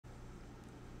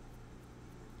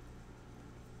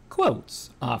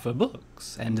Quotes are for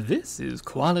books, and this is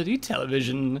quality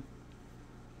television.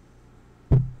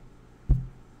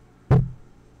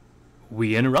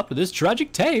 We interrupt this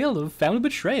tragic tale of family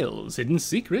betrayals, hidden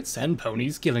secrets, and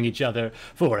ponies killing each other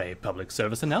for a public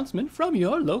service announcement from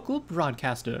your local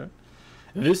broadcaster.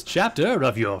 This chapter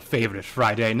of your favorite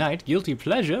Friday night guilty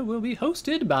pleasure will be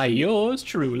hosted by yours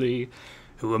truly.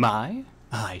 Who am I?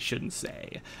 I shouldn't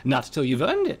say. Not till you've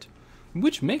earned it.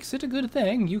 Which makes it a good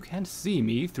thing you can't see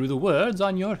me through the words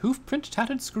on your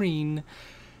hoofprint-tattered screen.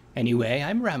 Anyway,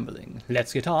 I'm rambling.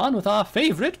 Let's get on with our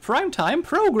favorite primetime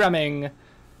programming.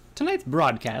 Tonight's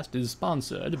broadcast is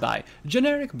sponsored by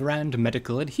generic brand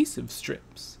medical adhesive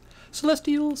strips,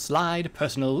 Celestial Slide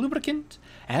personal lubricant,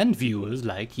 and viewers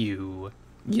like you.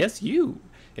 Yes, you.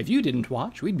 If you didn't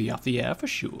watch, we'd be off the air for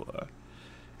sure.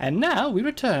 And now we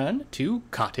return to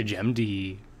Cottage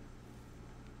MD.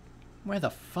 Where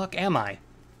the fuck am I?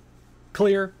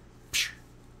 Clear. Psh.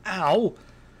 Ow!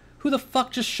 Who the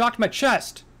fuck just shocked my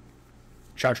chest?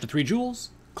 Charged to 3 joules.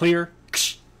 Clear.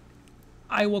 Ksh.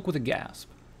 I woke with a gasp,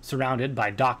 surrounded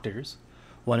by doctors,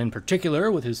 one in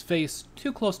particular with his face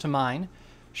too close to mine,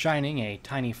 shining a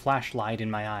tiny flashlight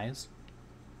in my eyes.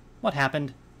 What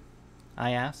happened? I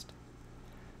asked.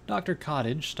 Dr.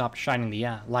 Cottage stopped shining the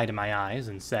light in my eyes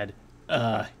and said,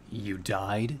 you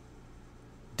died?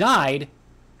 Died?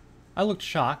 I looked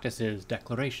shocked at his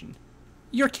declaration.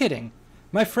 You're kidding.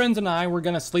 My friends and I were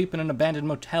going to sleep in an abandoned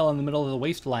motel in the middle of the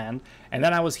wasteland, and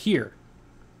then I was here.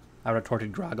 I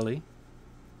retorted groggily.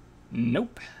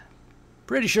 Nope.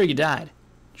 Pretty sure you died.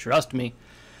 Trust me.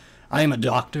 I am a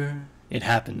doctor. It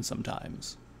happens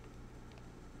sometimes.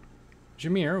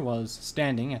 Jameer was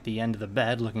standing at the end of the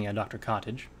bed looking at Dr.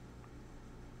 Cottage.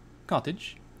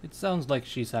 Cottage, it sounds like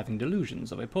she's having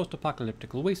delusions of a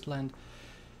post-apocalyptic wasteland.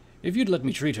 If you'd let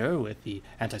me treat her with the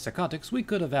antipsychotics, we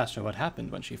could have asked her what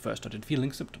happened when she first started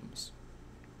feeling symptoms.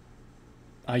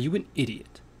 Are you an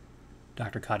idiot?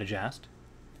 Dr. Cottage asked.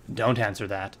 Don't answer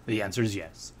that. The answer's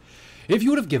yes. If you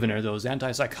would have given her those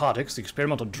antipsychotics, the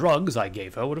experimental drugs I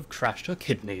gave her would have crashed her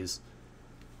kidneys.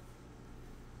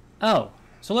 Oh,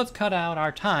 so let's cut out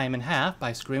our time in half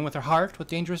by screwing with her heart with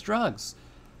dangerous drugs.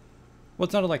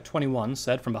 What sounded like 21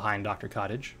 said from behind Dr.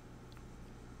 Cottage.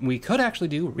 We could actually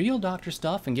do real doctor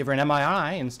stuff and give her an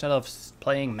MRI instead of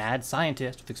playing mad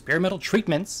scientist with experimental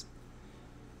treatments.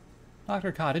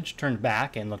 Dr. Cottage turned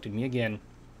back and looked at me again.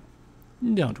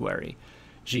 Don't worry.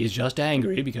 She's just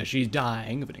angry because she's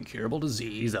dying of an incurable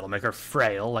disease that'll make her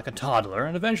frail like a toddler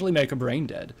and eventually make her brain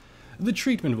dead. The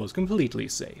treatment was completely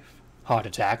safe. Heart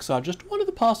attacks are just one of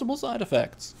the possible side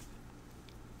effects.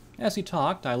 As he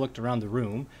talked, I looked around the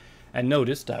room and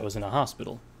noticed I was in a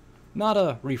hospital. Not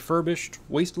a refurbished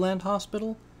wasteland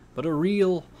hospital, but a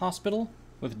real hospital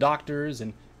with doctors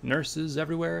and nurses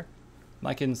everywhere,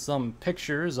 like in some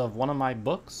pictures of one of my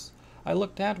books I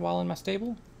looked at while in my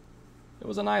stable. It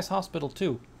was a nice hospital,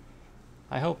 too.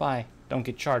 I hope I don't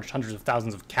get charged hundreds of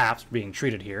thousands of caps for being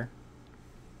treated here.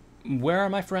 Where are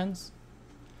my friends?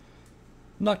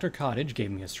 Dr. Cottage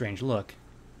gave me a strange look.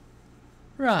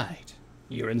 Right.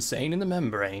 You're insane in the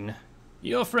membrane.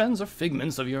 Your friends are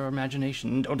figments of your imagination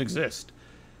and don't exist.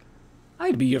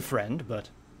 I'd be your friend, but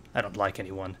I don't like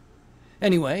anyone.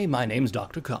 Anyway, my name's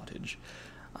Dr. Cottage.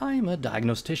 I'm a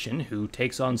diagnostician who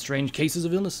takes on strange cases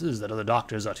of illnesses that other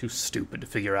doctors are too stupid to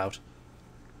figure out.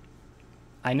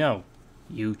 I know.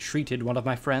 You treated one of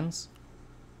my friends?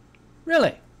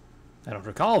 Really? I don't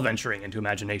recall venturing into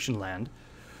imagination land.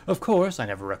 Of course, I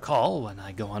never recall when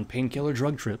I go on painkiller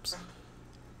drug trips.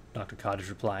 Dr. Cottage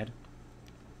replied.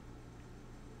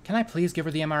 Can I please give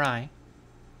her the MRI?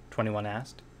 21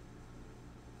 asked.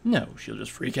 No, she'll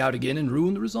just freak out again and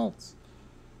ruin the results.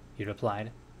 He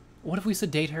replied. What if we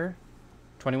sedate her?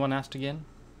 21 asked again.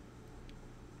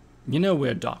 You know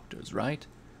we're doctors, right?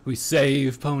 We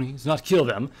save ponies, not kill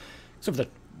them, except for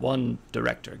that one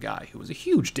director guy who was a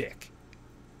huge dick.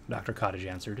 Dr. Cottage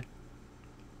answered.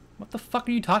 What the fuck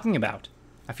are you talking about?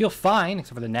 I feel fine,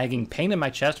 except for the nagging pain in my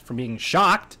chest from being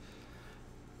shocked.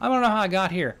 I don't know how I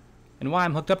got here, and why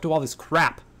I'm hooked up to all this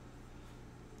crap.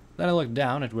 Then I looked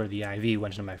down at where the IV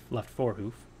went into my left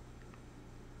forehoof.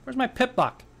 Where's my pip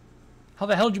buck? How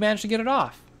the hell did you manage to get it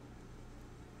off?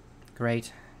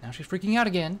 Great. Now she's freaking out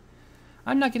again.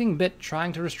 I'm not getting bit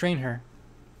trying to restrain her,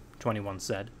 21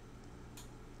 said.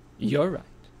 You're right.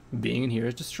 Being in here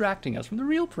is distracting us from the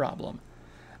real problem.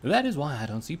 That is why I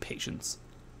don't see patients,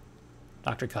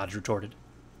 Dr. Cottage retorted.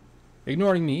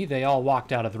 Ignoring me, they all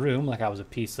walked out of the room like I was a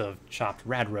piece of chopped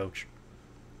radroach.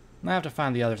 I have to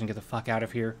find the others and get the fuck out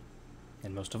of here.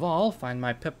 And most of all, find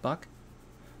my pip buck.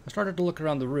 I started to look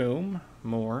around the room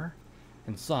more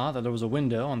and saw that there was a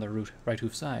window on the right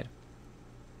hoof side.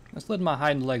 I slid my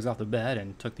hind legs off the bed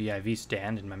and took the IV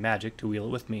stand and my magic to wheel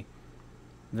it with me.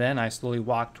 Then I slowly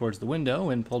walked towards the window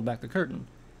and pulled back the curtain.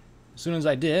 As soon as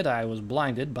I did, I was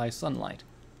blinded by sunlight.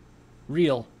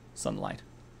 Real sunlight.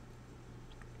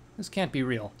 This can't be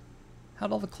real.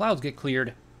 How'd all the clouds get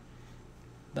cleared?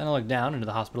 Then I looked down into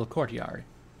the hospital courtyard.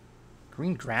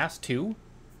 Green grass, too?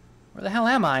 Where the hell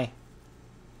am I?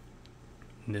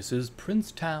 This is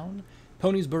Princetown,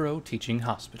 Poniesboro Teaching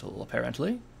Hospital,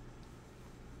 apparently,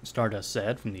 Stardust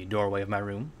said from the doorway of my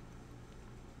room.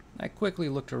 I quickly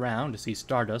looked around to see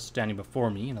Stardust standing before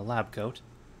me in a lab coat.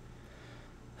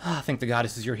 Thank the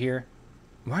goddesses you're here.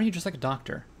 Why are you just like a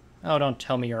doctor? Oh, don't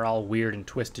tell me you're all weird and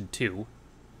twisted, too.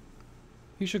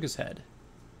 He shook his head.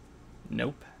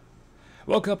 Nope.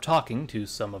 Woke up talking to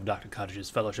some of Dr. Cottage's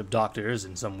fellowship doctors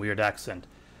in some weird accent.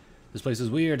 This place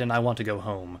is weird and I want to go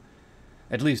home.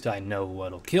 At least I know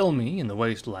what'll kill me in the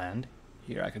wasteland.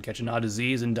 Here I could catch an odd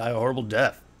disease and die a horrible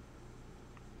death.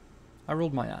 I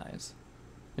rolled my eyes.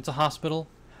 It's a hospital.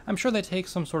 I'm sure they take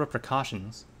some sort of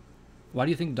precautions. Why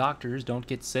do you think doctors don't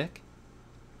get sick?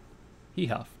 He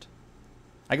huffed.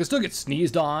 I can still get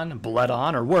sneezed on, bled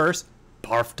on, or worse,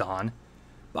 barfed on.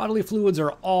 Bodily fluids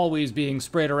are always being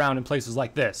sprayed around in places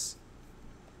like this.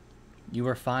 You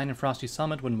were fine in Frosty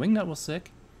Summit when Wingnut was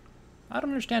sick. I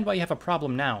don't understand why you have a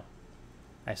problem now,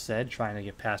 I said, trying to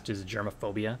get past his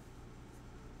germophobia.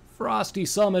 Frosty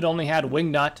Summit only had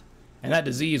Wingnut, and that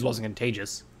disease wasn't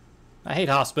contagious. I hate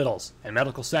hospitals and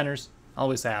medical centers.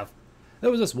 Always have.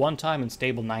 There was this one time in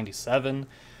Stable 97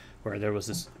 where there was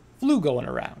this flu going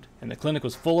around, and the clinic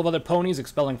was full of other ponies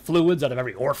expelling fluids out of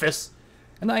every orifice.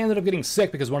 And I ended up getting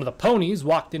sick because one of the ponies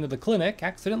walked into the clinic,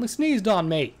 accidentally sneezed on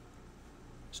me,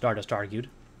 Stardust argued.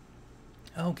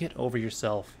 Oh, get over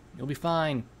yourself. You'll be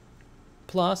fine.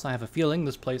 Plus, I have a feeling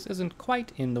this place isn't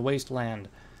quite in the wasteland.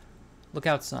 Look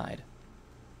outside.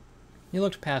 He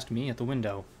looked past me at the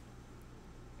window.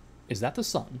 Is that the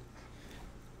sun?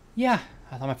 Yeah,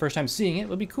 I thought my first time seeing it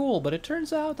would be cool, but it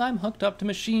turns out I'm hooked up to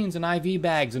machines and IV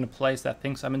bags in a place that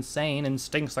thinks I'm insane and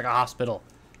stinks like a hospital.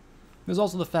 There's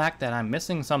also the fact that I'm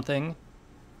missing something.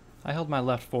 I held my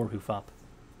left forehoof up.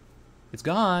 It's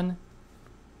gone.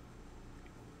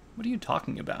 What are you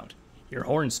talking about? Your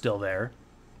horn's still there,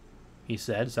 he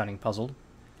said, sounding puzzled.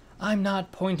 I'm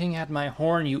not pointing at my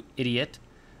horn, you idiot.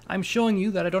 I'm showing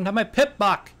you that I don't have my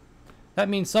pip-bock. That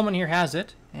means someone here has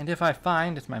it, and if I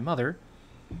find it's my mother,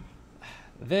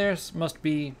 there must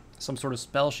be some sort of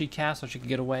spell she cast so she could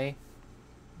get away.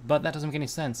 But that doesn't make any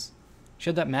sense. She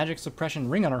had that magic suppression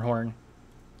ring on her horn.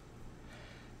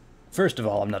 First of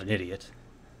all, I'm not an idiot.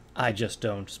 I just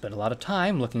don't spend a lot of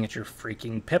time looking at your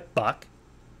freaking pip-bock.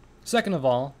 Second of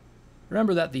all,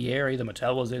 remember that the area the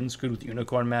motel was in screwed with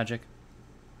unicorn magic?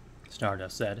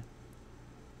 Stardust said.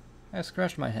 I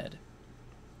scratched my head.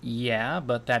 Yeah,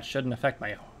 but that shouldn't affect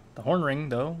the horn ring,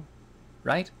 though,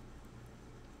 right?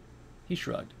 He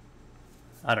shrugged.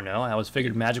 I don't know, I always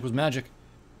figured magic was magic.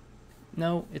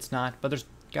 No, it's not, but there's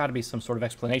got to be some sort of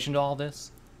explanation to all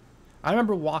this. I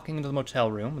remember walking into the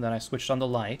motel room, and then I switched on the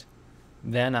light.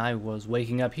 Then I was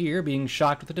waking up here, being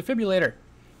shocked with a defibrillator.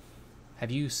 Have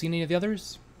you seen any of the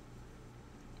others?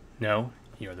 No,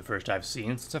 you're the first I've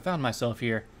seen since I found myself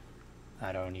here.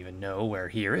 I don't even know where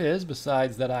here is,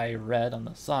 besides that I read on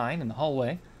the sign in the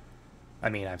hallway. I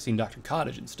mean, I've seen Dr.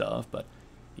 Cottage and stuff, but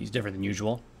he's different than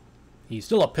usual. He's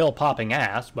still a pill-popping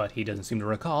ass, but he doesn't seem to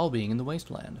recall being in the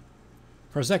wasteland.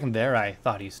 For a second there, I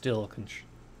thought he still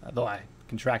though I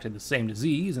contracted the same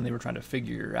disease, and they were trying to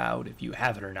figure out if you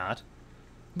have it or not.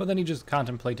 But then he just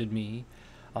contemplated me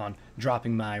on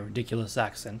dropping my ridiculous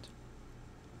accent.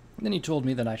 And then he told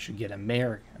me that I should get a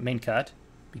main cut,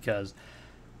 because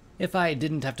if I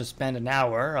didn't have to spend an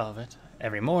hour of it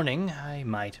every morning, I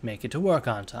might make it to work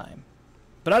on time.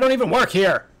 But I don't even work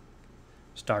here,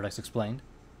 Stardust explained.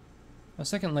 A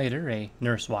second later, a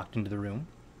nurse walked into the room.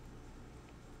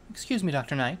 Excuse me,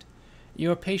 Dr. Knight.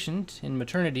 Your patient in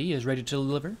maternity is ready to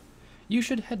deliver. You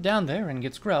should head down there and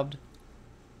get scrubbed.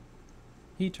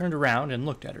 He turned around and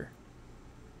looked at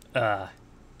her.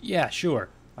 Yeah, sure.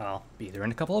 I'll be there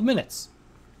in a couple of minutes.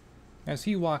 As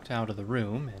he walked out of the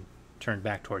room and turned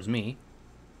back towards me,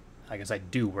 I guess I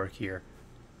do work here.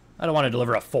 I don't want to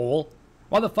deliver a foal.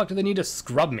 Why the fuck do they need to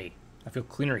scrub me? I feel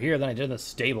cleaner here than I did in the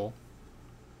stable.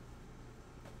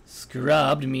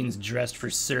 Scrubbed means dressed for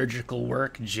surgical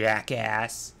work,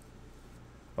 jackass,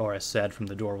 Aura said from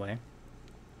the doorway.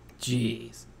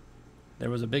 Jeez. There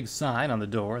was a big sign on the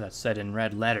door that said in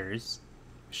red letters,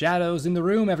 Shadows in the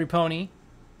room, every pony.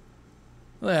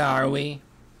 Where are we?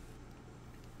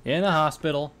 In the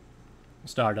hospital,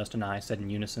 Stardust and I said in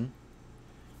unison.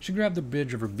 She grabbed the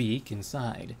bridge of her beak and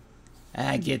sighed.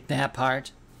 I get that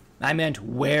part. I meant,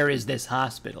 where is this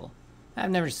hospital? I've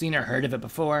never seen or heard of it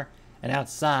before, and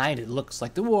outside it looks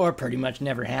like the war pretty much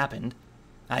never happened.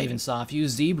 I even saw a few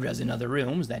zebras in other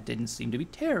rooms that didn't seem to be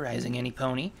terrorizing any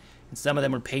pony, and some of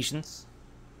them were patients.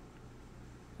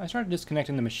 I started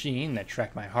disconnecting the machine that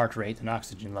tracked my heart rate and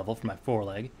oxygen level from my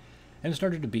foreleg, and it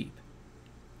started to beep.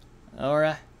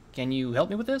 Aura, can you help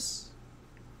me with this?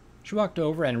 She walked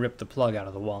over and ripped the plug out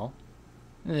of the wall.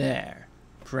 There.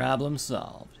 Problem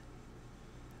solved.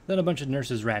 Then a bunch of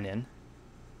nurses ran in.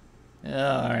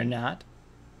 Or not.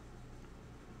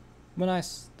 When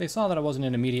they saw that I wasn't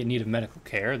in immediate need of medical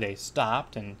care, they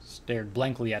stopped and stared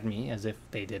blankly at me as if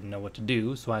they didn't know what to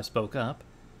do, so I spoke up.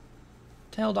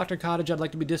 Tell Dr. Cottage I'd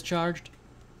like to be discharged.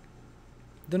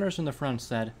 The nurse in the front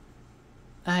said,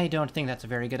 I don't think that's a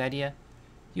very good idea.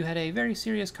 You had a very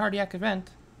serious cardiac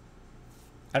event.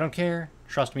 I don't care.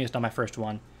 Trust me, it's not my first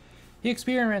one. He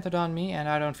experimented on me, and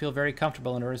I don't feel very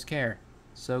comfortable under his care.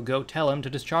 So go tell him to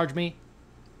discharge me,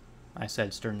 I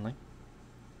said sternly.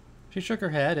 She shook her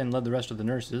head and led the rest of the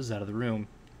nurses out of the room.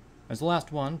 As the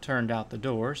last one turned out the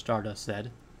door, Stardust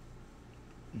said,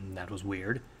 That was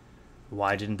weird.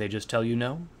 Why didn't they just tell you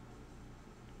no?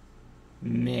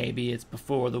 Maybe it's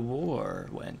before the war,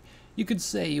 when you could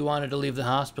say you wanted to leave the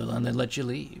hospital and they'd let you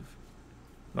leave,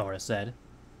 Aura said.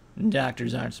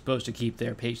 Doctors aren't supposed to keep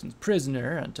their patients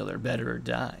prisoner until they're better or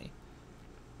die.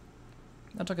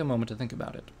 I took a moment to think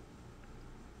about it.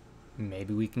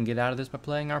 Maybe we can get out of this by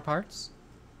playing our parts?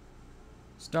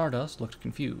 Stardust looked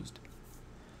confused.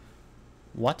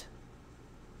 What?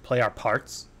 Play our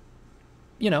parts?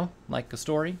 You know, like a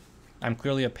story. I'm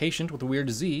clearly a patient with a weird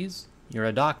disease. You're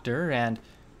a doctor, and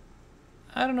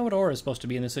I don't know what Aura is supposed to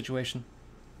be in this situation.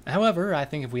 However, I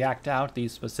think if we act out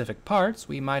these specific parts,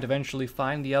 we might eventually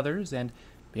find the others and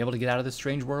be able to get out of this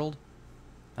strange world,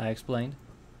 I explained.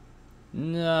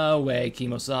 No way,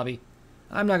 Kimosabi.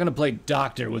 I'm not going to play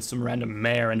doctor with some random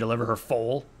mare and deliver her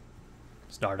foal,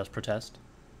 Stardust protested.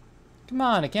 Come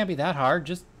on, it can't be that hard.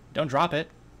 Just don't drop it,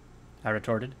 I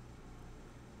retorted.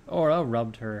 Aura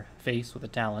rubbed her face with a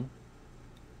talon.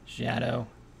 Shadow,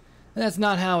 that's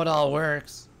not how it all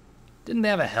works. Didn't they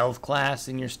have a health class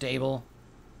in your stable?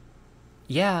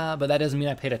 Yeah, but that doesn't mean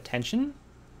I paid attention,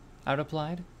 I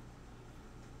replied.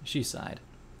 She sighed.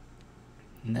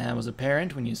 That was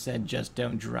apparent when you said just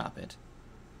don't drop it.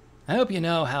 I hope you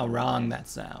know how wrong that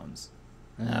sounds.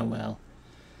 Ah, well.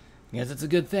 Guess it's a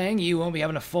good thing you won't be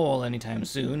having a foal anytime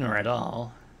soon, or at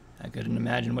all. I couldn't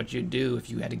imagine what you'd do if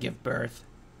you had to give birth.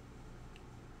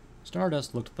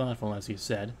 Stardust looked thoughtful as he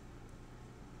said,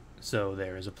 So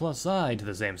there is a plus side to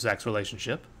the same-sex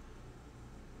relationship.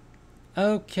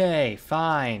 Okay,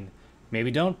 fine.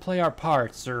 Maybe don't play our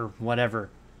parts, or whatever.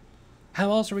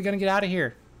 How else are we going to get out of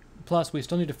here? Plus, we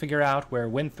still need to figure out where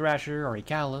Wind Thrasher or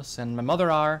Ecalus and my mother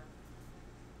are,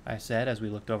 I said as we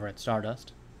looked over at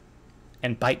Stardust.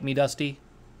 And bite me, Dusty?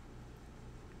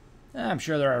 I'm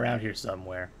sure they're around here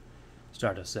somewhere,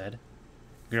 Stardust said.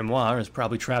 Grimoire is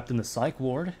probably trapped in the psych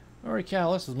ward, or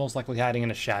Ecalus is most likely hiding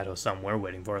in a shadow somewhere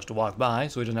waiting for us to walk by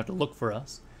so he doesn't have to look for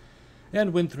us.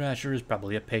 And Wind Thrasher is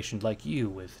probably a patient like you,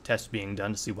 with tests being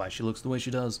done to see why she looks the way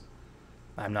she does.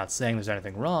 I'm not saying there's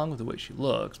anything wrong with the way she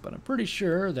looks, but I'm pretty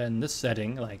sure that in this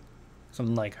setting,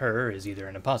 something like her is either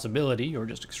an impossibility or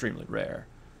just extremely rare.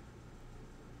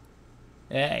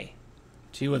 Hey,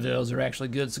 2 of those are actually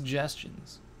good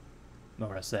suggestions,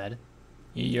 Nora said.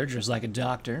 You're just like a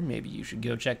doctor. Maybe you should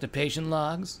go check the patient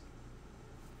logs.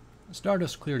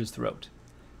 Stardust cleared his throat.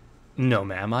 No,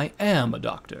 ma'am, I am a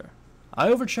doctor. I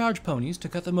overcharge ponies to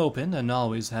cut them open and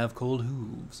always have cold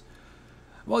hooves.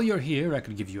 While you're here, I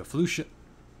could give you a flu shot.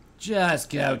 Just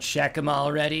go check 'em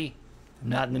already. I'm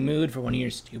not in the mood for one of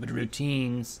your stupid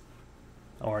routines,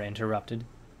 Aura interrupted.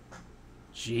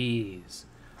 Jeez.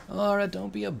 Aura,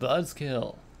 don't be a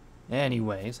buzzkill.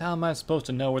 Anyways, how am I supposed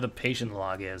to know where the patient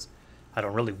log is? I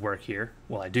don't really work here.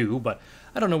 Well, I do, but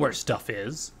I don't know where stuff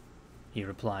is, he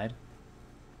replied.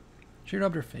 She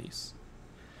rubbed her face.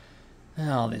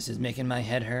 All this is making my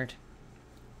head hurt.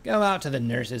 Go out to the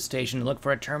nurse's station and look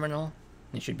for a terminal.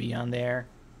 It should be on there.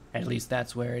 At least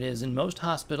that's where it is in most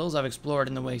hospitals I've explored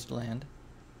in the wasteland.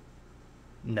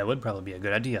 That would probably be a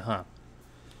good idea, huh?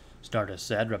 Stardust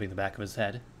said, rubbing the back of his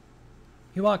head.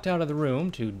 He walked out of the room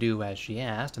to do as she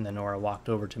asked, and then Nora walked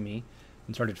over to me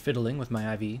and started fiddling with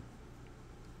my IV.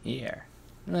 Here,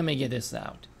 let me get this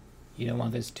out. You don't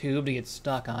want this tube to get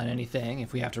stuck on anything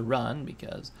if we have to run,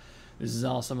 because this is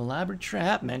all some elaborate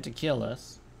trap meant to kill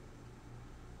us.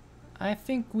 I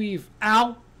think we've,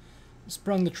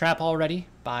 sprung the trap already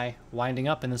by winding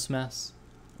up in this mess.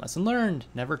 Lesson learned,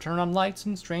 never turn on lights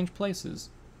in strange places.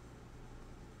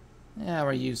 How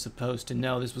are you supposed to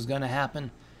know this was going to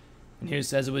happen? And who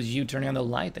says it was you turning on the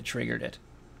light that triggered it?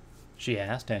 She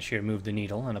asked as she removed the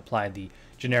needle and applied the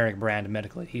generic brand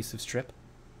medical adhesive strip.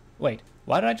 Wait,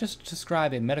 why did I just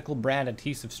describe a medical brand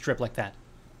adhesive strip like that?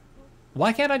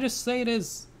 Why can't I just say it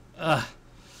is...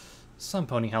 Some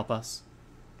pony help us.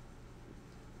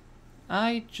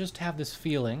 I just have this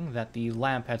feeling that the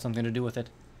lamp had something to do with it.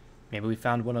 Maybe we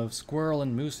found one of Squirrel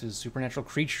and Moose's supernatural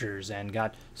creatures and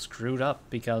got screwed up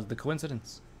because of the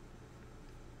coincidence.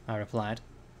 I replied.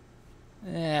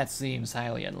 That seems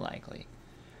highly unlikely.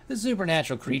 The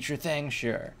supernatural creature thing,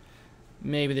 sure.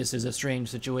 Maybe this is a strange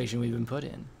situation we've been put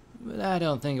in, but I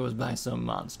don't think it was by some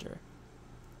monster.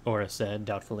 Aura said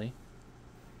doubtfully.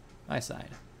 I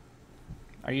sighed.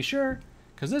 Are you sure?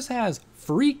 Because this has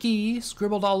freaky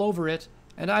scribbled all over it,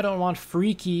 and I don't want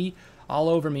freaky all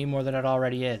over me more than it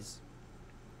already is.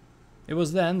 It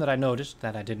was then that I noticed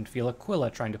that I didn't feel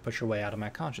Aquila trying to push her way out of my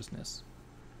consciousness.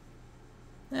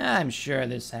 I'm sure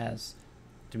this has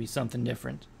to be something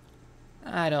different.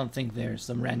 I don't think there's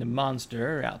some random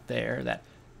monster out there that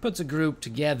puts a group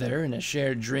together in a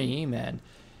shared dream and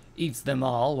eats them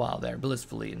all while they're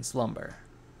blissfully in slumber.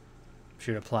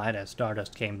 She replied as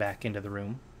Stardust came back into the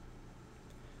room.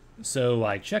 So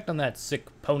I checked on that sick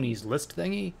ponies list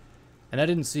thingy, and I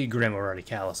didn't see Grim or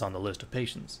Callus on the list of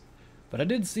patients. But I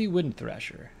did see Wind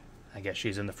Thrasher. I guess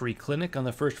she's in the free clinic on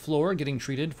the first floor getting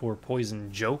treated for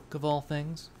poison joke of all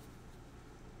things.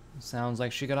 Sounds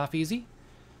like she got off easy,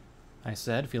 I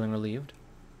said, feeling relieved.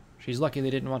 She's lucky they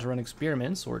didn't want to run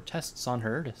experiments or tests on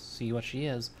her to see what she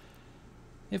is.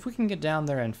 If we can get down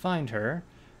there and find her,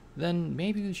 then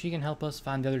maybe she can help us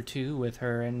find the other two with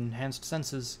her enhanced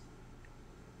senses.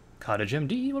 Cottage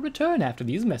MD will return after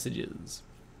these messages.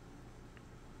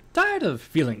 Tired of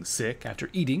feeling sick after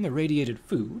eating irradiated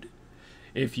food?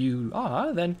 If you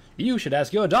are, then you should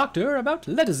ask your doctor about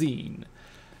Letazine,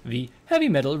 the heavy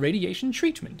metal radiation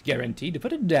treatment guaranteed to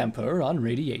put a damper on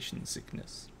radiation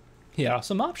sickness. Here are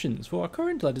some options for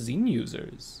current Letazine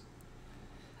users.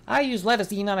 I use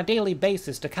Letazine on a daily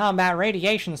basis to combat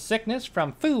radiation sickness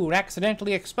from food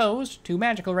accidentally exposed to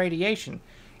magical radiation,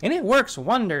 and it works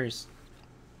wonders.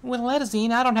 With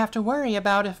Letazine, I don't have to worry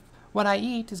about if what I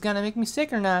eat is going to make me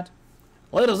sick or not.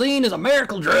 Letazine is a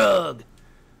miracle drug!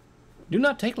 Do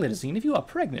not take Letazine if you are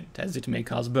pregnant, as it may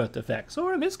cause birth defects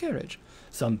or a miscarriage.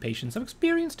 Some patients have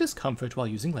experienced discomfort while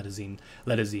using Letazine.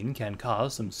 Letazine can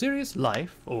cause some serious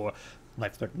life or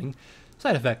life-threatening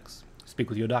side effects. Speak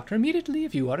with your doctor immediately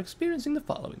if you are experiencing the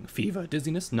following: fever,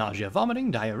 dizziness, nausea, vomiting,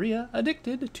 diarrhea,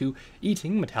 addicted to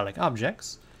eating metallic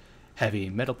objects, heavy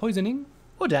metal poisoning,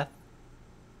 or death.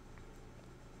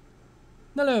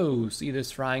 Hello, see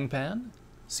this frying pan?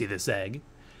 See this egg?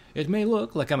 It may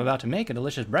look like I'm about to make a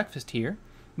delicious breakfast here,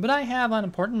 but I have an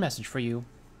important message for you.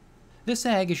 This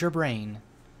egg is your brain.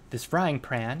 This frying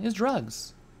pan is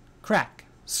drugs. Crack.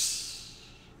 This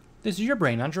is your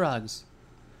brain on drugs.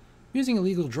 Using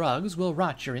illegal drugs will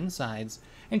rot your insides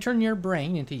and turn your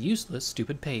brain into useless,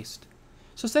 stupid paste.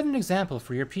 So set an example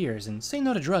for your peers and say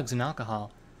no to drugs and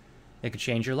alcohol. It could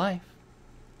change your life.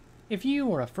 If you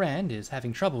or a friend is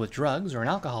having trouble with drugs or an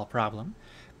alcohol problem,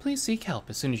 please seek help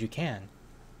as soon as you can.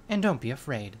 And don't be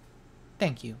afraid.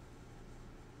 Thank you.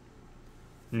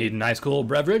 Need an ice cold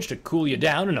beverage to cool you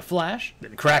down in a flash?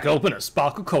 Then crack open a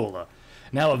Sparkle Cola.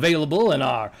 Now available in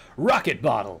our Rocket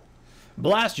Bottle.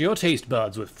 Blast your taste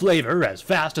buds with flavor as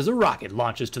fast as a rocket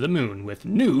launches to the moon with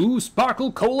new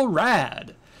Sparkle Cola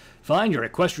Rad. Find your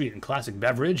equestrian classic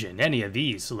beverage in any of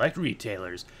these select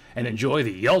retailers and enjoy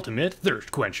the ultimate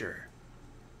thirst quencher.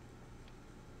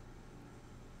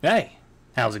 Hey,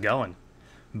 how's it going?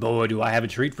 Boy, do I have a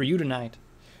treat for you tonight.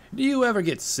 Do you ever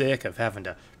get sick of having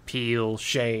to peel,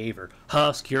 shave, or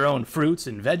husk your own fruits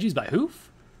and veggies by hoof?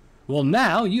 Well,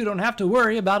 now you don't have to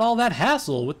worry about all that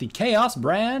hassle with the Chaos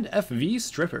brand FV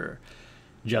Stripper.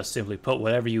 Just simply put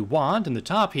whatever you want in the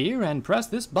top here and press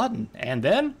this button, and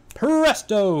then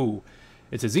presto!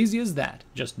 It's as easy as that.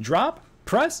 Just drop,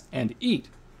 press, and eat.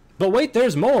 But wait,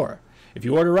 there's more! If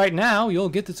you order right now, you'll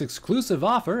get this exclusive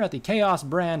offer at the Chaos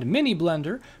brand Mini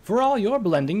Blender for all your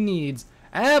blending needs.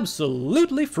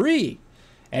 Absolutely free!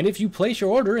 And if you place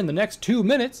your order in the next 2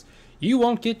 minutes, you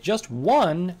won't get just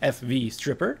one FV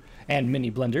Stripper and Mini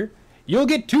Blender. You'll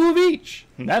get 2 of each!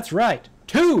 That's right,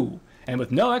 2! And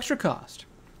with no extra cost.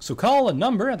 So call a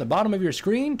number at the bottom of your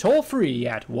screen toll-free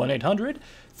at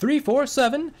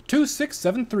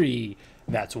 1-800-347-2673.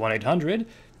 That's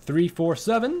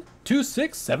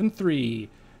 1-800-347-2673.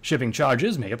 Shipping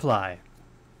charges may apply.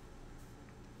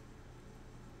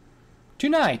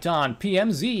 Tonight on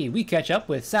PMZ, we catch up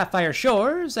with Sapphire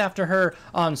Shores after her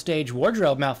on-stage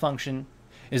wardrobe malfunction.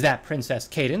 Is that Princess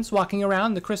Cadence walking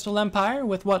around the Crystal Empire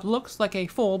with what looks like a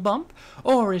full bump?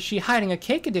 Or is she hiding a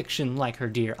cake addiction like her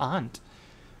dear aunt?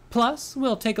 Plus,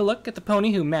 we'll take a look at the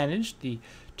pony who managed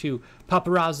to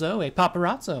paparazzo a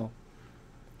paparazzo.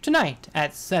 Tonight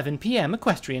at 7 p.m.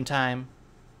 Equestrian time.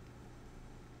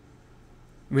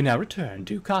 We now return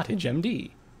to Cottage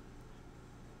MD.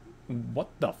 What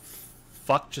the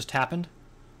fuck just happened?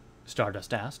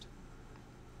 Stardust asked.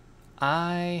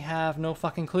 I have no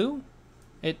fucking clue.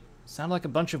 It sounded like a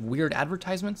bunch of weird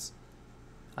advertisements,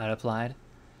 I replied.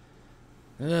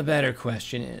 The better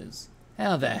question is,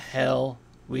 how the hell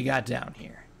we got down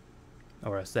here?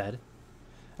 Aura said.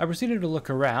 I proceeded to look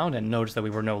around and noticed that we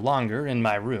were no longer in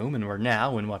my room and were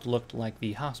now in what looked like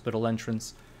the hospital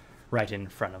entrance, right in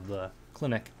front of the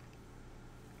clinic.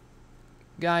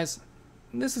 Guys,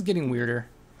 this is getting weirder.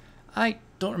 I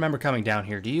don't remember coming down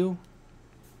here, do you?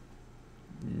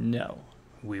 No.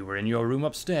 We were in your room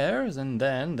upstairs, and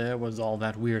then there was all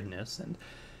that weirdness, and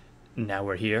now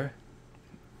we're here.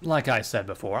 Like I said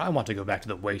before, I want to go back to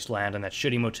the wasteland and that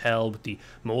shitty motel with the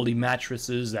moldy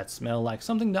mattresses that smell like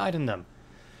something died in them.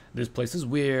 This place is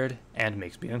weird and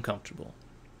makes me uncomfortable,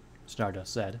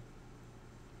 Stardust said.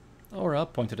 Aura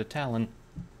pointed at Talon.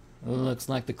 Looks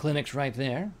like the clinic's right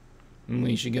there.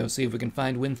 We should go see if we can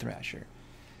find Wind Thrasher.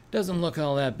 Doesn't look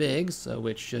all that big, so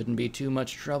it shouldn't be too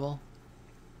much trouble.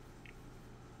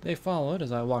 They followed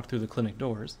as I walked through the clinic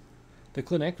doors. The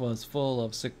clinic was full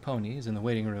of sick ponies in the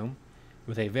waiting room,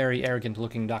 with a very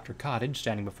arrogant-looking Dr. Cottage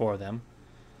standing before them.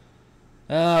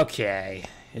 Okay,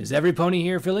 is every pony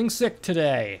here feeling sick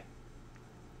today?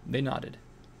 They nodded.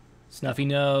 Snuffy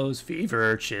nose,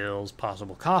 fever, chills,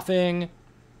 possible coughing.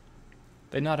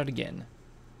 They nodded again.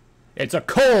 It's a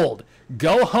cold!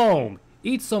 Go home!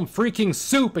 Eat some freaking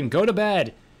soup and go to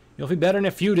bed! You'll be better in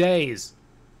a few days!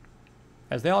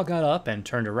 As they all got up and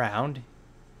turned around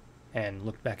and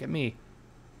looked back at me.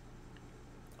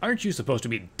 Aren't you supposed to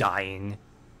be dying?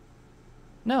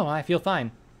 No, I feel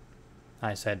fine,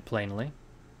 I said plainly.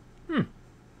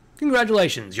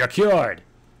 Congratulations, you're cured,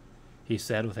 he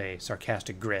said with a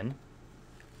sarcastic grin.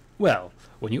 Well,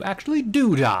 when you actually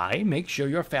do die, make sure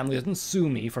your family doesn't sue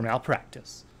me for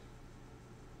malpractice.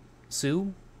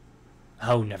 Sue?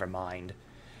 Oh, never mind.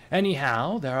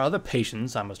 Anyhow, there are other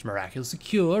patients I must miraculously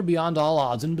cure beyond all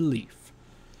odds and belief,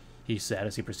 he said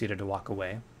as he proceeded to walk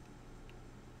away.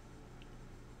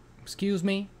 Excuse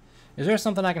me, is there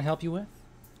something I can help you with?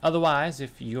 Otherwise,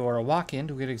 if you're a walk-in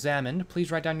to get examined,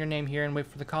 please write down your name here and wait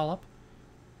for the call-up,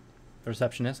 the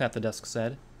receptionist at the desk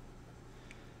said.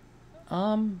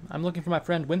 I'm looking for my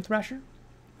friend Wind Thrasher.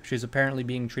 She's apparently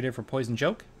being treated for poison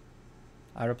joke,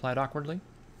 I replied awkwardly.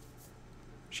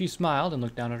 She smiled and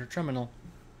looked down at her terminal.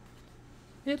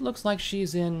 It looks like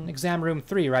she's in exam room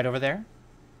 3 right over there.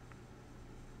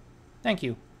 Thank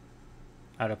you,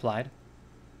 I replied.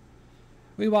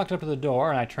 We walked up to the door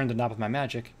and I turned the knob with my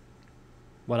magic.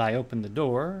 What I opened the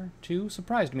door to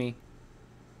surprised me.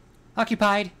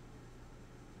 Occupied.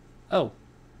 Oh,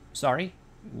 sorry.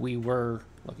 We were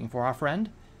looking for our friend,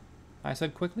 I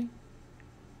said quickly.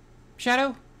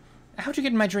 Shadow, how'd you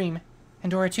get in my dream?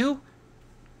 And Dora too?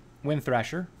 Wind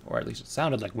Thrasher, or at least it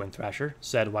sounded like Wind Thrasher,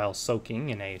 said while soaking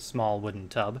in a small wooden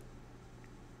tub.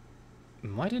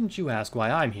 Why didn't you ask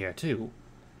why I'm here, too?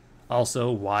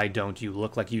 Also, why don't you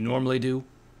look like you normally do?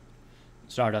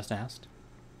 Stardust asked.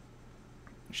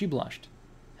 She blushed.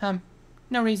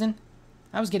 No reason.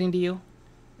 I was getting to you.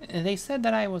 They said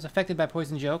that I was affected by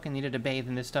poison joke and needed to bathe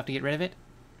in this stuff to get rid of it.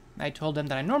 I told them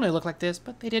that I normally look like this,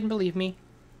 but they didn't believe me.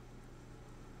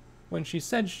 When she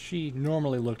said she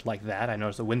normally looked like that, I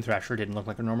noticed that Wind Thrasher didn't look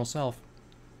like her normal self.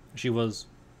 She was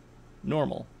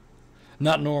normal.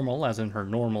 Not normal as in her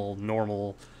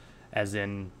normal as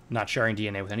in not sharing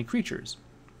DNA with any creatures.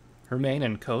 Her mane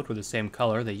and coat were the same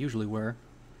color they usually were,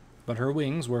 but her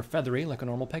wings were feathery like a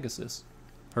normal Pegasus.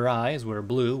 Her eyes were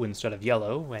blue instead of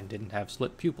yellow and didn't have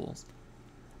slit pupils.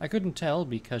 I couldn't tell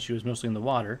because she was mostly in the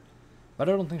water, but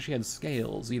I don't think she had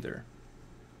scales either.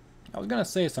 I was going to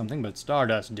say something, but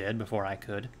Stardust did before I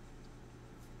could.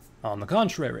 On the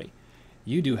contrary,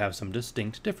 you do have some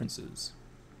distinct differences.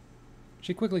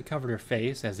 She quickly covered her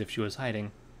face as if she was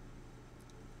hiding.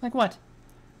 Like what?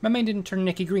 My mane didn't turn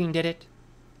Nicky green, did it?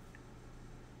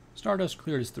 Stardust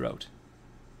cleared his throat.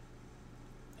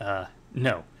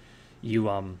 No.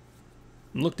 You,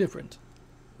 look different.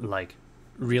 Like,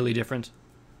 really different.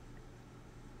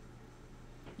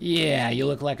 Yeah, you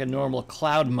look like a normal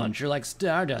cloud muncher like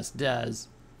Stardust does,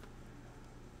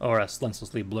 Aura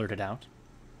senselessly blurted out.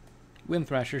 Wind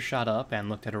Thrasher shot up and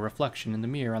looked at her reflection in the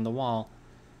mirror on the wall,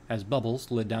 as bubbles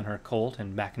slid down her coat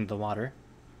and back into the water.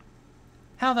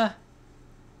 How the...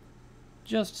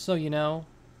 Just so you know,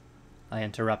 I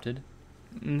interrupted.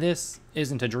 This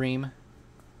isn't a dream.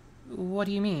 What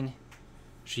do you mean?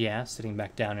 She asked, sitting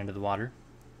back down into the water.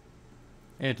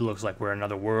 It looks like we're in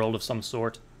another world of some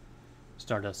sort,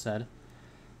 Stardust said.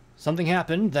 Something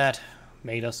happened that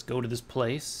made us go to this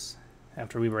place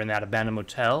after we were in that abandoned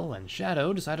motel, and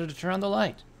Shadow decided to turn on the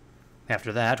light.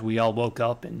 After that, we all woke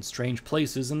up in strange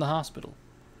places in the hospital.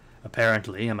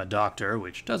 Apparently, I'm a doctor,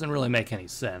 which doesn't really make any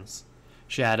sense.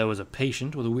 Shadow is a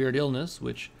patient with a weird illness,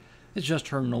 which is just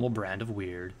her normal brand of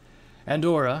weird. And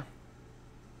Dora,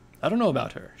 I don't know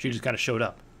about her. She just kind of showed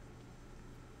up.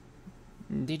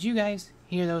 Did you guys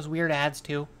hear those weird ads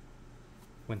too?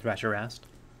 Windthrasher asked.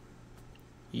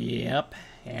 Yep,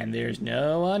 and there's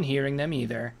no one hearing them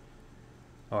either,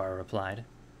 Aura replied.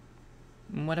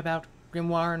 What about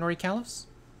Grimoire and Oricalis?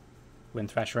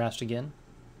 Windthrasher asked again.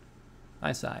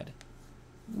 I sighed.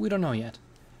 We don't know yet.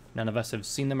 None of us have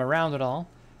seen them around at all,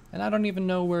 and I don't even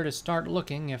know where to start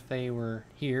looking if they were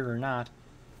here or not.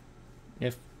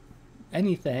 If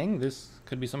anything, this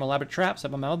could be some elaborate trap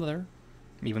set by my mother,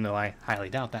 even though I highly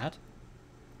doubt that.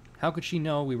 How could she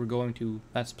know we were going to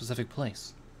that specific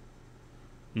place?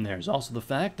 And there's also the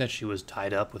fact that she was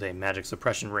tied up with a magic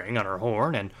suppression ring on her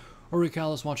horn and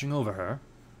Oricalis watching over her,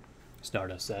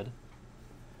 Stardust said.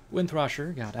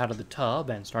 Windthrasher got out of the tub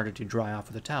and started to dry off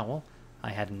with a towel.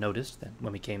 I hadn't noticed that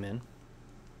when we came in.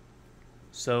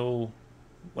 So,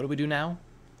 what do we do now?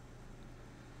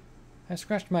 I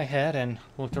scratched my head and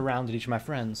looked around at each of my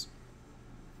friends.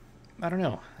 I don't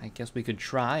know. I guess we could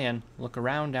try and look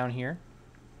around down here.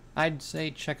 I'd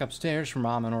say check upstairs for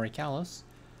Mom and Oricalis,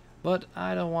 but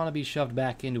I don't want to be shoved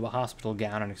back into a hospital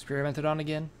gown and experimented on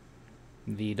again.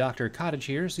 The Dr. Cottage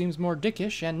here seems more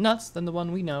dickish and nuts than the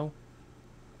one we know.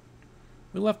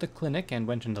 We left the clinic and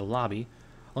went into the lobby,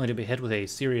 only to be hit with a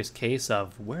serious case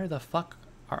of where the fuck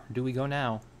do we go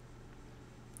now?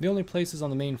 The only places on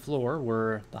the main floor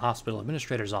were the hospital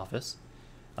administrator's office,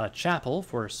 a chapel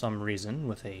for some reason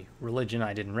with a religion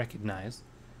I didn't recognize,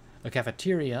 a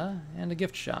cafeteria, and a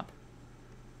gift shop.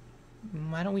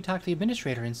 Why don't we talk to the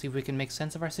administrator and see if we can make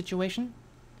sense of our situation?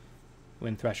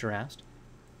 Windthrasher asked.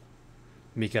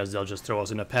 Because they'll just throw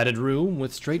us in a padded room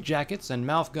with straitjackets and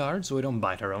mouth guards so we don't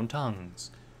bite our own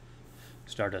tongues,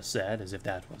 Stardust said, as if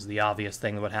that was the obvious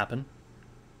thing that would happen,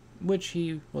 which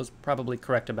he was probably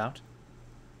correct about.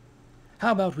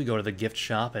 How about we go to the gift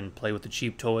shop and play with the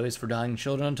cheap toys for dying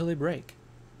children until they break?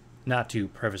 Not to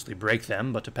purposely break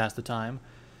them, but to pass the time.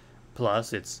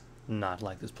 Plus, it's not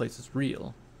like this place is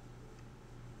real.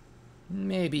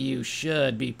 Maybe you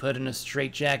should be put in a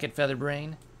straitjacket,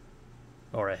 Featherbrain,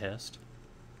 Aura hissed.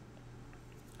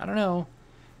 I don't know.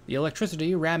 The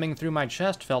electricity ramming through my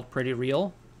chest felt pretty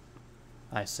real,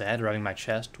 I said, rubbing my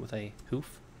chest with a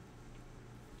hoof.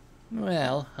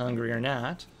 Well, hungry or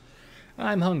not,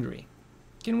 I'm hungry.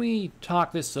 Can we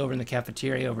talk this over in the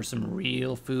cafeteria over some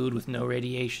real food with no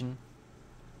radiation?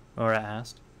 Aura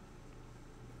asked.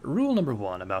 Rule number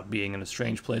 1 about being in a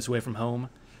strange place away from home: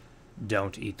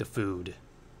 don't eat the food,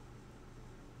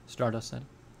 Stardust said.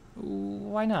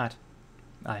 Why not?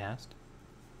 I asked.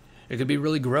 It could be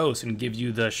really gross and give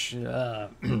you the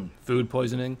food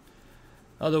poisoning.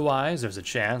 Otherwise, there's a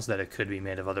chance that it could be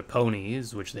made of other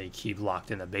ponies, which they keep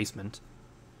locked in the basement,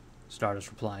 Stardust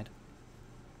replied.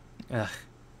 Ugh,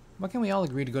 why can't we all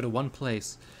agree to go to one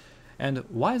place? And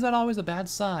why is that always a bad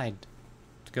side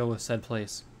to go with said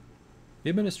place? The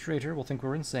administrator will think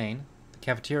we're insane, the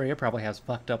cafeteria probably has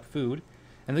fucked up food,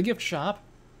 and the gift shop,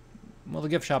 well, the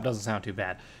gift shop doesn't sound too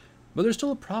bad, but there's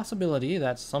still a possibility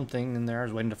that something in there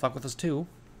is waiting to fuck with us too.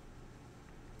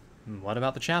 What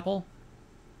about the chapel?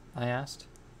 I asked.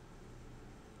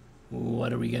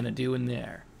 What are we gonna do in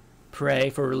there?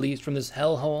 Pray for release from this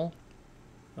hellhole?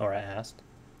 Aura asked.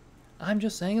 I'm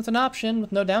just saying it's an option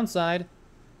with no downside,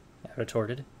 I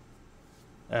retorted.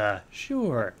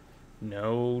 Sure.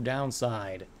 No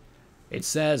downside. It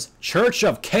says Church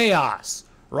of Chaos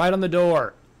right on the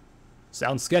door.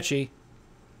 Sounds sketchy,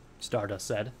 Stardust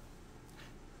said.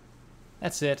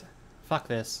 That's it. Fuck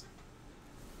this.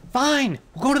 Fine!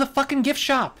 We'll go to the fucking gift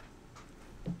shop!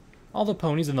 All the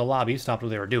ponies in the lobby stopped what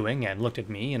they were doing and looked at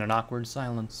me in an awkward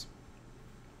silence.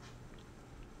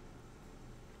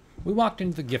 We walked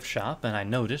into the gift shop, and I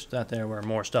noticed that there were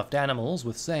more stuffed animals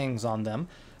with sayings on them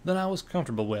than I was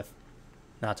comfortable with.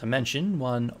 Not to mention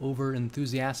one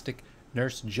over-enthusiastic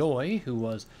Nurse Joy, who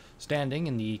was standing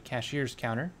in the cashier's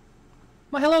counter.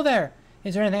 Well, hello there!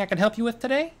 Is there anything I can help you with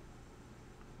today?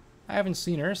 I haven't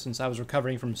seen her since I was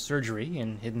recovering from surgery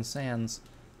in Hidden Sands.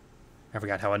 I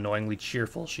forgot how annoyingly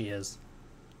cheerful she is.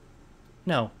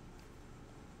 No.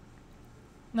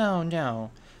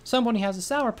 No. Somebody has a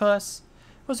sourpuss.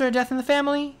 Was there a death in the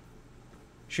family?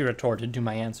 she retorted to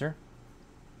my answer.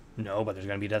 No, but there's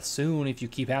going to be death soon if you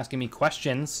keep asking me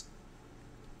questions,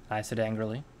 I said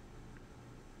angrily.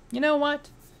 You know what?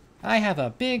 I have a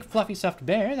big fluffy stuffed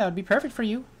bear that would be perfect for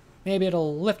you. Maybe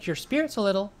it'll lift your spirits a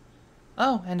little.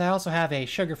 Oh, and I also have a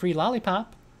sugar-free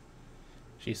lollipop,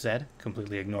 she said,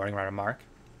 completely ignoring my remark.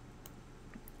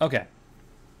 Okay.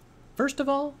 First of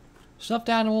all, stuffed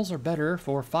animals are better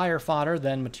for fire fodder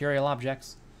than material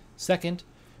objects. Second,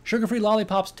 sugar-free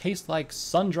lollipops taste like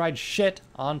sun-dried shit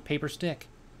on paper stick.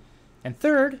 And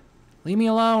third, leave me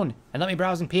alone and let me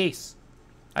browse in peace.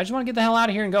 I just want to get the hell out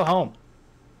of here and go home,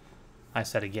 I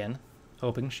said again,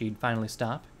 hoping she'd finally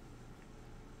stop.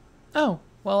 Oh,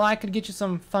 well, I could get you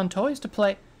some fun toys to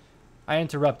play. I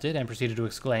interrupted and proceeded to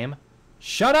exclaim,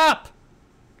 "Shut up!"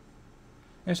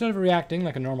 Instead of reacting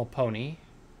like a normal pony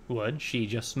would, she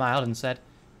just smiled and said,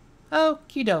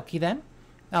 Okie dokie then.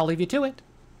 I'll leave you to it.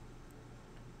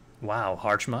 Wow,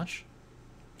 harsh much?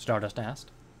 Stardust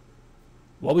asked.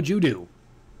 What would you do?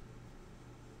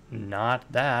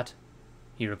 Not that,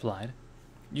 he replied.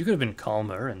 You could have been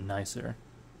calmer and nicer.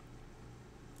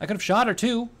 I could have shot her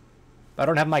too, but I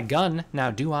don't have my gun, now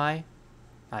do I?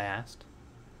 I asked.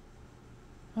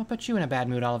 What put you in a bad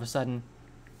mood all of a sudden?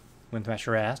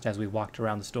 Windthrasher asked as we walked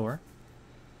around the store.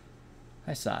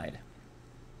 I sighed.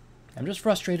 I'm just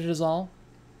frustrated is all.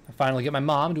 I finally get my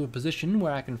mom to a position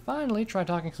where I can finally try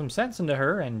talking some sense into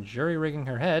her and jury-rigging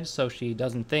her head so she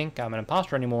doesn't think I'm an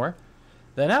imposter anymore.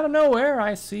 Then out of nowhere,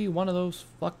 I see one of those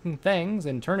fucking things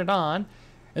and turn it on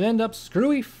and end up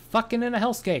screwy fucking in a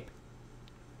hellscape.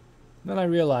 Then I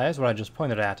realized what I just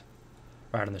pointed at.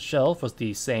 Right on the shelf was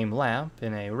the same lamp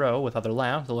in a row with other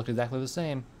lamps that looked exactly the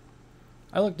same.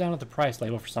 I looked down at the price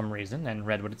label for some reason and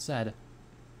read what it said.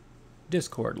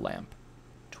 Discord lamp.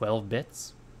 12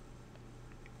 bits.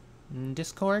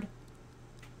 Discord?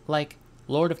 Like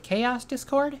Lord of Chaos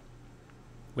Discord?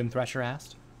 Windthrasher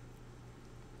asked.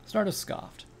 Stardust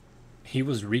scoffed. He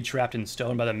was retrapped in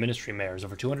stone by the Ministry Mayors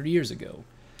over 200 years ago.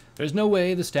 There's no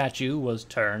way the statue was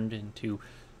turned into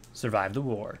survive the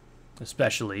war,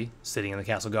 especially sitting in the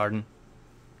castle garden.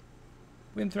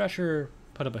 Windthrasher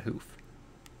put up a hoof.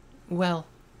 Well,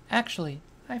 actually,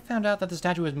 I found out that the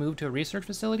statue was moved to a research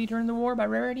facility during the war by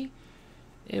Rarity.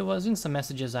 It was in some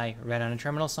messages I read on a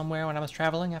terminal somewhere when I was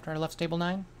traveling after I left Stable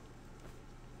 9.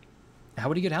 How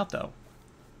would he get out, though?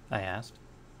 I asked.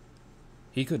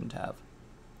 He couldn't have,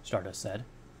 Stardust said.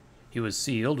 He was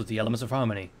sealed with the elements of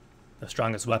harmony, the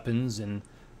strongest weapons the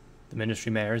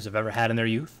Ministry Mayors have ever had in their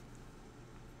youth.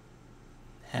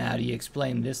 How do you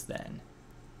explain this, then?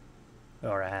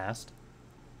 Aura asked.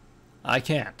 I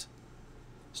can't,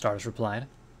 Stardust replied.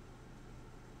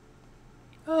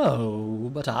 Oh,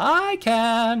 but I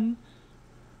can,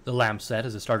 the lamp said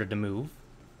as it started to move.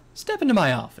 Step into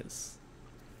my office,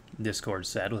 Discord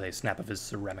said with a snap of his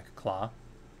ceramic claw.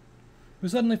 We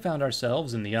suddenly found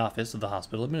ourselves in the office of the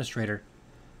hospital administrator,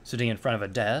 sitting in front of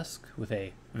a desk with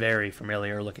a very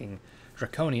familiar-looking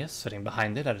Draconius sitting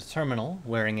behind it at a terminal,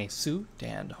 wearing a suit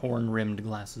and horn-rimmed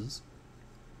glasses.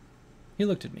 He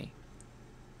looked at me.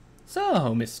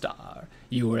 So, Miss Starr,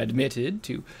 you were admitted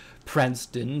to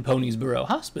Pranston Poniesboro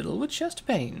Hospital with chest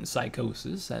pain,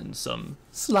 psychosis, and some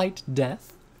slight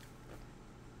death.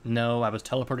 No, I was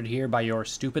teleported here by your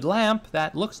stupid lamp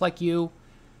that looks like you,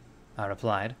 I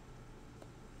replied.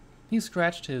 He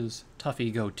scratched his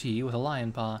tuffy goatee with a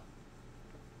lion paw.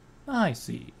 I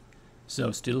see.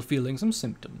 So still feeling some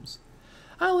symptoms.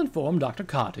 I'll inform Dr.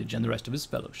 Cottage and the rest of his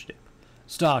fellowship,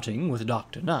 starting with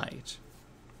Dr. Knight.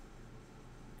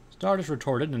 Stardust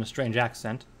retorted in a strange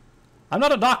accent. I'm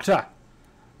not a doctor!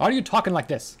 Why are you talking like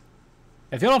this?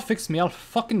 If you don't fix me, I'll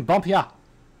fucking bump ya!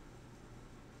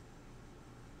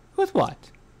 With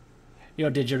what?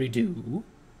 Your didgeridoo?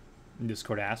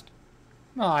 Discord asked.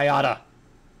 I oughta.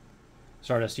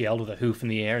 Stardust yelled with a hoof in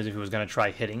the air as if he was going to try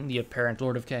hitting the apparent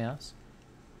Lord of Chaos.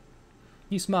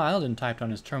 He smiled and typed on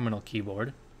his terminal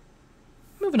keyboard.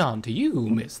 Moving on to you,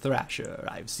 Miss Thrasher.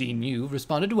 I've seen you've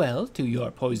responded well to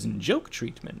your poison joke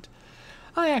treatment.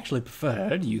 I actually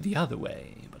preferred you the other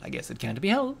way, but I guess it can't be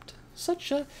helped.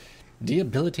 Such a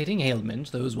debilitating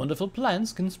ailment those wonderful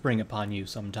plants can spring upon you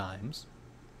sometimes.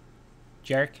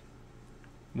 Jerk,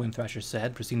 Windthrasher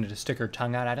said, proceeding to stick her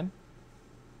tongue out at him.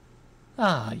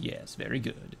 Ah, yes, very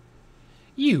good.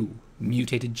 You,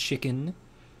 mutated chicken.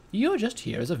 You're just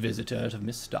here as a visitor to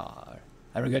Miss Starr.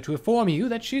 I regret to inform you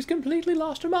that she's completely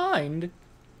lost her mind,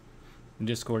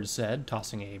 Discord said,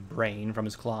 tossing a brain from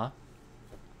his claw.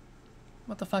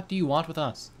 What the fuck do you want with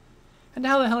us? And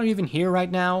how the hell are you even here right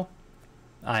now?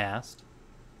 I asked.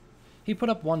 He put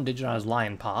up one digit on his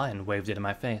lion paw and waved it in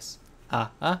my face.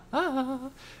 Ha ha ha!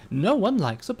 No one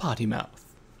likes a potty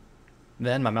mouth,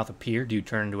 Then my mouth appeared to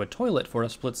turn into a toilet for a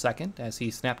split second as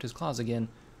he snapped his claws again.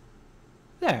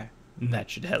 There, that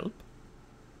should help.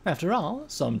 After all,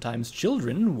 sometimes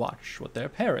children watch what their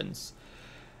parents,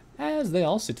 as they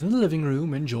all sit in the living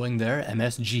room enjoying their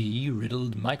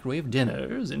MSG-riddled microwave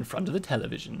dinners in front of the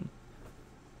television.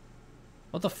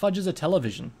 What the fudge is a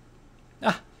television?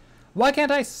 Ah, why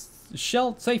can't I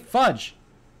say fudge?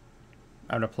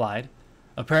 I replied,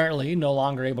 apparently no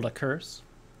longer able to curse.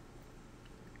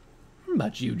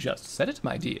 But you just said it,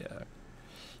 my dear.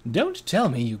 Don't tell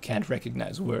me you can't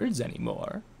recognize words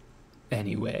anymore.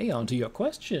 Anyway, on to your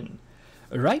question.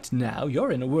 Right now,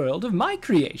 you're in a world of my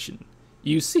creation.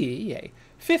 You see, a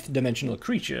fifth-dimensional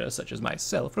creature such as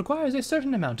myself requires a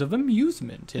certain amount of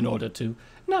amusement in order to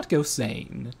not go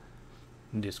sane.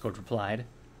 Discord replied.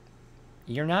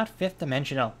 You're not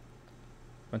fifth-dimensional,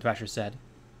 when Thrasher said.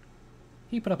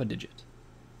 He put up a digit.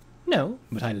 No,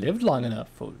 but I lived long enough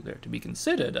for there to be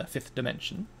considered a fifth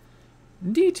dimension.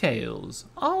 Details,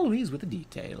 always with the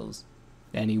details.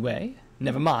 Anyway,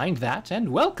 never mind that,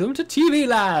 and welcome to TV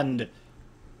Land!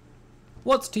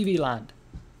 What's TV Land?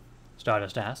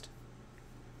 Stardust asked.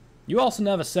 You also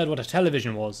never said what a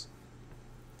television was.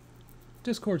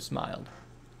 Discord smiled.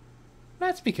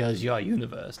 That's because your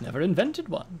universe never invented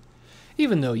one,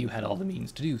 even though you had all the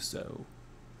means to do so.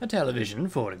 A television,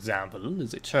 for example,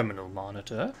 is a terminal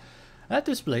monitor that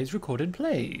displays recorded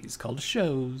plays called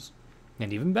shows.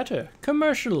 And even better,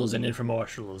 commercials and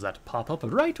infomercials that pop up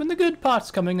right when the good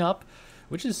part's coming up,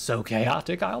 which is so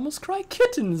chaotic I almost cry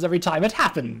kittens every time it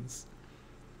happens.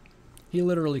 He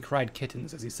literally cried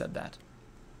kittens as he said that.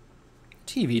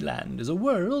 TV Land is a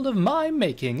world of my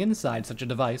making inside such a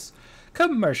device,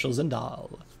 commercials and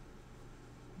all.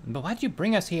 But why'd you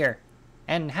bring us here?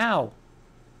 And how?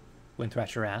 When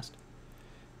Thrasher asked.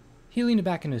 He leaned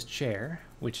back in his chair,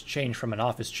 which changed from an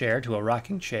office chair to a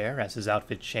rocking chair as his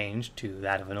outfit changed to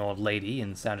that of an old lady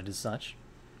and sounded as such,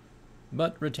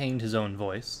 but retained his own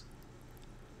voice.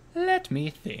 Let me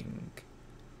think.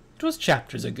 It was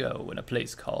chapters ago in a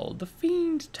place called the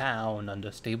Fiend Town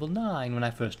under Stable 9 when I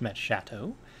first met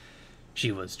Chateau.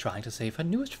 She was trying to save her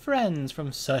newest friends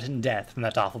from certain death from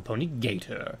that awful pony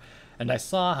Gator, and I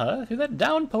saw her through that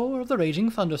downpour of the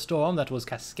raging thunderstorm that was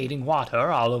cascading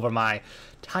water all over my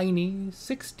tiny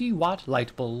 60-watt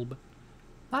light bulb.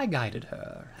 I guided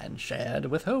her and shared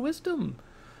with her wisdom,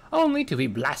 only to be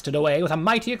blasted away with a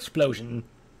mighty explosion.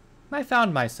 I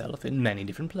found myself in many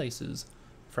different places,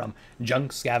 from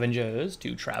junk scavengers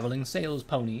to traveling sales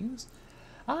ponies.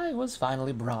 I was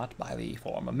finally brought by the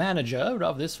former manager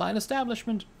of this fine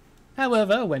establishment.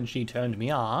 However, when she turned me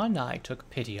on, I took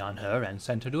pity on her and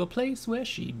sent her to a place where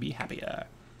she'd be happier.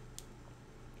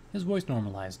 His voice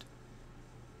normalized.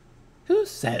 Who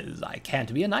says I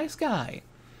can't be a nice guy?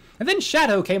 And then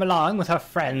Shadow came along with her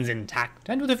friends intact,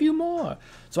 and with a few more,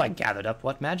 so I gathered up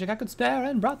what magic I could spare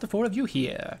and brought the 4 of you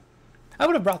here. I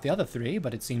would have brought the other 3,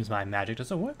 but it seems my magic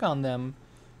doesn't work on them.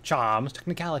 Charms,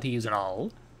 technicalities, and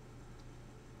all.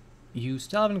 You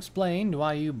still haven't explained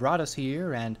why you brought us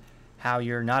here, and how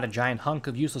you're not a giant hunk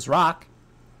of useless rock,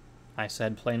 I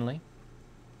said plainly.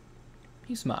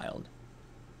 He smiled.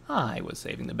 I was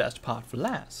saving the best part for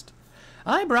last.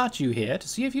 I brought you here to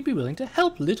see if you'd be willing to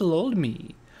help little old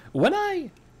me.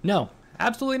 No,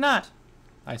 absolutely not,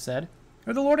 I said.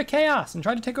 You're the Lord of Chaos and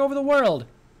tried to take over the world.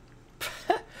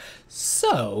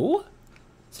 So?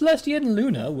 Celestia and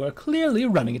Luna were clearly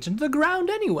running it into the ground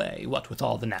anyway, what with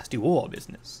all the nasty war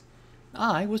business.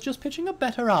 I was just pitching a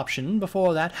better option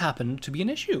before that happened to be an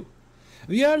issue.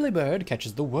 The early bird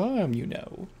catches the worm, you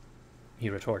know, he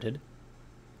retorted.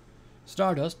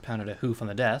 Stardust pounded a hoof on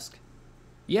the desk.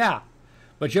 Yeah,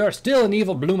 but you're still an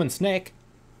evil bloomin' snake.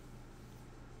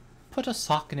 Put a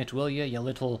sock in it, will you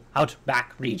little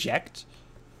outback reject?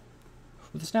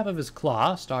 With a snap of his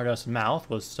claw, Stardust's mouth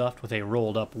was stuffed with a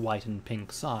rolled-up white and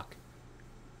pink sock.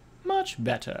 Much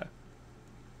better.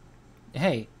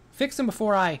 Hey, fix him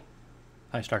before I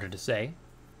started to say.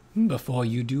 Before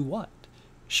you do what?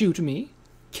 Shoot me?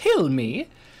 Kill me?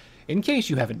 In case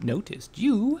you haven't noticed,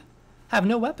 you have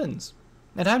no weapons.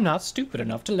 And I'm not stupid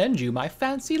enough to lend you my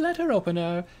fancy letter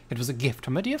opener. It was a gift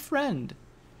from a dear friend.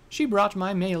 She brought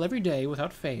my mail every day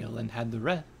without fail and had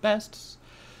the best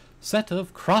set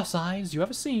of cross eyes you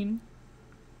ever seen.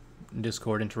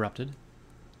 Discord interrupted.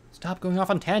 Stop going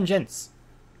off on tangents,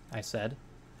 I said.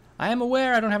 I am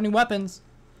aware I don't have any weapons,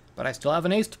 but I still have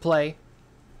an ace to play.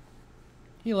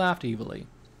 He laughed evilly.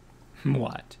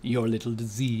 What, your little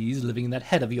disease living in that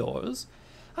head of yours?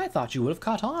 I thought you would have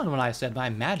caught on when I said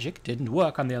my magic didn't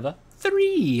work on the other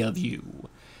 3 of you.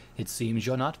 It seems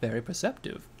you're not very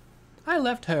perceptive. I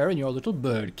left her in your little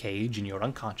bird cage in your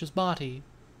unconscious body.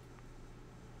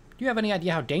 Do you have any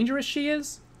idea how dangerous she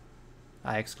is?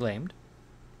 I exclaimed.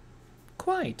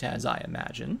 Quite, as I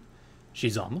imagine.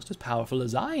 She's almost as powerful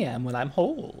as I am when I'm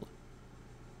whole.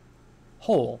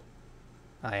 Whole?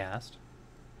 I asked.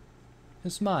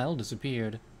 His smile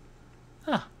disappeared.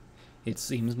 Ah, it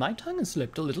seems my tongue has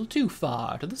slipped a little too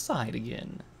far to the side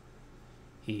again.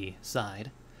 He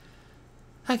sighed.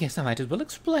 I guess I might as well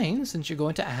explain since you're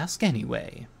going to ask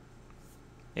anyway.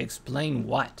 Explain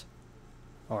what?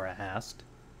 Aura asked.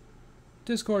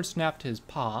 Discord snapped his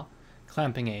paw,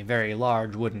 clamping a very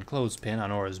large wooden clothespin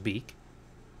on Aura's beak.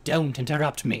 Don't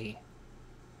interrupt me.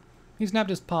 He snapped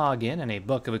his paw again, and a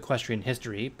book of equestrian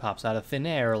history pops out of thin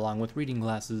air along with reading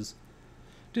glasses.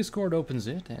 Discord opens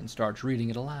it and starts reading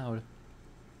it aloud.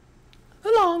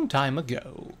 A long time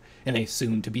ago, in a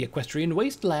soon-to-be equestrian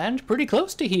wasteland pretty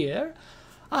close to here,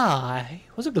 I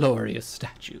was a glorious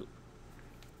statue.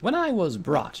 When I was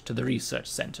brought to the research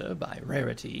center by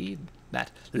Rarity, that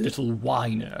little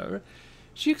whiner,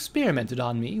 she experimented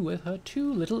on me with her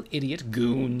 2 little idiot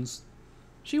goons.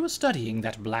 She was studying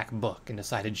that black book and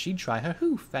decided she'd try her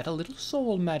hoof at a little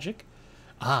soul magic.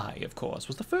 I, of course,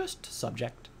 was the first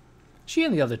subject. She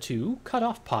and the other 2 cut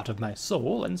off part of my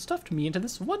soul and stuffed me into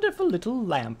this wonderful little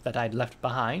lamp that I'd left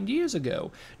behind years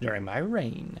ago during my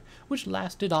reign, which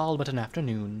lasted all but an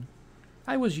afternoon.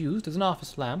 I was used as an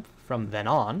office lamp from then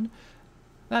on.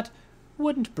 That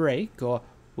wouldn't break or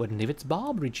wouldn't leave its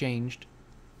bulb rechanged.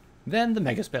 Then the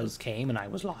megaspells came and I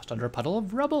was lost under a puddle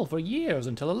of rubble for years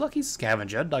until a lucky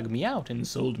scavenger dug me out and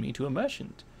sold me to a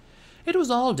merchant. It was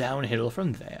all downhill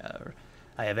from there.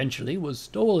 I eventually was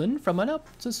stolen from an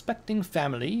unsuspecting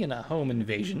family in a home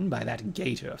invasion by that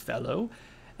gator fellow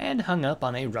and hung up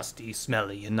on a rusty,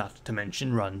 smelly, and not to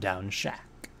mention run-down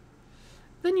shack.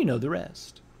 Then you know the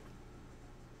rest.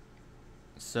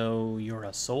 So you're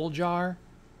a soul jar?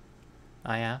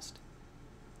 I asked.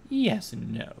 Yes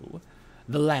and no.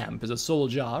 The lamp is a soul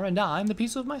jar, and I'm the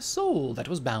piece of my soul that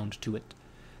was bound to it.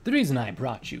 The reason I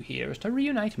brought you here is to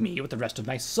reunite me with the rest of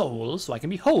my soul so I can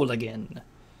be whole again,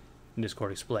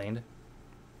 Discord explained.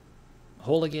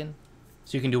 Whole again?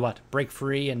 So you can do what? Break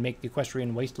free and make the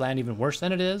equestrian wasteland even worse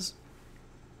than it is?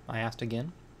 I asked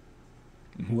again.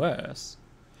 Worse?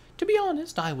 To be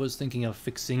honest, I was thinking of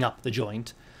fixing up the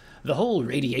joint. The whole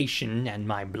radiation and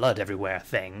my blood everywhere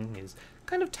thing is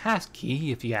kind of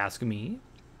tasky, if you ask me.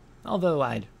 Although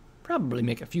I'd probably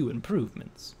make a few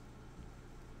improvements.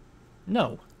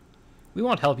 No. We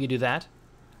won't help you do that.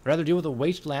 I'd rather deal with the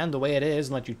wasteland the way it is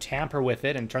and let you tamper with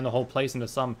it and turn the whole place into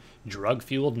some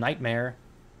drug-fueled nightmare,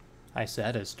 I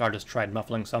said as Stardust tried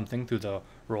muffling something through the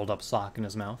rolled-up sock in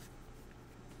his mouth.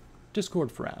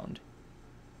 Discord frowned.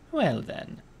 Well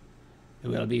then,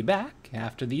 we'll be back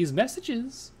after these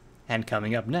messages. And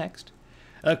coming up next,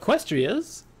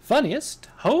 Equestria's funniest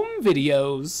home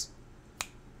videos.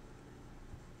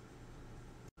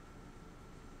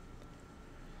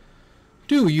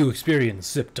 Do you experience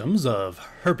symptoms of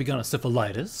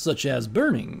herpetogonosyphilitis, such as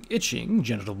burning, itching,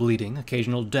 genital bleeding,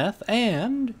 occasional death,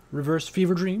 and reverse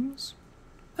fever dreams?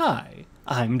 Hi,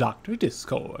 I'm Dr.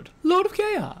 Discord, Lord of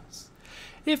Chaos.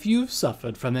 If you've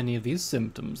suffered from any of these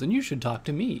symptoms, then you should talk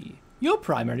to me, your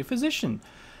primary physician,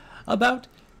 about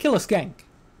Killiskank.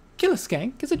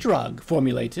 Killiskank is a drug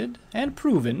formulated and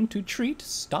proven to treat,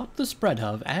 stop the spread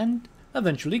of, and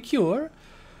eventually cure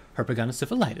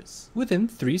herpetogonosyphilitis within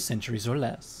 3 centuries or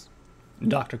less.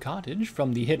 Dr. Cottage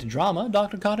from the hit drama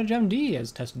Dr. Cottage MD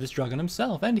has tested this drug on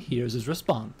himself, and here's his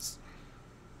response.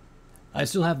 I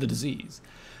still have the disease,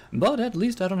 but at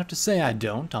least I don't have to say I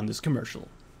don't on this commercial.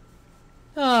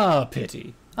 Ah,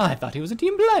 pity. I thought he was a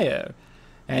team player.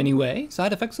 Anyway,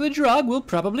 side effects of the drug will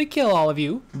probably kill all of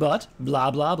you, but blah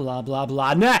blah blah blah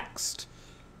blah. Next!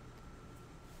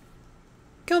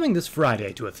 Coming this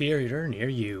Friday to a theater near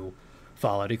you,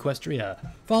 Fallout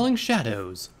Equestria, Falling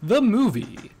Shadows, the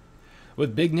movie,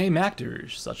 with big-name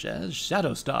actors such as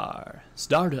Shadowstar,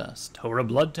 Stardust, Hora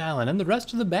Blood Talon, and the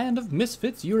rest of the band of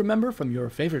misfits you remember from your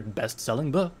favorite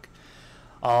best-selling book,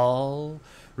 all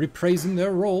reprising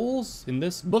their roles in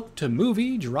this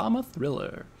book-to-movie drama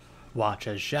thriller. Watch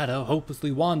as Shadow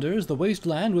hopelessly wanders the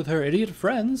wasteland with her idiot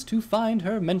friends to find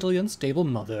her mentally unstable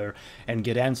mother, and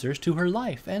get answers to her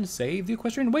life, and save the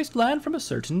equestrian wasteland from a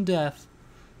certain death.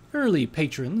 Early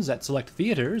patrons at select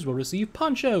theaters will receive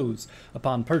ponchos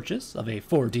upon purchase of a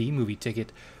 4D movie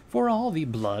ticket for all the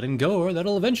blood and gore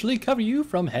that'll eventually cover you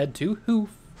from head to hoof.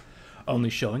 Only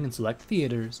showing in select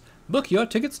theaters. Book your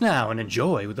tickets now and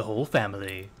enjoy with the whole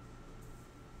family.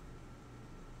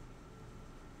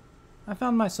 I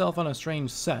found myself on a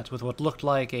strange set with what looked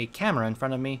like a camera in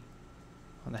front of me.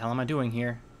 What the hell am I doing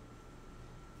here?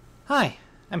 Hi,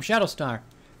 I'm Shadowstar.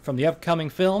 from the upcoming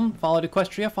film, Followed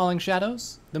Equestria, Falling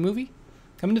Shadows, the movie,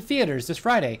 coming to theaters this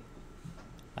Friday.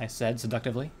 I said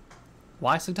seductively.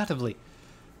 Why seductively?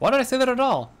 Why did I say that at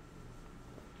all?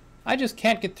 I just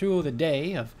can't get through the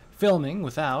day of filming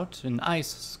without an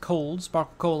ice-cold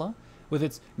Sparkle Cola with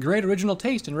its great original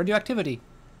taste and radioactivity.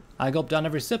 I gulp down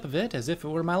every sip of it as if it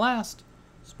were my last.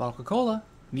 Sparkle Cola,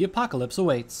 the apocalypse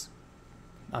awaits.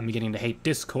 I'm beginning to hate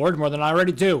Discord more than I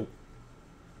already do.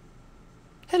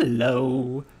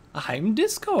 Hello, I'm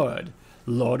Discord,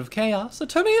 Lord of Chaos,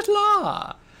 Attorney at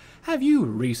Law. Have you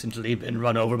recently been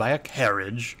run over by a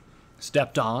carriage,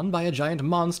 stepped on by a giant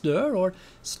monster, or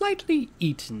slightly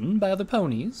eaten by other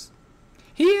ponies?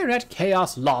 Here at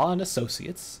Chaos Law and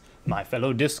Associates, my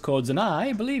fellow Discords and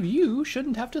I believe you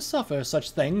shouldn't have to suffer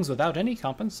such things without any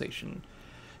compensation.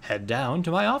 Head down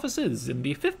to my offices in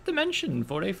the 5th dimension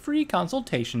for a free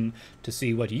consultation to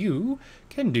see what you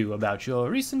can do about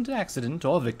your recent accident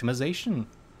or victimization.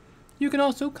 You can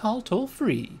also call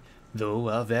toll-free, though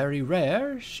a very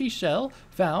rare seashell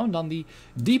found on the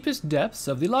deepest depths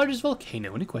of the largest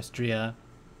volcano in Equestria.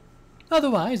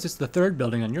 Otherwise, it's the 3rd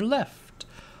building on your left,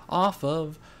 off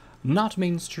of Not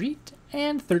Main Street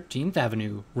and 13th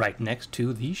Avenue, right next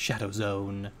to the Shadow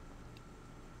Zone.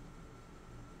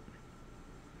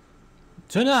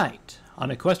 Tonight, on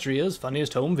Equestria's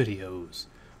Funniest Home Videos,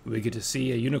 we get to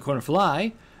see a unicorn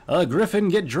fly, a griffin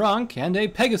get drunk, and a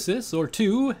Pegasus or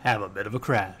two have a bit of a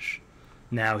crash.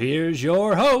 Now here's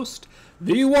your host,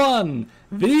 the one,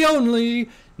 the only,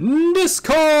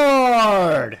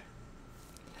 Discord!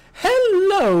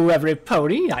 Hello,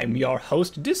 everybody, I'm your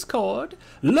host, Discord,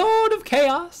 Lord of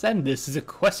Chaos, and this is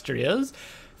Equestria's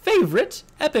favorite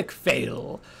epic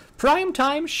fail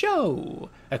primetime show,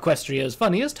 Equestria's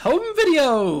Funniest Home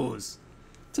Videos.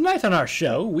 Tonight on our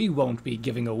show, we won't be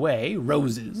giving away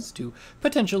roses to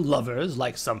potential lovers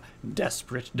like some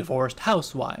desperate divorced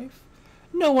housewife.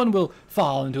 No one will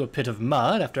fall into a pit of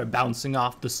mud after bouncing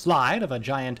off the slide of a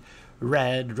giant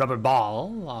red rubber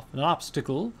ball off an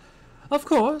obstacle, of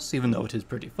course, even though it is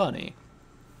pretty funny.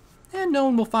 And no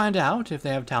one will find out if they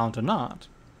have talent or not.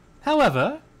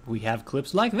 However, we have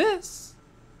clips like this.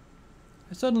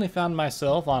 I suddenly found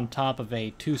myself on top of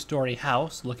a 2-story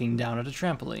house looking down at a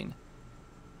trampoline.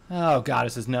 Oh,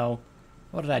 goddesses, no.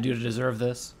 What did I do to deserve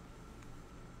this?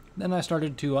 Then I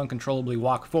started to uncontrollably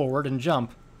walk forward and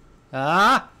jump.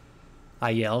 Ah! I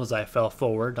yelled as I fell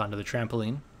forward onto the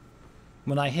trampoline.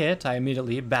 When I hit, I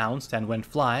immediately bounced and went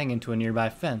flying into a nearby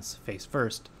fence, face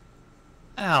first.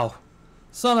 Ow!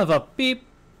 Son of a beep!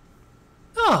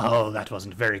 Oh, that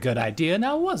wasn't a very good idea,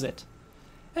 now was it?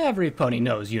 Every pony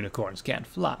knows unicorns can't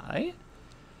fly.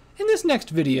 In this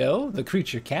next video, the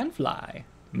creature can fly,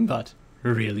 but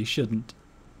really shouldn't.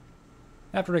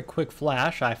 After a quick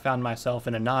flash, I found myself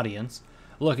in an audience,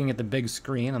 looking at the big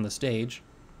screen on the stage.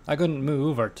 I couldn't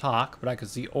move or talk, but I could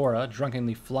see Aura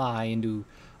drunkenly fly into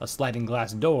a sliding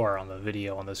glass door on the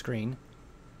video on the screen.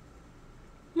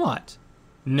 What?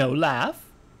 No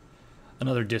laugh?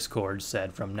 Another Discord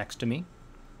said from next to me.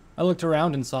 I looked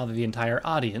around and saw that the entire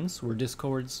audience were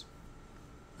Discords.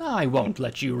 I won't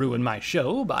let you ruin my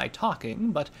show by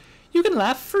talking, but you can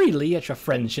laugh freely at your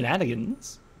friend's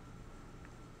shenanigans.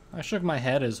 I shook my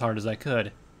head as hard as I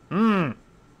could. The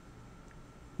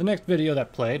next video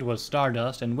that played was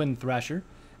Stardust and Wind Thrasher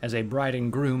as a bride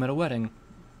and groom at a wedding.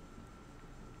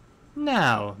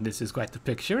 Now, this is quite the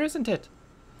picture, isn't it?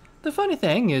 The funny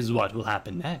thing is what will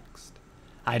happen next.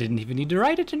 I didn't even need to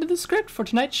write it into the script for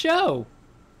tonight's show.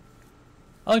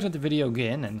 I looked at the video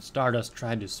again, and Stardust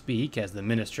tried to speak as the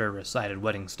minister recited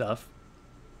wedding stuff.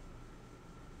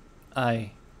 What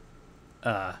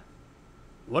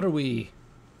are we...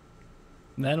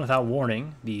 Then, without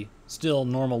warning, the still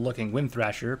normal-looking Wind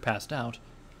Thrasher passed out.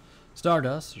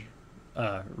 Stardust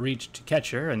reached to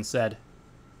catch her and said,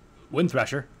 Wind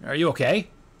Thrasher, are you okay?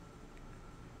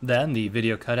 Then the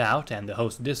video cut out, and the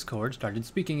host Discord started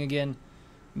speaking again,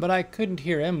 but I couldn't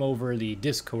hear him over the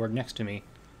Discord next to me.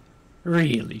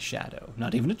 Really, Shadow?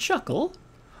 Not even a chuckle?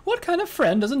 What kind of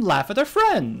friend doesn't laugh at their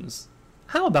friends?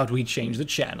 How about we change the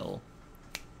channel?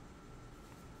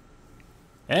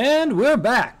 And we're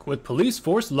back with Police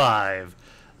Force Live.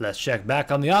 Let's check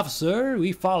back on the officer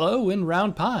we follow in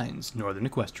Round Pines, Northern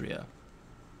Equestria.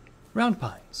 Round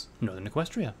Pines, Northern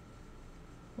Equestria.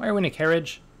 Why are we in a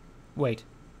carriage? Wait,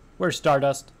 where's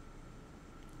Stardust?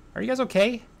 Are you guys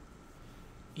okay?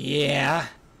 Yeah.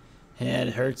 Head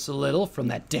hurts a little from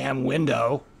that damn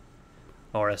window,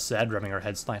 Aura said, rubbing her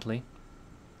head slightly.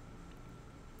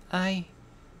 I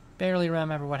barely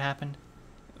remember what happened.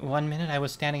 One minute I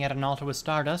was standing at an altar with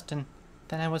Stardust, and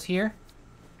then I was here,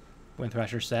 Wind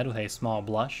Thrasher said with a small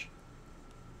blush.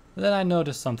 Then I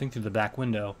noticed something through the back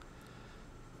window.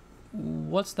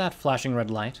 What's that flashing red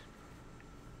light?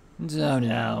 Don't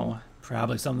know.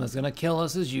 Probably something that's gonna kill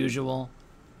us as usual,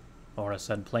 Laura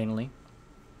said plainly.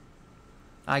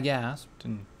 I gasped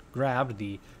and grabbed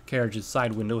the carriage's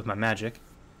side window with my magic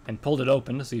and pulled it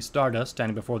open to see Stardust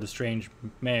standing before the strange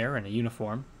mare in a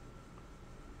uniform.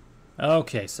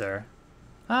 Okay, sir.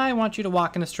 I want you to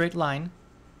walk in a straight line,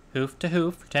 hoof to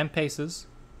hoof for 10 paces.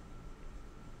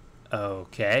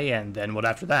 Okay, and then what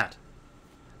after that?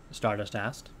 Stardust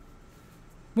asked.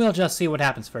 We'll just see what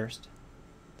happens first,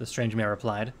 the strange mare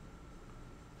replied.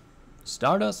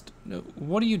 Stardust,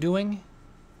 what are you doing?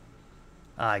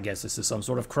 I guess this is some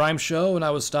sort of crime show and I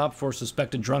was stopped for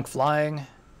suspected drunk flying,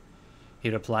 he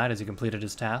replied as he completed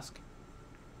his task.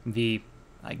 The,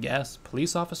 I guess,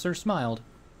 police officer smiled.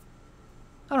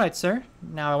 All right, sir.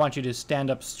 Now I want you to stand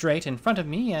up straight in front of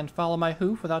me and follow my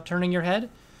hoof without turning your head.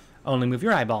 Only move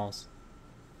your eyeballs.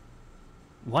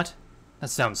 What? That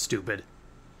sounds stupid,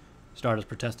 Stardust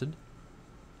protested.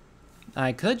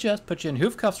 I could just put you in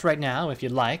hoof cuffs right now if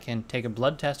you'd like and take a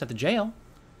blood test at the jail,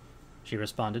 she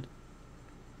responded.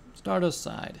 Stardust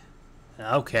sighed.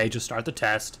 Okay, just start the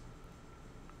test.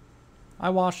 I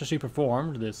watched as she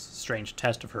performed this strange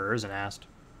test of hers and asked,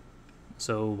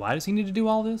 so why does he need to do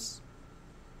all this?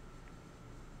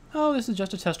 Oh, this is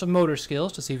just a test of motor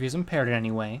skills to see if he's impaired in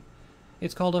any way.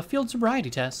 It's called a field sobriety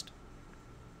test,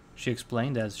 she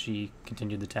explained as she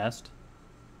continued the test.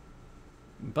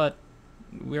 But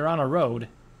we're on a road.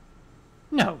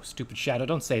 No, stupid Shadow,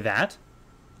 don't say that.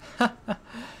 Ha ha,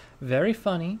 very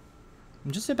funny.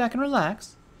 Just sit back and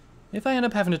relax. If I end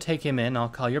up having to take him in, I'll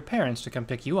call your parents to come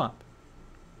pick you up,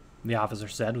 the officer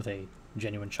said with a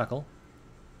genuine chuckle.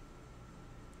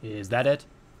 Is that it?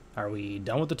 Are we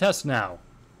done with the test now?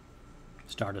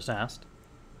 Stardust asked.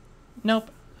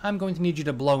 Nope, I'm going to need you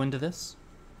to blow into this,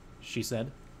 she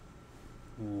said.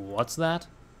 What's that?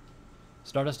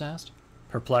 Stardust asked,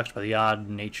 perplexed by the odd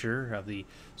nature of the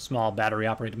small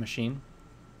battery-operated machine.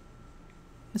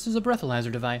 This is a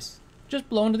breathalyzer device. Just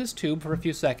blow into this tube for a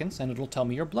few seconds and it'll tell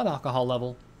me your blood alcohol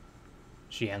level,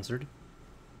 she answered.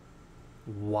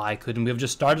 Why couldn't we have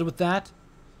just started with that?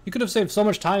 You could have saved so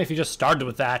much time if you just started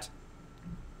with that,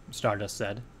 Stardust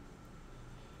said.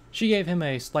 She gave him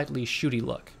a slightly shooty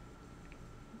look.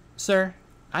 Sir,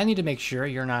 I need to make sure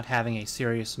you're not having a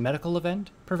serious medical event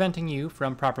preventing you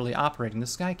from properly operating the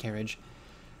sky carriage.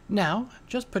 Now,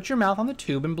 just put your mouth on the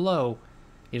tube and blow.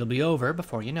 It'll be over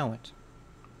before you know it.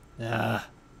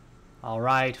 All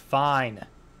right, fine,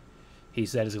 he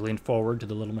said as he leaned forward to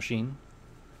the little machine.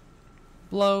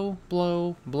 Blow,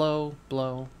 blow, blow,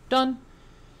 blow. Done,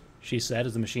 she said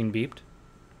as the machine beeped.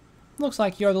 Looks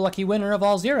like you're the lucky winner of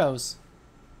all zeros.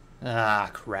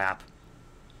 Ah, crap,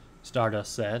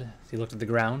 Stardust said as he looked at the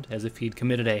ground as if he'd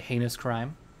committed a heinous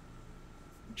crime.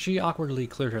 She awkwardly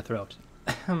cleared her throat.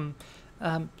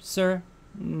 Sir,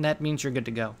 that means you're good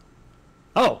to go.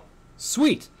 Oh,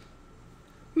 sweet.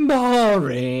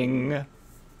 Boring,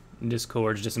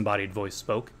 Discord's disembodied voice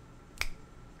spoke.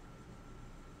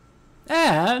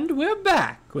 And we're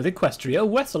back with Equestria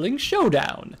Wrestling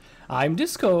Showdown. I'm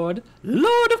Discord,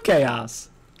 Lord of Chaos.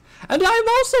 And I'm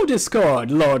also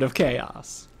Discord, Lord of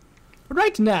Chaos.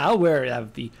 Right now, we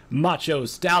have the macho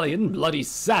stallion Bloody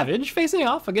Savage facing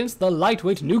off against the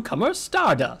lightweight newcomer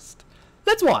Stardust.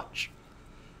 Let's watch.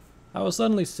 I was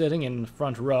suddenly sitting in the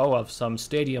front row of some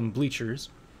stadium bleachers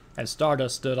as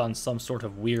Stardust stood on some sort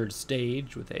of weird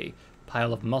stage with a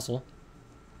pile of muscle.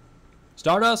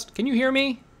 Stardust, can you hear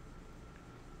me?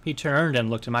 He turned and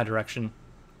looked in my direction.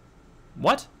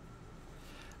 What?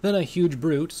 Then a huge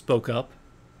brute spoke up.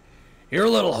 Your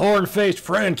little horn-faced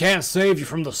friend can't save you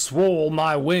from the swole,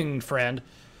 my winged friend.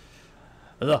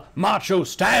 The macho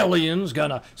stallion's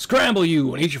gonna scramble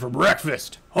you and eat you for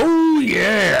breakfast. Oh,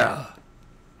 yeah!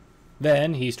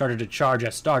 Then he started to charge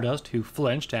at Stardust, who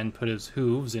flinched and put his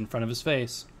hooves in front of his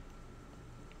face.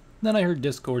 Then I heard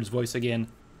Discord's voice again.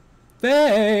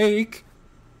 Fake!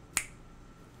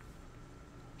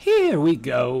 Here we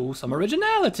go, some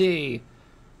originality,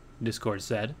 Discord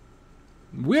said.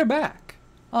 We're back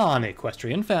on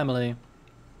Equestrian Family.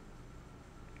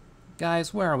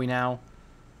 Guys, where are we now?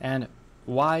 And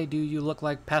why do you look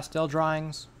like pastel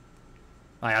drawings?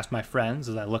 I asked my friends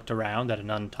as I looked around at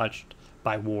an untouched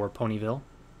by war Ponyville.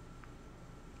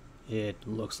 It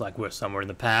looks like we're somewhere in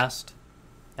the past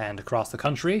and across the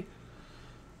country,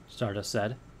 Stardust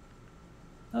said.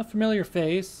 A familiar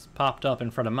face popped up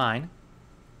in front of mine.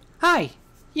 Hi,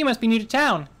 you must be new to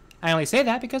town. I only say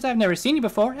that because I've never seen you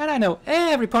before and I know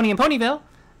every pony in Ponyville.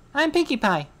 I'm Pinkie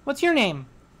Pie. What's your name?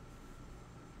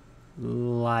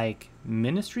 Like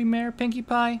Ministry Mayor Pinkie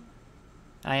Pie?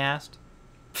 I asked.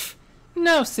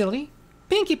 No, silly.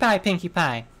 Pinkie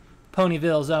Pie.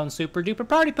 Ponyville's own super duper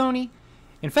party pony.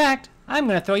 In fact, I'm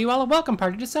going to throw you all a welcome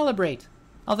party to celebrate.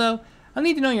 Although, I'll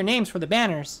need to know your names for the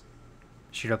banners.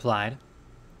 She replied.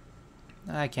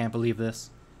 I can't believe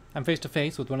this. I'm face to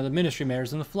face with one of the ministry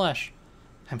mayors in the flesh.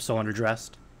 I'm so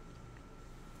underdressed.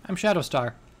 I'm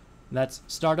Shadowstar. That's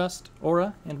Stardust,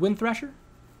 Aura, and Wind Thresher.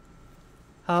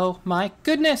 Oh my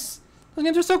goodness! Those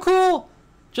names are so cool!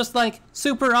 Just like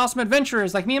super awesome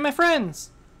adventurers like me and my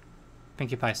friends.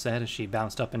 Pinkie Pie said as she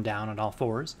bounced up and down on all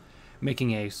fours,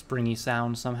 making a springy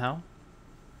sound somehow.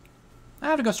 I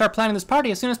have to go start planning this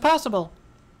party as soon as possible.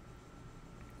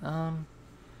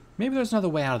 Maybe there's another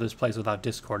way out of this place without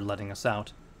Discord letting us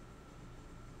out.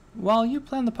 While you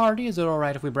plan the party, is it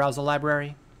alright if we browse the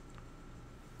library?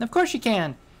 Of course you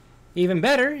can. Even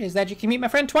better is that you can meet my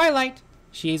friend Twilight.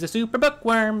 She's a super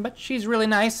bookworm, but she's really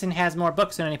nice and has more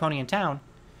books than any pony in town.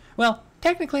 Well,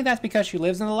 technically that's because she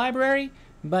lives in the library,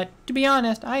 but to be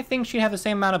honest, I think she'd have the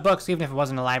same amount of books even if it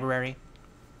wasn't a library.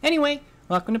 Anyway,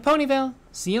 welcome to Ponyville.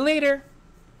 See you later.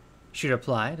 She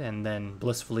replied, and then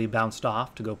blissfully bounced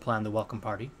off to go plan the welcome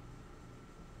party.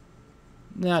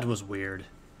 That was weird.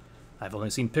 I've only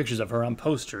seen pictures of her on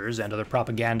posters and other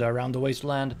propaganda around the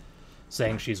wasteland,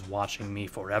 saying she's watching me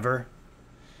forever.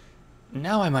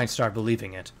 Now I might start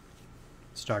believing it,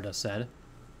 Stardust said.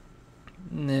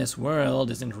 This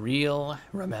world isn't real,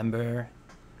 remember?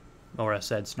 Aura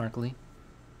said snarkily.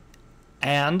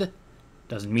 And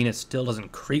doesn't mean it still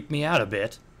doesn't creep me out a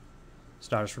bit,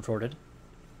 Stardust retorted.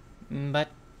 But,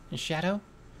 Shadow,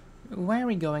 why are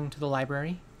we going to the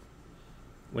library?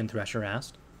 Wind Thresher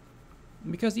asked.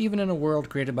 Because even in a world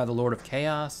created by the Lord of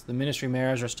Chaos, the Ministry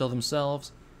Mayors are still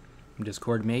themselves.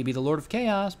 Discord may be the Lord of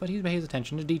Chaos, but he pays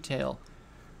attention to detail.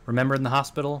 Remember in the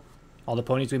hospital, all the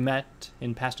ponies we met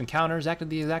in past encounters acted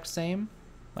the exact same?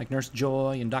 Like Nurse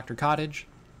Joy and Dr. Cottage?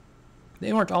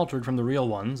 They weren't altered from the real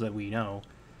ones that we know.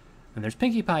 And there's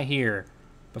Pinkie Pie here.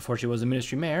 Before she was a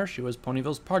Ministry Mayor, she was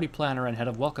Ponyville's party planner and head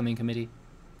of welcoming committee.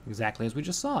 Exactly as we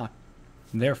just saw.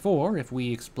 Therefore, if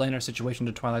we explain our situation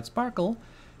to Twilight Sparkle,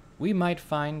 we might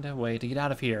find a way to get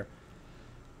out of here,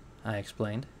 I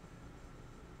explained.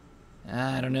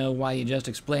 I don't know why you just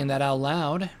explained that out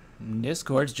loud.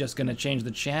 Discord's just gonna change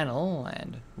the channel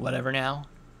and whatever now.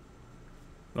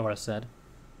 Aura said.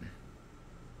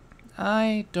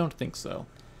 I don't think so.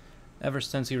 Ever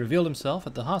since he revealed himself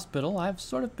at the hospital, I've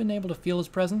sort of been able to feel his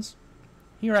presence.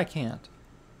 Here I can't.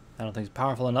 I don't think he's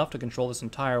powerful enough to control this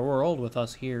entire world with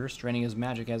us here straining his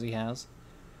magic as he has.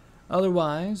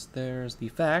 Otherwise, there's the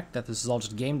fact that this is all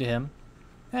just a game to him,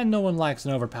 and no one likes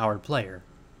an overpowered player,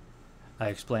 I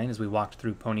explained as we walked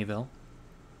through Ponyville.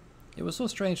 It was so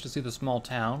strange to see the small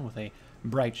town with a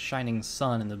bright shining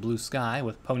sun in the blue sky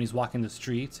with ponies walking the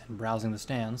streets and browsing the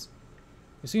stands.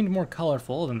 It seemed more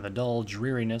colorful than the dull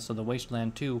dreariness of the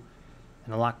wasteland too,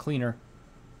 and a lot cleaner.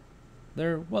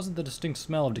 There wasn't the distinct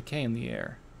smell of decay in the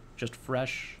air, just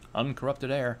fresh,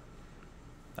 uncorrupted air.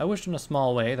 I wished in a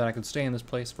small way that I could stay in this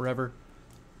place forever,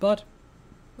 but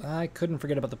I couldn't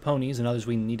forget about the ponies and others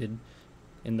we needed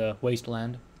in the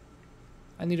wasteland.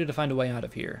 I needed to find a way out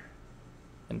of here,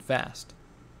 and fast.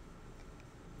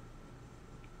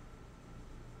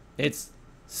 It's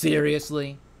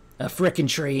seriously a frickin'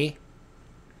 tree?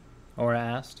 Aura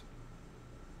asked.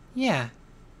 Yeah.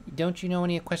 Don't you know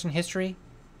any Equestrian history?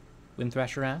 Wind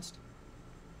Thresher asked.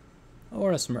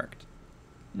 Aura smirked.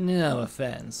 No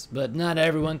offense, but not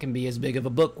everyone can be as big of a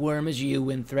bookworm as you,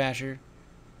 Wind Thrasher.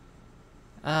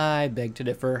 I beg to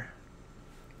differ,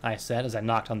 I said as I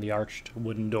knocked on the arched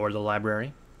wooden door of the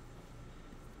library.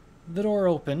 The door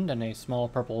opened and a small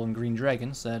purple and green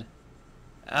dragon said,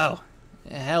 Oh,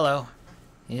 hello.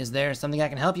 Is there something I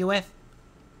can help you with?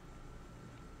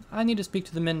 I need to speak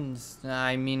to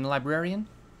the librarian,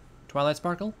 Twilight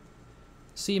Sparkle.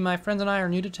 See, my friends and I are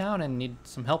new to town and need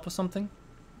some help with something.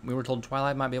 We were told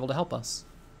Twilight might be able to help us,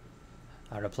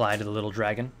 I replied to the little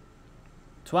dragon.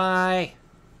 Twi,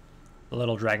 the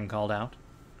little dragon called out.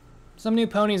 Some new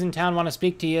ponies in town want to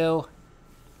speak to you.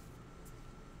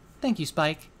 Thank you,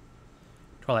 Spike,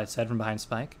 Twilight said from behind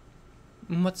Spike.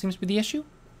 What seems to be the issue?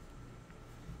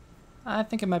 I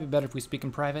think it might be better if we speak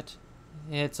in private.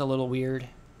 It's a little weird,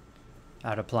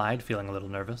 I replied, feeling a little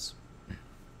nervous.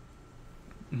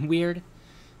 Weird?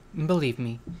 Believe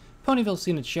me, Ponyville's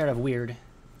seen its share of weird.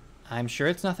 I'm sure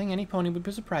it's nothing any pony would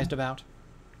be surprised about,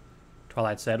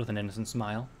 Twilight said with an innocent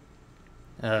smile.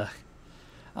 Ugh,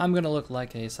 I'm gonna look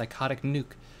like a psychotic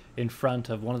nuke in front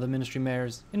of one of the ministry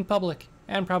mayors in public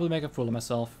and probably make a fool of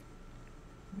myself.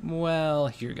 Well,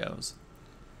 here goes.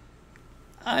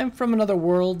 I'm from another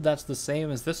world that's the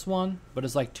same as this one, but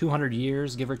is like 200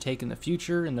 years, give or take, in the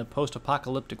future, in the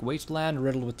post-apocalyptic wasteland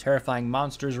riddled with terrifying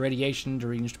monsters, radiation,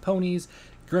 deranged ponies,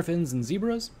 griffins, and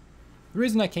zebras. The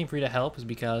reason I came for you to help is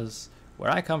because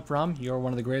where I come from, you're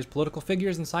one of the greatest political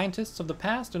figures and scientists of the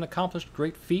past and accomplished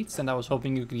great feats, and I was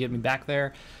hoping you could get me back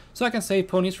there so I can save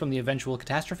ponies from the eventual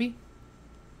catastrophe.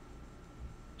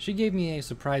 She gave me a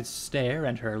surprised stare,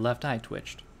 and her left eye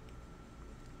twitched.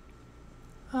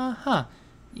 Uh-huh.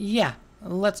 Yeah,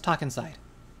 let's talk inside.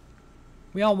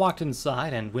 We all walked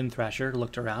inside, and Wind Thrasher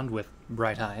looked around with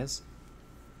bright eyes.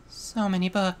 So many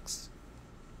books.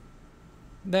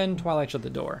 Then Twilight shut the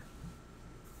door.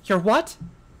 You're what?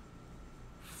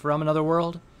 From another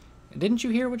world? Didn't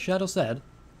you hear what Shadow said?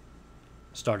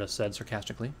 Stardust said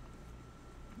sarcastically.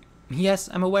 Yes,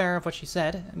 I'm aware of what she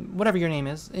said. Whatever your name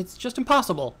is, it's just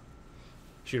impossible.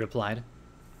 She replied.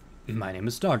 My name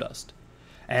is Stardust.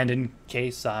 And in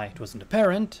case it wasn't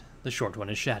apparent, the short one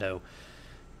is Shadow.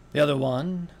 The other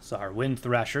ones are Wind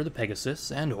Thrasher the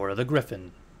Pegasus and Aura the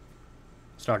Griffin.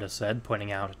 Stardust said, pointing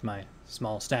out at my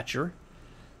small stature.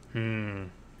 He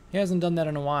hasn't done that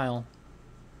in a while.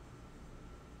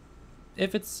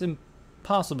 If it's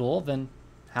impossible, then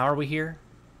how are we here?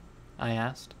 I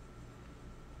asked.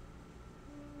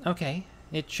 Okay,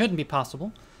 it shouldn't be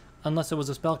possible, unless it was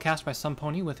a spell cast by some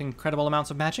pony with incredible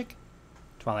amounts of magic,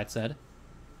 Twilight said.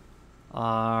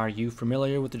 Are you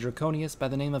familiar with the Draconius by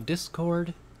the name of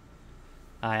Discord?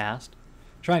 I asked,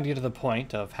 trying to get to the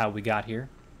point of how we got here.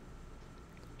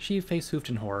 She face-hoofed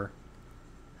in horror.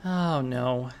 Oh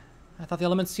no, I thought the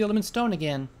elements sealed him in stone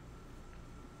again.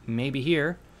 Maybe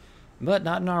here, but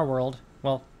not in our world.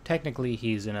 Well, technically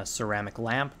he's in a ceramic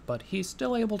lamp, but he's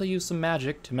still able to use some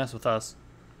magic to mess with us.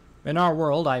 In our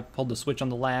world, I pulled the switch on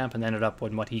the lamp and ended up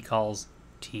in what he calls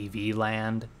TV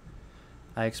land,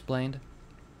 I explained.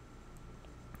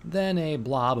 Then a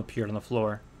blob appeared on the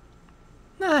floor.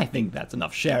 I think that's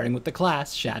enough sharing with the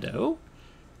class, Shadow.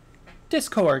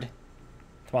 Discord,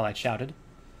 Twilight shouted.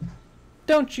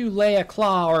 Don't you lay a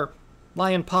claw or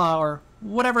lion paw or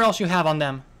whatever else you have on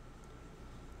them.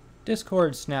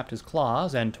 Discord snapped his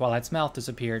claws and Twilight's mouth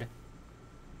disappeared.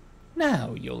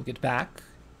 Now you'll get back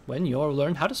when you'll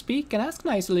learn how to speak and ask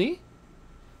nicely.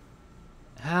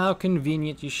 How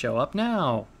convenient you show up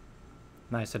now,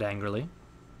 I said angrily.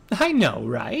 I know,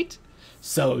 right?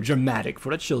 So dramatic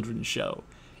for a children's show.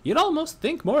 You'd almost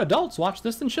think more adults watch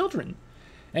this than children.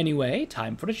 Anyway,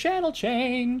 time for a channel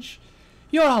change.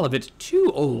 You're all a bit too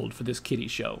old for this kiddie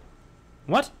show.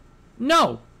 What?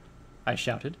 No! I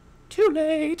shouted. Too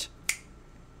late.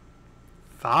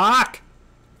 Fuck!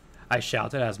 I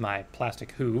shouted as my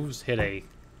plastic hooves hit a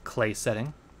clay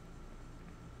setting.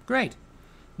 Great.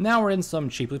 Now we're in some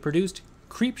cheaply produced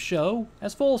creep show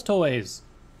as Fool's Toys.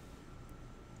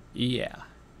 Yeah,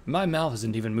 my mouth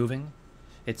isn't even moving.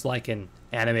 It's like an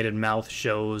animated mouth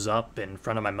shows up in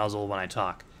front of my muzzle when I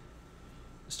talk,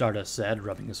 Stardust said,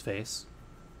 rubbing his face.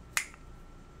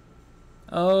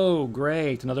 Oh,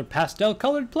 great, another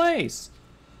pastel-colored place,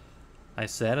 I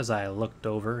said as I looked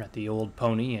over at the old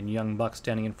pony and young buck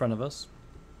standing in front of us.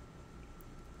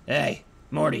 Hey,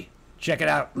 Morty, check it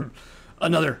out.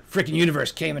 Another freaking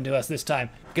universe came into us this time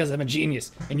because I'm a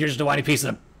genius and you're just a whiny piece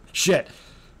of shit.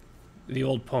 The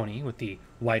old pony with the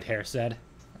white hair said.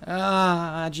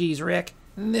 Ah, geez, Rick.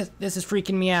 This is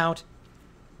freaking me out,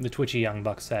 The twitchy young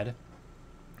buck said.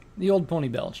 The old pony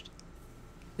belched.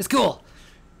 It's cool.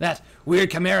 That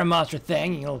weird chimera monster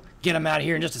thing, you'll get him out of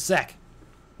here in just a sec.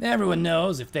 Everyone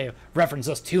knows if they reference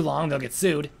us too long, they'll get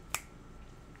sued.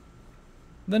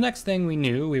 The next thing we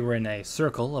knew, we were in a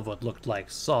circle of what looked like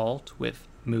salt with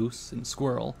moose and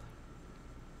squirrel.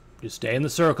 Just stay in the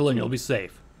circle and you'll be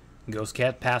safe. Ghost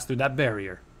can't pass through that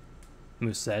barrier,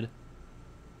 Moose said.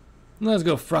 Let's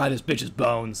go fry this bitch's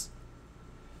bones,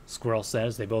 Squirrel said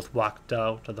as they both walked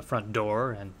out of the front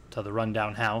door and to the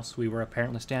rundown house we were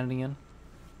apparently standing in.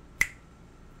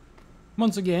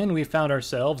 Once again, we found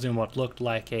ourselves in what looked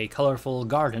like a colorful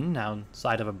garden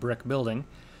outside of a brick building.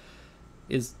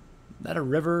 Is that a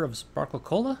river of sparkle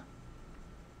cola?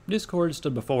 Discord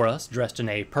stood before us, dressed in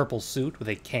a purple suit with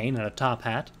a cane and a top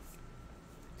hat.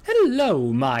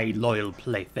 Hello, my loyal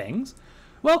playthings.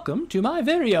 Welcome to my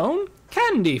very own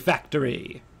candy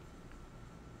factory.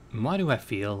 Why do I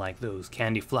feel like those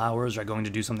candy flowers are going to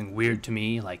do something weird to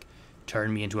me, like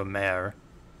turn me into a mare?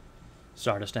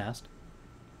 Stardust asked.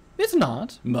 It's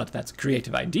not, but that's a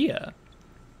creative idea,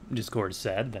 Discord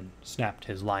said, then snapped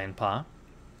his lion paw.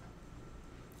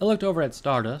 I looked over at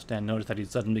Stardust and noticed that he'd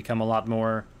suddenly become a lot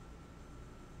more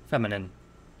feminine.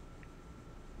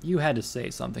 You had to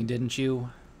say something, didn't you?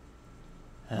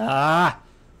 Ah,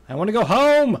 I want to go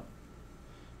home,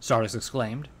 Stardust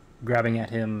exclaimed, grabbing at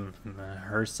him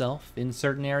herself in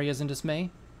certain areas in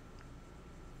dismay.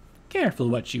 Careful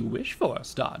what you wish for,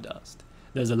 Stardust.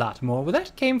 There's a lot more where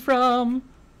that came from,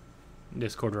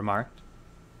 Discord remarked.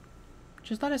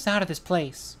 Just let us out of this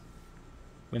place,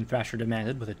 Windthrasher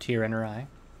demanded with a tear in her eye.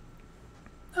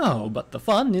 Oh, but the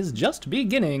fun is just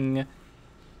beginning,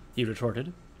 he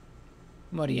retorted.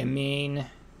 What do you mean?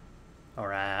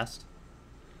 Aura asked.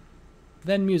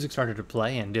 Then music started to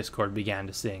play and Discord began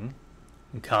to sing.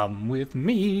 Come with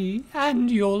me,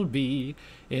 and you'll be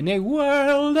in a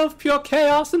world of pure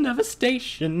chaos and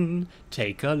devastation.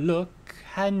 Take a look,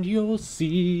 and you'll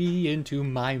see into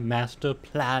my master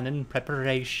plan and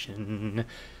preparation.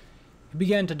 He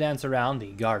began to dance around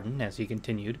the garden as he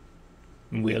continued.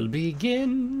 We'll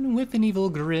begin with an evil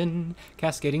grin,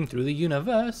 cascading through the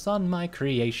universe on my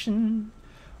creation.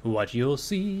 What you'll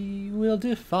see will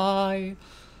defy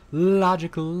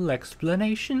logical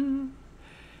explanation.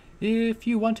 If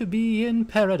you want to be in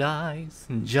paradise,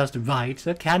 just bite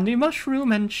a candy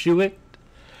mushroom and chew it.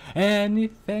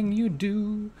 Anything you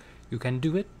do, you can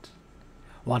do it.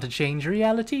 Want to change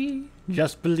reality?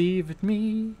 Just believe in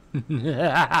me.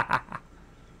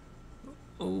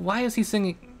 Why is he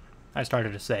singing? I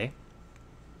started to say.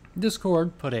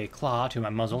 Discord put a claw to my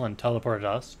muzzle and teleported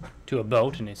us to a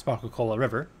boat in a Sparkle-Cola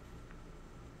river.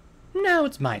 Now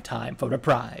it's my time for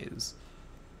reprise,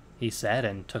 he said,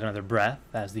 and took another breath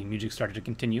as the music started to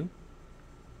continue.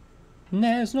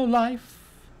 There's no life,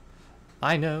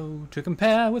 I know, to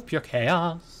compare with pure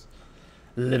chaos.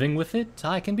 Living with it,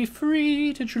 I can be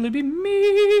free to truly be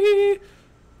me.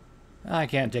 I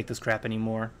can't take this crap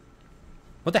anymore.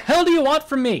 What the hell do you want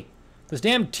from me? This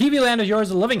damn TV land of yours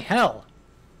is a living hell.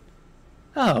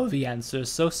 Oh, the answer's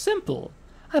so simple.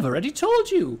 I've already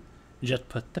told you. Just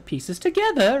put the pieces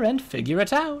together and figure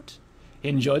it out.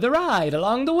 Enjoy the ride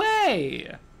along the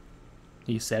way,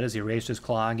 he said as he raised his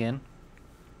claw again.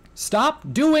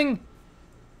 Stop doing,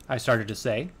 I started to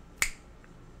say.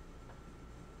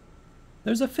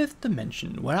 There's a fifth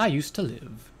dimension where I used to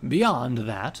live, beyond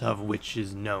that of which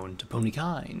is known to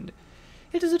ponykind.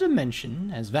 It is a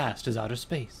dimension as vast as outer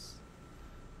space,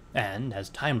 and as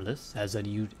timeless as a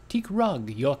antique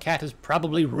rug your cat has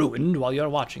probably ruined while you're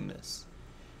watching this.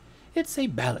 It's a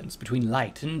balance between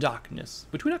light and darkness,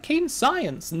 between arcane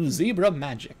science and zebra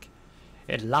magic.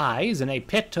 It lies in a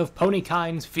pit of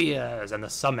ponykind's fears and the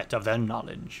summit of their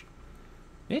knowledge.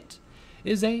 It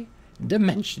is a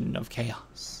dimension of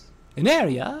chaos, an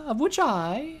area of which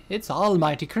I, its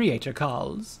almighty creator,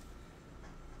 calls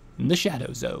the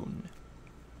Shadow Zone.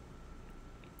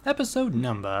 Episode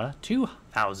number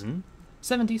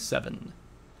 2077.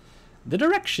 The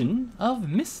Direction of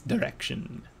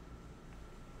Misdirection.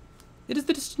 It is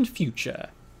the distant future,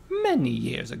 many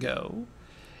years ago,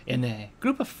 and a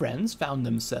group of friends found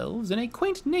themselves in a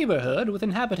quaint neighborhood with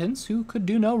inhabitants who could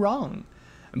do no wrong,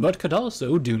 but could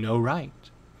also do no right.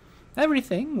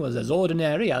 Everything was as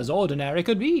ordinary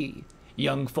could be.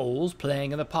 Young foals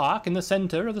playing in the park in the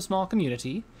center of the small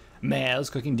community, mares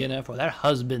cooking dinner for their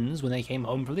husbands when they came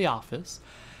home from the office,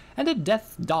 and a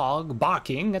deaf dog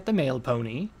barking at the mail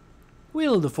pony.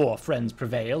 Will the four friends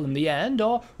prevail in the end,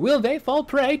 or will they fall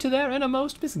prey to their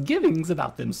innermost misgivings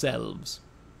about themselves?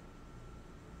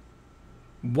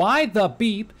 Why the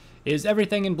beep is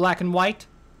everything in black and white?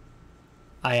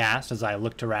 I asked as I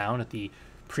looked around at the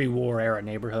pre-war era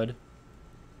neighborhood.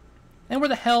 And where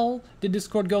the hell did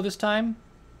Discord go this time?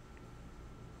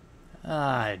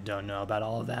 I don't know about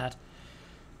all of that,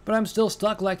 but I'm still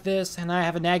stuck like this, and I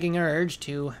have a nagging urge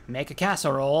to make a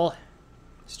casserole,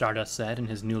 Stardust said in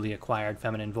his newly acquired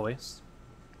feminine voice.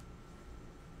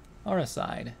 Aura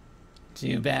sighed.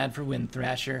 Too bad for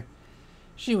Windthrasher.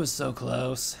 She was so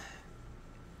close.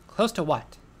 Close to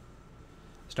what?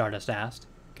 Stardust asked,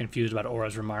 confused about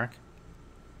Aura's remark.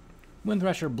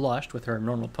 Windthrasher blushed with her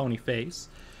normal pony face,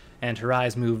 and her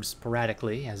eyes moved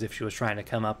sporadically as if she was trying to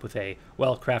come up with a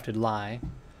well-crafted lie,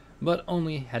 but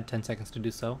only had 10 seconds to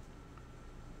do so.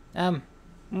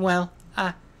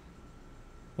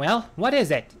 Well, what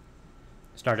is it?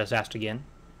 Stardust asked again.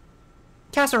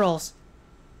 Casseroles,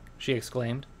 she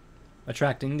exclaimed,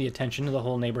 attracting the attention of the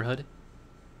whole neighborhood.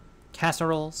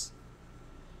 Casseroles,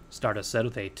 Stardust said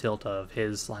with a tilt of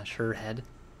his/her head.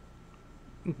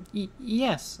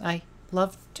 Yes, I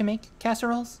love to make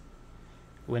casseroles,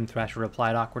 Windthrasher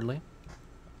replied awkwardly.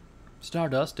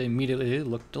 Stardust immediately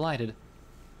looked delighted.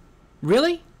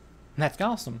 Really? That's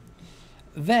awesome.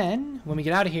 Then, when we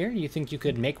get out of here, you think you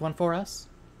could make one for us?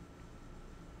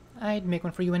 I'd make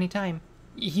one for you any time.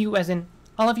 You as in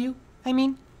all of you, I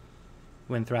mean?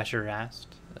 Windthrasher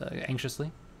asked,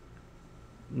 anxiously.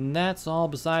 That's all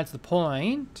besides the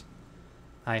point.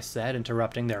 I said,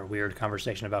 interrupting their weird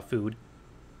conversation about food.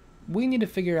 We need to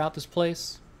figure out this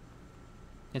place.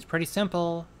 It's pretty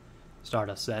simple,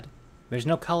 Stardust said. There's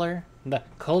no color, the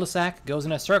cul-de-sac goes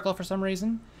in a circle for some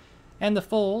reason, and the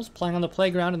foals playing on the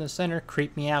playground in the center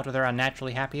creep me out with their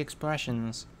unnaturally happy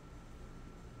expressions.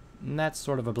 That's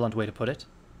sort of a blunt way to put it,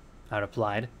 I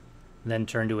replied, then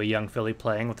turned to a young filly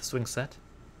playing with the swing set.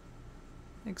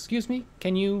 Excuse me,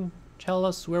 can you tell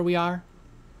us where we are?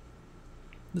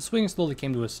 The swing slowly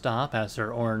came to a stop as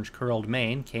her orange curled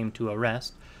mane came to a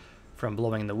rest from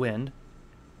blowing in the wind.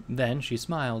 Then she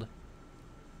smiled.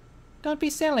 Don't be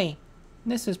silly.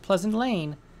 This is Pleasant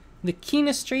Lane, the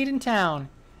keenest street in town.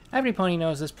 Every pony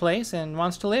knows this place and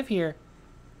wants to live here.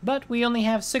 But we only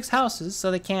have 6 houses, so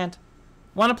they can't.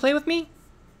 Want to play with me?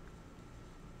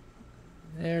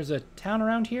 There's a town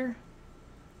around here?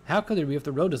 How could there be if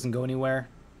the road doesn't go anywhere?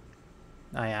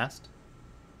 I asked.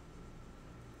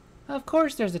 Of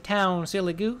course there's a town,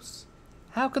 silly goose.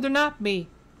 How could there not be?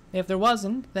 If there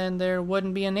wasn't, then there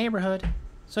wouldn't be a neighborhood.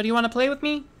 So do you want to play with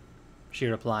me? She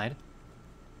replied.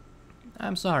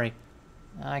 I'm sorry.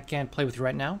 I can't play with you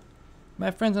right now.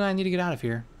 My friends and I need to get out of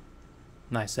here,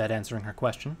 I said, answering her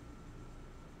question.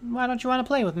 Why don't you want to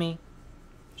play with me?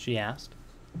 She asked.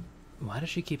 Why does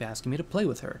she keep asking me to play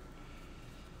with her?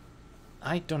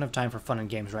 I don't have time for fun and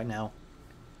games right now.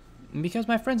 Because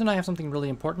my friends and I have something really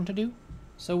important to do,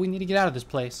 so we need to get out of this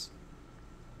place.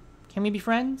 Can we be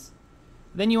friends?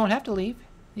 Then you won't have to leave.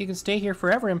 You can stay here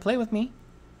forever and play with me,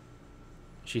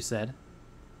 she said.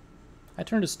 I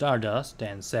turned to Stardust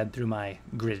and said through my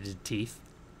gritted teeth,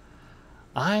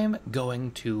 I'm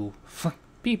going to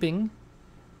beeping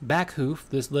back hoof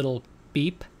this little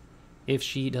beep if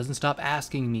she doesn't stop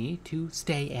asking me to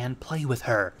stay and play with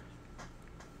her.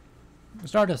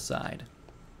 Stardust sighed.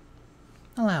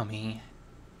 Allow me.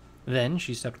 Then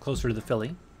she stepped closer to the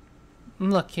filly.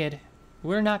 Look, kid,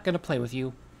 we're not going to play with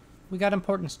you. We got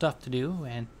important stuff to do,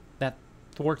 and that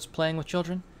thwarts playing with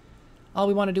children. All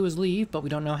we want to do is leave, but we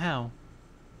don't know how.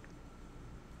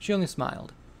 She only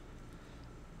smiled.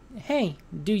 Hey,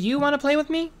 do you want to play with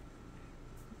me?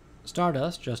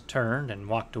 Stardust just turned and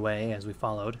walked away as we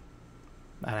followed.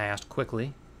 And I asked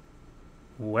quickly,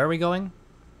 Where are we going?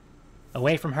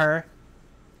 Away from her,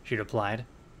 she replied.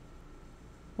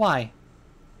 Why?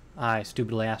 I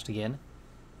stupidly asked again.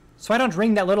 So I don't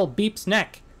wring that little beep's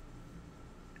neck.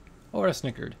 Aura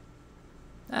snickered.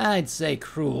 I'd say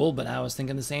cruel, but I was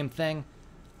thinking the same thing.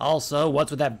 Also,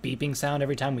 what's with that beeping sound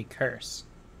every time we curse?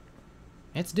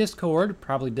 It's Discord,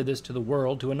 probably did this to the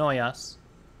world to annoy us,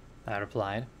 I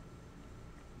replied.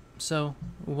 So,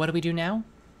 what do we do now?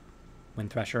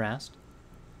 Windthresher asked.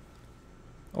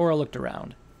 Aura looked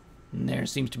around. There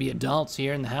seems to be adults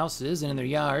here in the houses and in their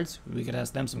yards. We could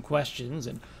ask them some questions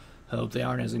and hope they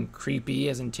aren't as creepy,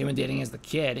 as intimidating as the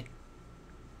kid.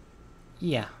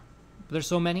 Yeah, but there's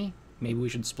so many. Maybe we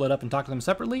should split up and talk to them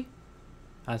separately?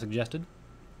 I suggested.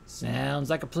 Sounds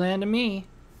like a plan to me,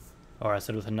 Aura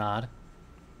said with a nod.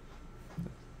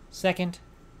 Second,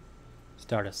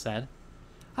 Stardust said.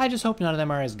 I just hope none of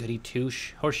them are as goody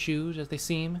horseshoes as they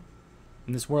seem.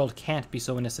 And this world can't be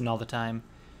so innocent all the time.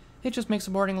 It just makes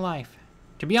a boring life.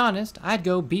 To be honest, I'd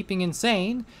go beeping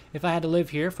insane if I had to live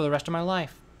here for the rest of my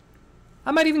life.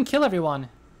 I might even kill everyone.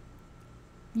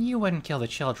 You wouldn't kill the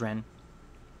children,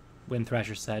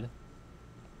 Windthresher said.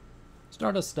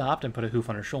 Stardust stopped and put a hoof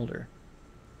on her shoulder.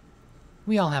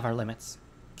 We all have our limits.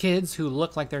 Kids who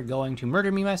look like they're going to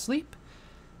murder me in my sleep?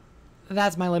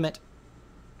 That's my limit.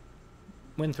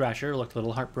 Windthresher looked a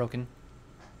little heartbroken.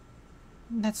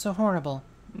 That's so horrible,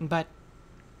 but...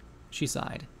 She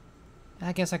sighed.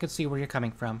 I guess I could see where you're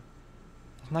coming from.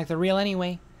 Like they're real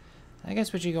anyway. I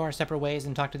guess we should go our separate ways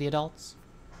and talk to the adults.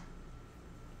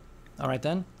 Alright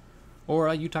then.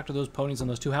 Aura, you talk to those ponies in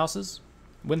those 2 houses.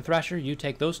 Windthresher, you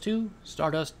take those 2.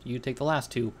 Stardust, you take the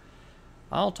last 2.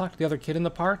 I'll talk to the other kid in the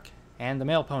park and the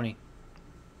male pony.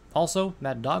 Also,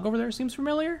 that dog over there seems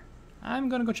familiar. I'm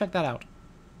gonna go check that out,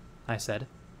 I said.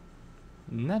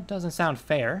 That doesn't sound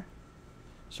fair,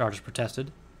 Stardust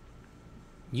protested.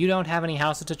 You don't have any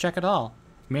houses to check at all.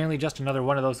 Merely just another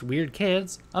one of those weird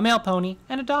kids, a male pony,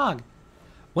 and a dog.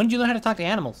 When did you learn how to talk to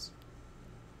animals?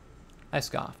 I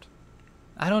scoffed.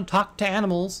 I don't talk to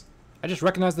animals. I just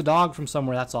recognize the dog from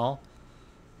somewhere, that's all.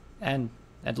 And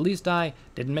at least I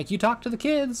didn't make you talk to the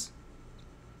kids.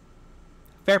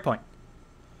 Fair point,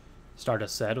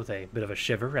 Stardust said with a bit of a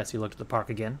shiver as he looked at the park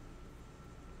again.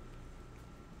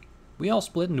 We all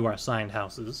split into our assigned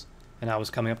houses, and I was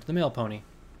coming up to the male pony.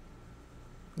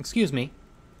 Excuse me.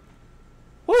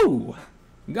 Whoo!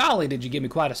 Golly, did you give me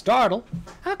quite a startle.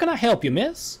 How can I help you,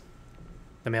 miss?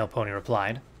 The male pony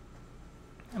replied.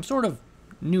 I'm sort of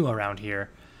new around here,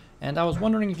 and I was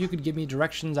wondering if you could give me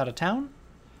directions out of town?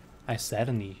 I said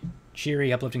in the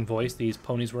cheery, uplifting voice these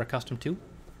ponies were accustomed to.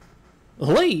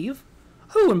 Leave?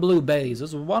 Who in blue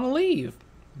blazes would want to leave?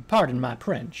 Pardon my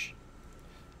French,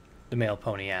 the male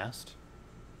pony asked.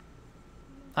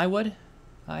 I would.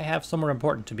 I have somewhere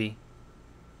important to be.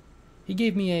 He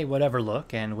gave me a whatever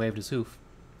look and waved his hoof.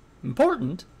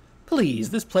 Important? Please,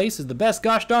 this place is the best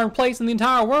gosh darn place in the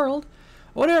entire world.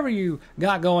 Whatever you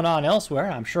got going on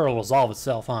elsewhere, I'm sure it will resolve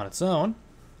itself on its own.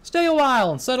 Stay a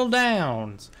while and settle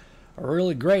down. It's a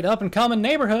really great up-and-coming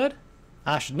neighborhood.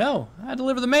 I should know. I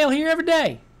deliver the mail here every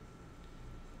day.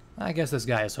 I guess this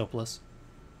guy is hopeless.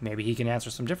 Maybe he can answer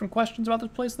some different questions about this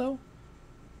place, though.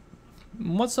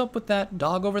 What's up with that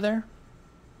dog over there?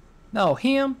 Oh,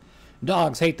 him?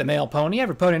 Dogs hate the male pony.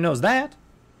 Every pony knows that.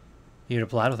 He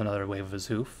replied with another wave of his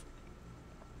hoof.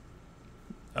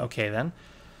 Okay, then.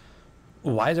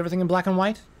 Why is everything in black and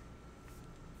white?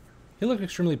 He looked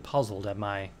extremely puzzled at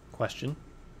my question.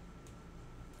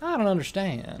 I don't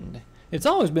understand. It's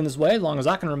always been this way as long as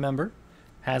I can remember.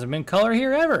 Hasn't been color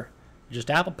here ever. Just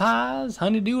apple pies,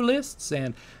 honey-do lists,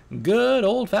 and good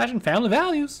old-fashioned family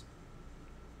values.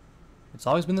 It's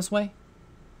always been this way?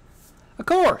 Of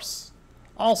course.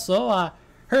 Also, I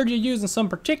heard you using some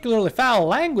particularly foul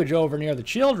language over near the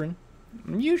children.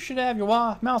 You should have your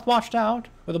mouth washed out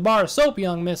with a bar of soap,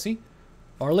 young missy,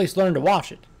 or at least learn to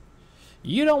wash it.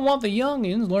 You don't want the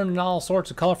youngins learning all sorts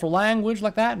of colorful language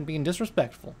like that and being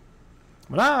disrespectful.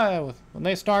 But when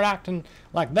they start acting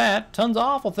like that, tons of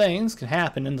awful things can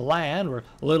happen in the land or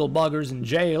little buggers in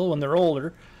jail when they're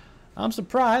older. I'm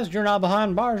surprised you're not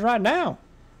behind bars right now,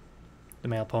 the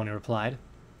male pony replied.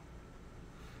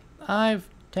 I've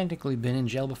technically been in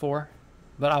jail before,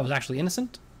 but I was actually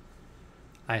innocent,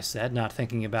 I said, not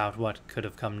thinking about what could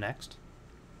have come next.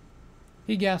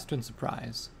 He gasped in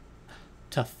surprise.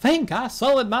 To think I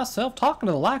sullied myself talking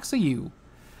to the likes of you.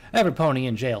 Every pony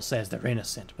in jail says they're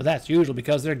innocent, but that's usually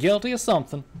because they're guilty of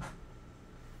something.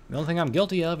 The only thing I'm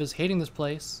guilty of is hating this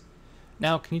place.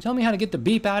 Now, can you tell me how to get the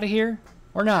beep out of here,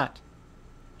 or not?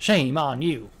 Shame on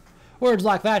you. Words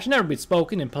like that should never be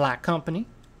spoken in polite company.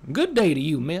 Good day to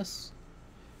you, miss,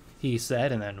 he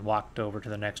said, and then walked over to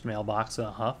the next mailbox in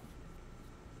a huff.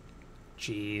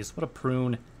 Jeez, what a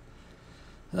prune.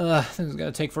 This is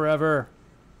gonna take forever.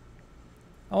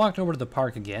 I walked over to the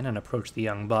park again and approached the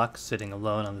young buck sitting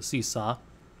alone on the seesaw.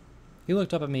 He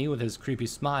looked up at me with his creepy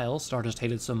smile Stardust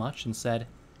hated so much and said,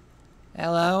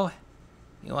 Hello,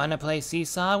 you want to play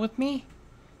seesaw with me?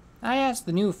 I asked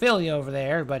the new filly over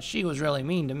there, but she was really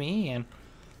mean to me, and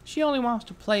she only wants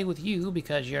to play with you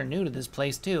because you're new to this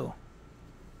place too.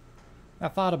 I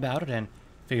thought about it and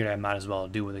figured I might as well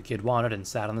do what the kid wanted and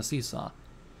sat on the seesaw.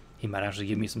 He might actually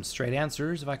give me some straight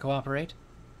answers if I cooperate.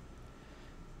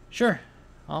 Sure,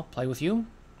 I'll play with you.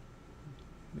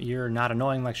 You're not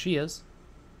annoying like she is.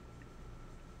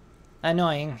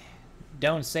 Annoying?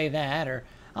 Don't say that, or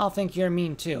I'll think you're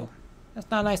mean too. That's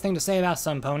not a nice thing to say about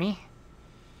some pony,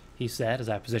 he said as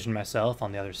I positioned myself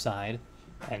on the other side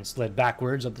and slid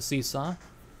backwards up the seesaw,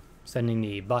 sending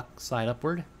the buck side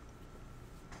upward.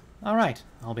 All right,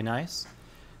 I'll be nice.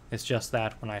 It's just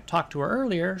that when I talked to her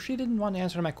earlier, she didn't want to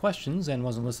answer my questions and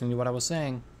wasn't listening to what I was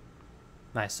saying,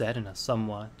 I said in a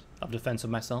somewhat of defense of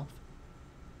myself.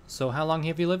 So how long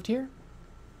have you lived here?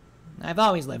 I've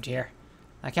always lived here.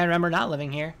 I can't remember not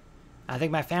living here. I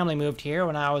think my family moved here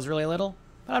when I was really little,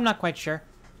 but I'm not quite sure,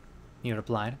 he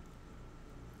replied.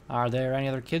 Are there any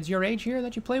other kids your age here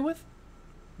that you play with?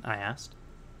 I asked.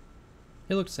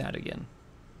 He looked sad again.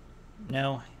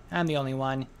 No, I'm the only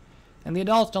one, and the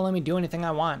adults don't let me do anything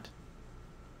I want.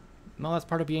 Well, that's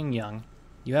part of being young.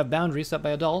 You have boundaries set by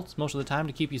adults most of the time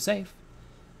to keep you safe,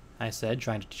 I said,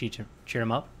 trying to cheer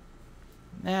him up.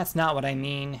 That's not what I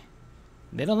mean.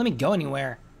 They don't let me go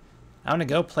anywhere. I want to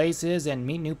go places and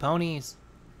meet new ponies,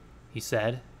 he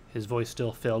said, his voice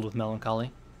still filled with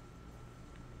melancholy.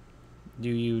 Do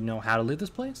you know how to leave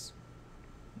this place?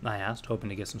 I asked, hoping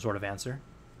to get some sort of answer.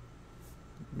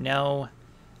 No,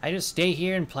 I just stay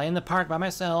here and play in the park by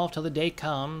myself till the day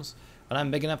comes when I'm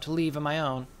big enough to leave on my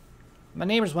own. My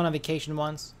neighbors went on vacation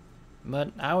once,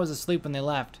 but I was asleep when they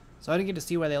left, so I didn't get to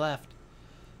see where they left.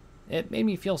 It made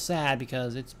me feel sad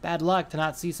because it's bad luck to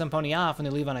not see some pony off when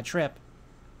they leave on a trip,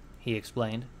 he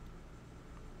explained.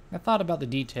 I thought about the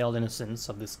detailed innocence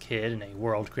of this kid in a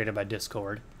world created by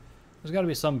Discord. There's got to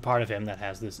be some part of him that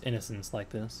has this innocence like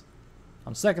this.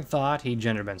 On second thought, he'd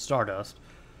gender been Stardust.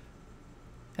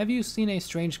 Have you seen a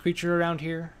strange creature around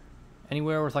here?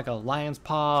 Anywhere with like a lion's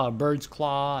paw, a bird's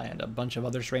claw, and a bunch of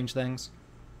other strange things?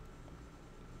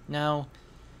 No.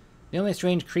 The only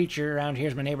strange creature around here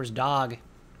is my neighbor's dog.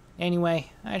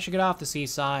 Anyway, I should get off the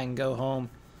seesaw and go home.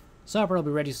 Supper will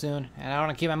be ready soon, and I don't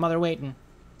want to keep my mother waiting,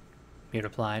 he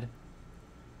replied.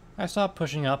 I stopped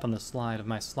pushing up on the slide of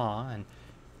my slaw and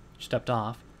stepped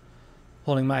off,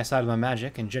 holding my side of my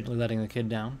magic and gently letting the kid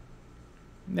down.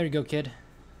 There you go, kid.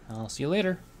 I'll see you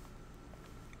later.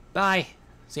 Bye.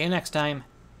 See you next time,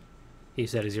 he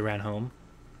said as he ran home.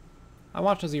 I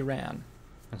watched as he ran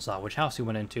and saw which house he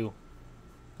went into.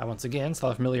 I once again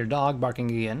saw a familiar dog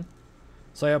barking again,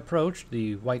 so I approached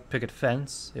the white picket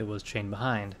fence it was chained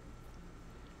behind.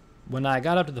 When I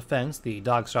got up to the fence, the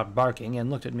dog stopped barking and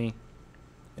looked at me.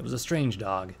 It was a strange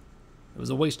dog. It was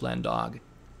a wasteland dog.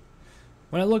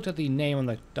 When I looked at the name on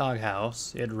the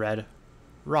doghouse, it read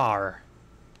Rar,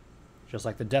 just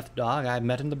like the death dog I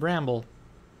met in the bramble.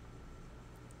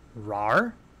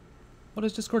 Rar? What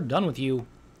has Discord done with you?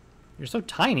 You're so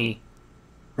tiny.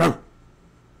 Rar!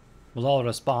 Was all the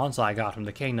response I got from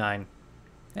the canine,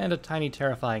 and a tiny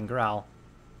terrifying growl.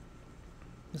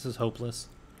 This is hopeless.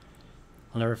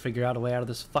 I'll never figure out a way out of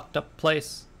this fucked up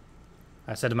place,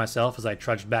 I said to myself as I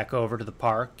trudged back over to the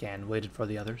park and waited for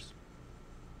the others.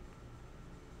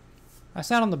 I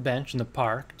sat on the bench in the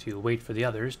park to wait for the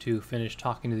others to finish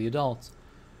talking to the adults,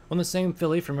 when the same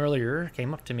filly from earlier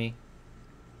came up to me.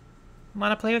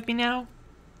 Want to play with me now?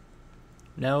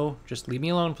 No, just leave me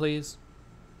alone, please.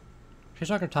 She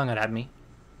stuck her tongue out at me.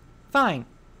 Fine.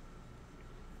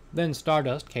 Then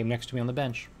Stardust came next to me on the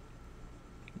bench.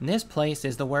 This place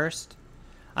is the worst.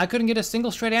 I couldn't get a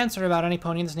single straight answer about any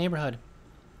pony in this neighborhood.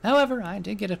 However, I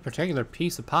did get a particular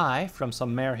piece of pie from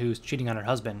some mare who's cheating on her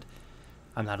husband.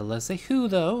 I'm not allowed to say who,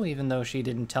 though, even though she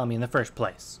didn't tell me in the first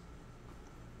place.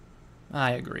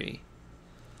 I agree.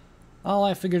 All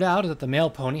I figured out is that the male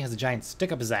pony has a giant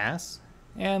stick up his ass,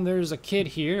 and there's a kid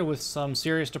here with some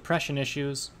serious depression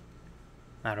issues,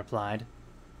 I replied.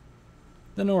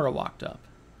 Then Nora walked up.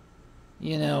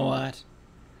 You know what?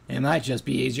 It might just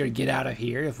be easier to get out of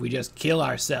here if we just kill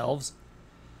ourselves.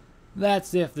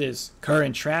 That's if this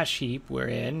current trash heap we're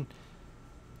in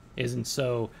isn't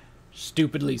so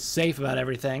stupidly safe about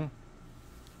everything.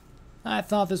 I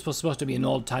thought this was supposed to be an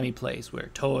old-timey place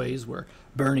where toys were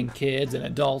burning kids and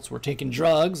adults were taking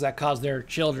drugs that caused their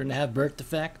children to have birth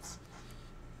defects.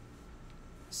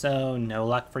 So, no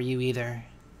luck for you either?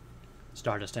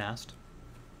 Stardust asked.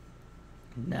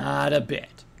 Not a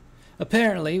bit.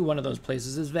 Apparently, one of those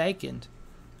places is vacant.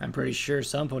 I'm pretty sure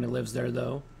some pony lives there,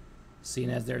 though, seeing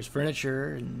as there's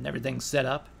furniture and everything set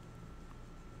up,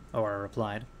 Aura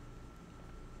replied.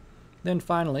 Then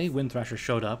finally, Windthrasher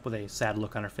showed up with a sad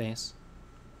look on her face.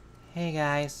 Hey,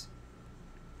 guys.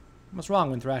 What's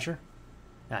wrong, Windthrasher?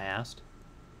 I asked.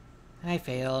 I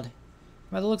failed.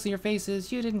 By the looks of your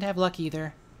faces, you didn't have luck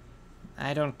either.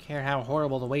 I don't care how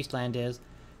horrible the wasteland is.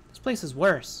 This place is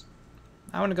worse.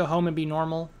 I want to go home and be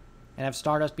normal, and have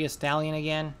Stardust be a stallion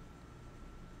again,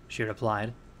 she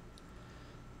replied.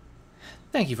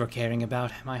 Thank you for caring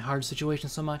about my hard situation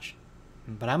so much,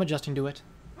 but I'm adjusting to it.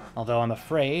 Although I'm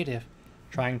afraid if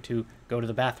trying to go to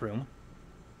the bathroom,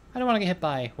 I don't want to get hit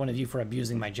by one of you for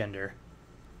abusing my gender,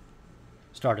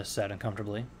 Stardust said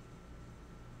uncomfortably.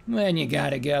 When you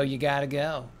gotta go, you gotta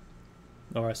go,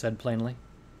 Laura said plainly.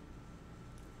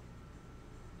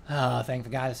 Oh, thank the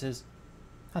goddesses.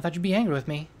 I thought you'd be angry with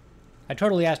me. I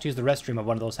totally asked to use the restroom of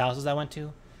one of those houses I went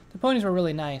to. The ponies were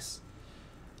really nice.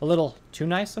 A little too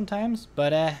nice sometimes,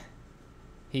 but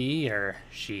he or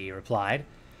she replied,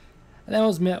 and then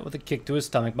was met with a kick to his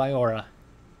stomach by Aura.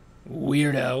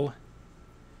 Weirdo,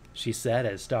 she said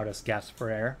as Stardust gasped for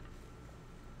air.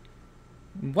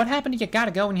 What happened to you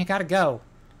gotta go when you gotta go?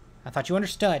 I thought you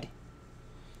understood,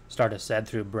 Stardust said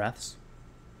through breaths.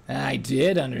 I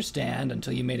did understand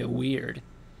until you made it weird.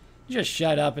 Just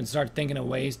shut up and start thinking of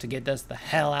ways to get us the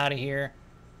hell out of here,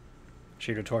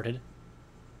 she retorted.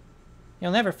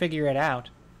 You'll never figure it out,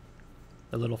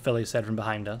 the little filly said from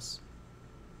behind us.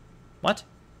 What?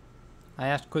 I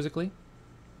asked quizzically.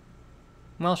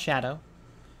 Well, Shadow,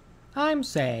 I'm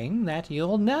saying that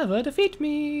you'll never defeat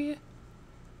me,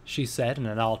 she said in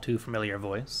an all too familiar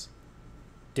voice.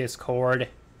 Discord,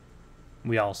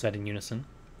 we all said in unison.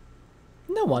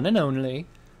 The one and only.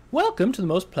 Welcome to the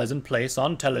most pleasant place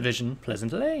on television,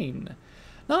 Pleasant Lane.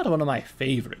 Not one of my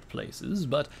favorite places,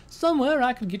 but somewhere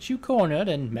I could get you cornered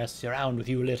and mess around with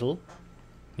you a little,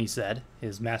 he said,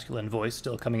 his masculine voice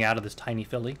still coming out of this tiny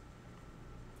filly.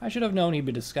 I should have known he'd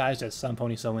be disguised as some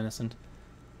pony so innocent,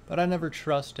 but I never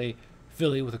trust a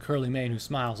filly with a curly mane who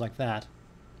smiles like that.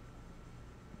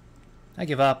 I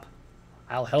give up.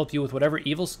 I'll help you with whatever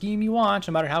evil scheme you want,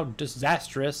 no matter how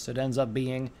disastrous it ends up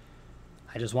being.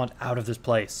 I just want out of this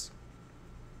place,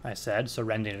 I said,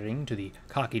 surrendering to the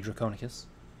cocky Draconicus.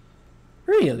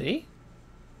 Really?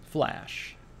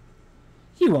 flash.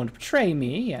 You won't betray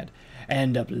me and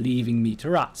end up leaving me to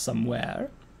rot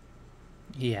somewhere?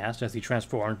 He asked as he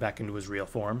transformed back into his real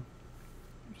form.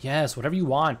 Yes, whatever you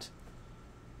want,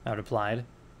 I replied.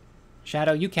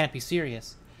 Shadow, you can't be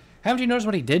serious. Haven't you noticed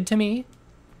what he did to me?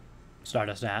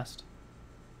 Stardust asked.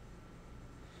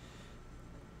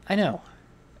 I know,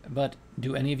 but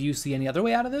do any of you see any other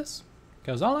way out of this?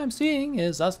 Because all I'm seeing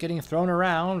is us getting thrown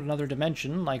around another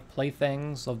dimension like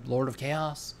playthings of Lord of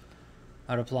Chaos,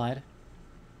 I replied.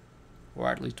 Or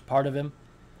at least a part of him.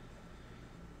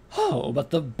 Oh,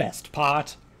 but the best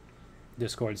part,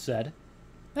 Discord said.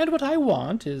 And what I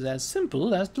want is as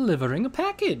simple as delivering a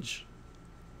package.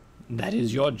 That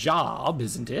is your job,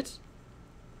 isn't it?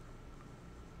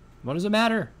 What does it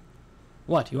matter?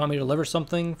 What, you want me to deliver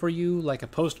something for you, like a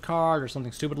postcard or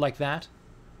something stupid like that?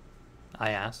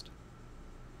 I asked.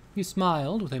 He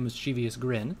smiled with a mischievous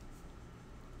grin.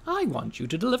 I want you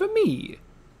to deliver me.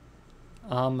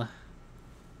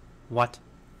 What?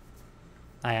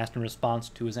 I asked in response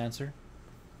to his answer.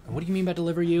 What do you mean by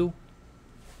deliver you?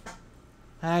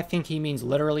 I think he means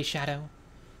literally, Shadow,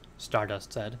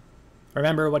 Stardust said.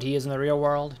 Remember what he is in the real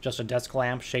world? Just a desk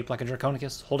lamp shaped like a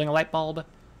Draconicus, holding a light bulb?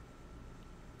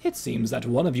 It seems that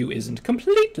one of you isn't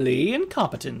completely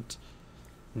incompetent,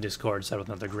 Discord said with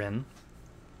another grin.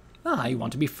 I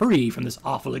want to be free from this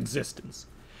awful existence.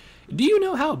 Do you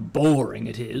know how boring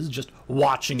it is just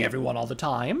watching everyone all the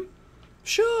time?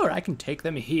 Sure, I can take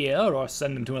them here or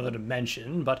send them to another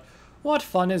dimension, but what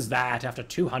fun is that after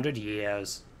 200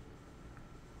 years?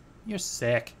 You're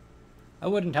sick. I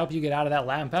wouldn't help you get out of that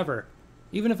lamp ever,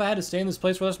 even if I had to stay in this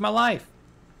place for the rest of my life.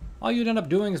 All you'd end up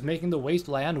doing is making the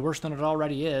wasteland worse than it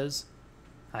already is,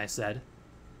 I said.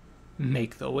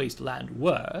 Make the wasteland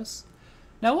worse?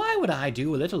 Now why would I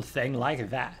do a little thing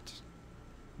like that?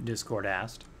 Discord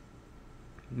asked.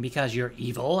 Because you're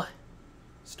evil,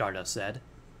 Stardust said.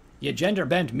 You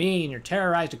gender-bent me and you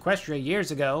terrorized Equestria years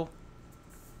ago.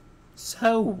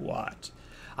 So what?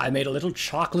 I made a little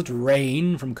chocolate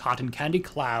rain from cotton candy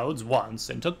clouds once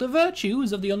and took the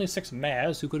virtues of the only 6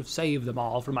 mayors who could have saved them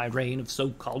all from my reign of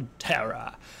so-called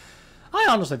terror. I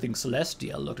honestly think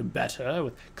Celestia looked better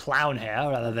with clown hair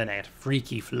rather than a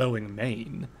freaky flowing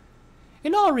mane.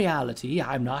 In all reality,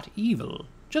 I'm not evil,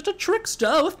 just a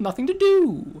trickster with nothing to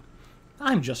do.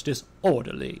 I'm just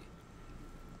disorderly.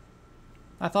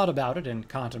 I thought about it and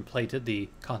contemplated the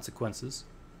consequences.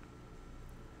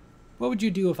 What would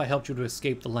you do if I helped you to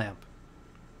escape the lamp?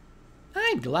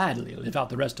 I'd gladly live out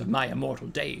the rest of my immortal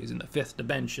days in the 5th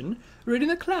dimension, reading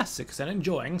the classics and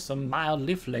enjoying some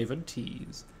mildly flavored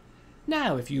teas.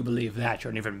 Now, if you believe that,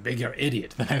 you're an even bigger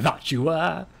idiot than I thought you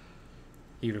were,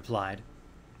 he replied.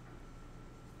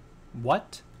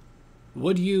 What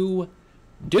would you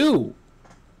do?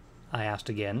 I asked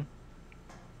again.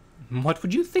 What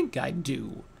would you think I'd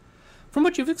do? From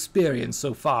what you've experienced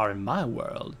so far in my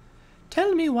world,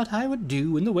 tell me what I would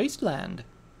do in the wasteland.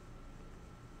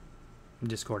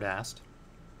 Discord asked.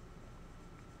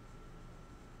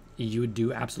 You would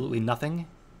do absolutely nothing?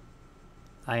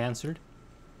 I answered,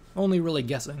 only really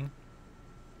guessing.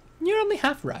 You're only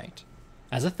half right.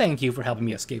 As a thank you for helping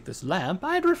me escape this lamp,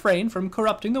 I'd refrain from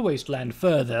corrupting the wasteland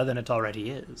further than it already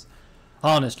is.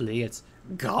 Honestly, it's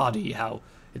gaudy how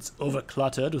it's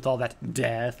overcluttered with all that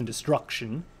death and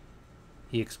destruction,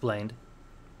 he explained.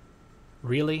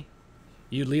 Really?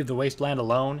 You'd leave the wasteland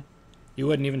alone? You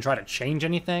wouldn't even try to change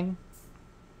anything?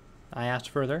 I asked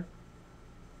further.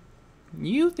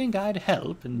 You think I'd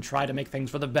help and try to make things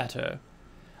for the better.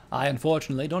 I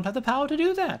unfortunately don't have the power to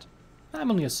do that. I'm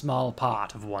only a small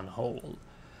part of one whole.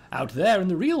 Out there in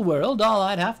the real world, all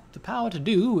I'd have the power to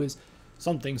do is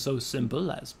something so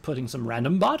simple as putting some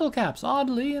random bottle caps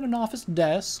oddly in an office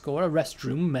desk or a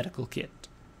restroom medical kit.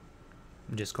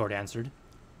 Discord answered.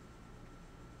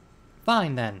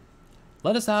 Fine then.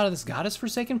 Let us out of this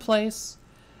goddess-forsaken place,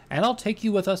 and I'll take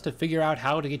you with us to figure out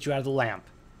how to get you out of the lamp.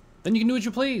 Then you can do what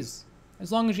you please,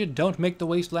 as long as you don't make the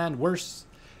wasteland worse.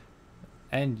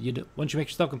 And once you make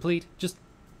yourself complete, just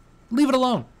leave it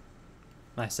alone,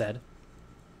 I said.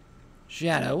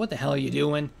 Shadow, what the hell are you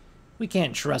doing? We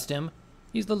can't trust him.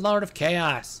 He's the Lord of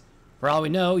Chaos. For all we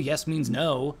know, yes means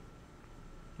no,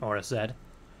 Aura said.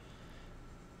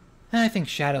 I think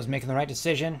Shadow's making the right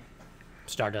decision,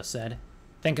 Stardust said.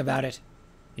 Think about it.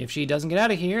 If she doesn't get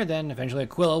out of here, then eventually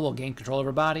Aquila will gain control of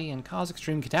her body and cause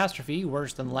extreme catastrophe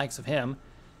worse than the likes of him.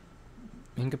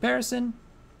 In comparison,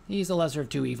 he's the lesser of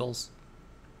two evils.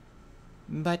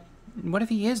 But what if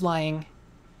he is lying?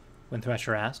 When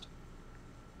Thresher asked.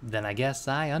 Then I guess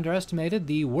I underestimated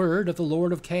the word of the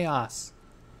Lord of Chaos,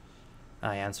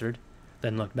 I answered,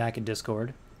 then looked back at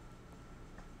Discord.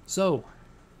 So,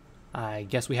 I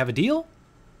guess we have a deal?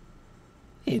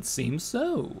 It seems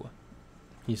so,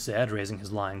 he said, raising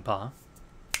his lying paw.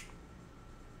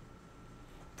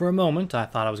 For a moment, I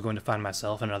thought I was going to find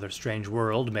myself in another strange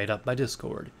world made up by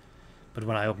Discord. But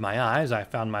when I opened my eyes, I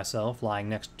found myself lying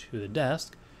next to the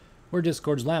desk where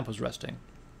Discord's lamp was resting.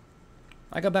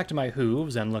 I got back to my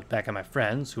hooves and looked back at my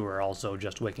friends, who were also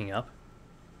just waking up.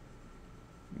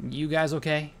 You guys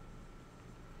okay?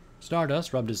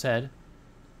 Stardust rubbed his head.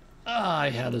 I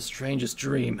had the strangest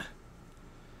dream.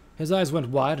 His eyes went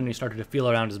wide and he started to feel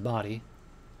around his body.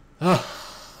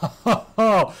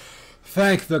 Oh,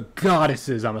 thank the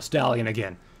goddesses I'm a stallion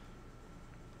again.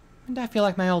 And I feel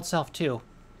like my old self, too,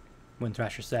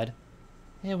 Windthrasher said.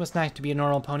 It was nice to be a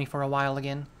normal pony for a while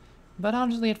again, but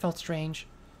honestly it felt strange.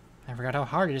 I forgot how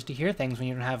hard it is to hear things when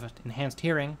you don't have enhanced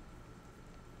hearing.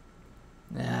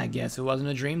 I guess it wasn't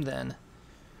a dream then,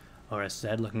 Horace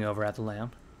said, looking over at the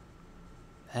lamp.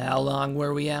 How long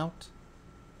were we out?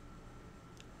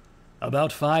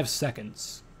 About 5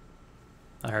 seconds,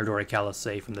 I heard Oricalis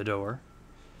say from the door.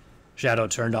 Shadow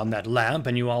turned on that lamp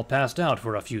and you all passed out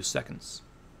for a few seconds.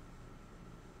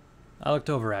 I looked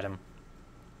over at him.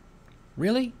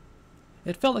 Really?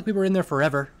 It felt like we were in there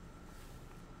forever.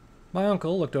 My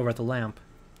uncle looked over at the lamp.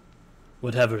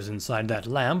 Whatever's inside that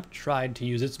lamp tried to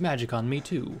use its magic on me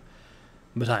too,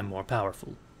 but I'm more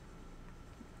powerful.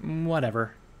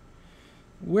 Whatever.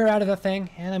 We're out of that thing,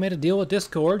 and I made a deal with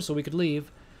Discord so we could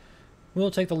leave.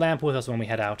 We'll take the lamp with us when we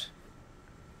head out,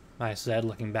 I said,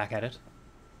 looking back at it.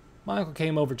 My uncle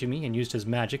came over to me and used his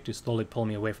magic to slowly pull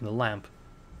me away from the lamp.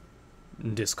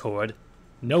 Discord?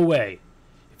 No way.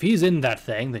 If he's in that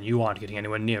thing, then you aren't getting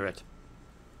anywhere near it.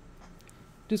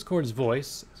 Discord's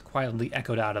voice quietly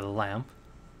echoed out of the lamp.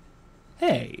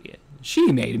 Hey,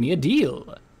 she made me a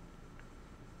deal.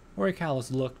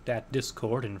 Oricalis looked at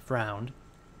Discord and frowned.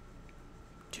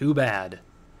 Too bad.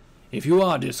 If you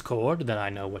are Discord, then I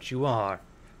know what you are.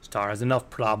 Star has enough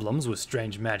problems with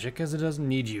strange magic as it doesn't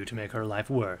need you to make her life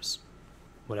worse.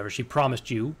 Whatever she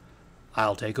promised you,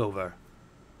 I'll take over.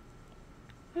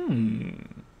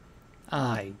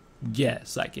 I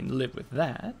guess I can live with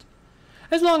that.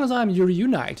 As long as I'm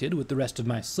reunited with the rest of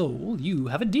my soul, you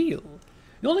have a deal.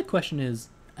 The only question is,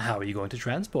 how are you going to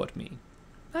transport me?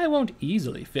 I won't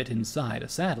easily fit inside a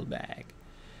saddlebag.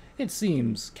 It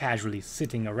seems casually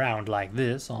sitting around like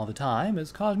this all the time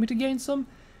has caused me to gain some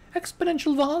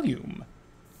exponential volume,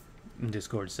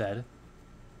 Discord said.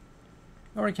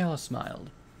 Oricalis smiled.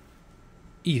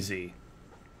 Easy.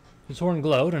 His horn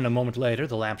glowed, and a moment later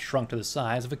the lamp shrunk to the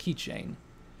size of a keychain.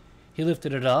 He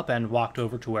lifted it up and walked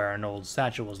over to where an old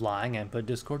satchel was lying and put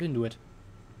Discord into it.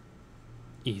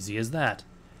 Easy as that.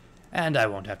 And I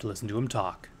won't have to listen to him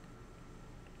talk.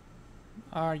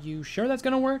 Are you sure that's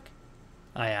going to work?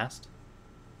 I asked.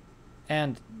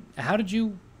 And how did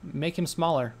you make him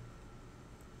smaller?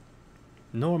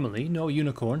 Normally, no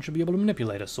unicorn should be able to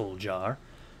manipulate a soul jar,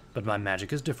 but my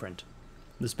magic is different.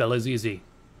 The spell is easy.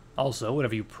 Also,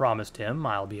 whatever you promised him,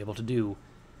 I'll be able to do.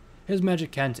 His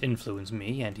magic can't influence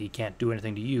me, and he can't do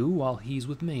anything to you while he's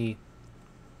with me,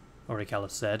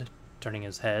 Oricalis said, turning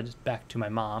his head back to my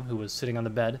mom, who was sitting on the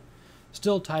bed,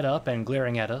 still tied up and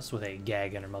glaring at us with a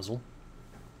gag in her muzzle.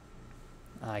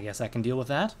 I guess I can deal with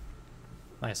that,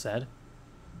 I said.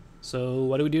 So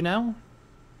what do we do now?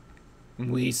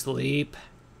 We sleep,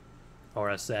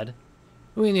 Aura said.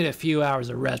 We need a few hours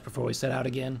of rest before we set out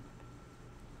again.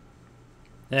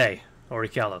 Hey,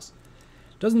 Oricalis,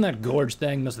 doesn't that gorge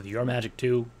thing mess with your magic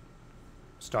too?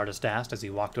 Stardust asked as he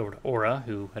walked over to Aura,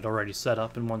 who had already set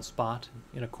up in one spot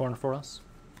in a corner for us.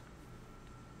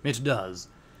 It does,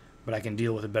 but I can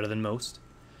deal with it better than most.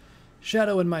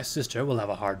 Shadow and my sister will have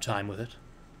a hard time with it,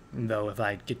 though if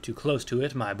I get too close to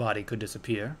it, my body could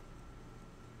disappear,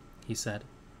 he said.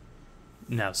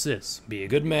 Now, sis, be a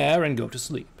good mare and go to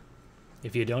sleep.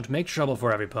 If you don't make trouble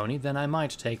for every pony, then I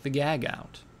might take the gag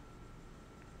out.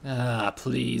 Ah,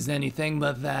 please, anything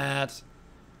but that,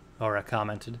 Aura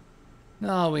commented.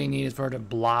 All we need is for her to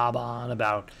blob on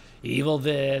about evil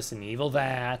this and evil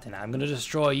that, and I'm going to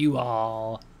destroy you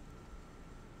all.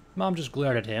 Mom just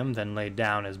glared at him, then laid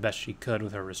down as best she could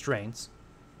with her restraints.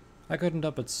 I couldn't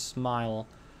help but smile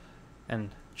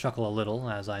and chuckle a little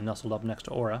as I nestled up next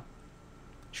to Aura.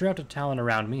 She wrapped a talon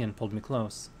around me and pulled me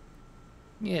close.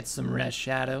 Get some rest,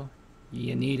 Shadow.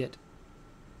 You need it.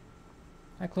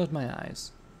 I closed my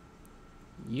eyes.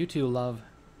 You too, love.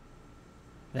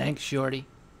 Thanks, Shorty,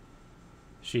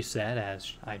 she said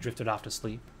as I drifted off to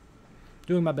sleep,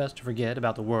 doing my best to forget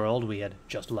about the world we had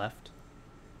just left.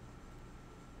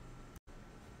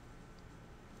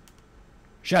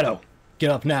 Shadow, get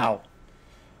up now,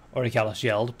 Oricalis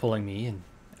yelled, pulling me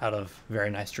out of very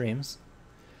nice dreams.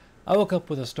 I woke up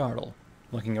with a startle,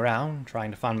 looking around,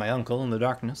 trying to find my uncle in the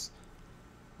darkness.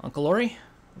 Uncle Ori,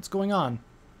 what's going on?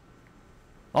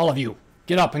 All of you,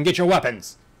 get up and get your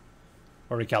weapons!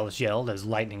 Oricalis yelled as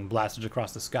lightning blasted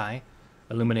across the sky,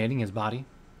 illuminating his body.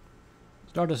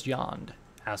 Stardust yawned,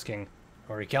 asking,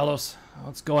 Oricalis,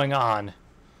 what's going on?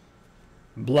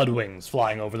 Bloodwings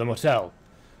flying over the motel.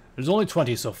 There's only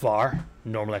 20 so far.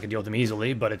 Normally I could deal with them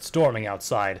easily, but it's storming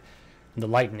outside, and the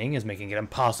lightning is making it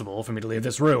impossible for me to leave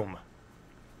this room.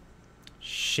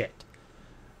 Shit,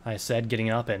 I said, getting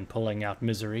up and pulling out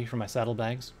Misery from my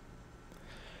saddlebags.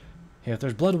 If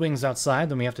there's bloodwings outside,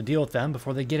 then we have to deal with them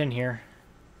before they get in here.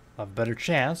 I'll have a better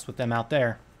chance with them out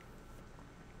there.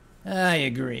 I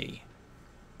agree,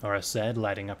 Aura said,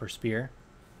 lighting up her spear.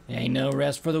 Ain't no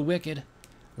rest for the wicked.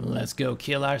 Let's go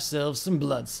kill ourselves some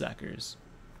bloodsuckers.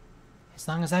 As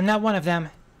long as I'm not one of them,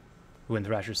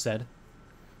 Windthrasher said.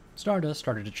 Stardust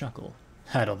started to chuckle.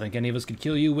 I don't think any of us could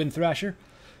kill you, Windthrasher.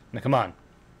 Now come on.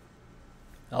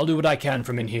 I'll do what I can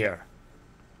from in here,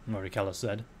 Oricalis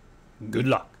said. Good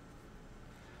luck.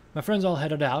 My friends all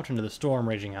headed out into the storm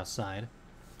raging outside.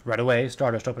 Right away,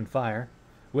 Stardust opened fire.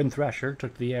 Windthrasher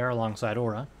took to the air alongside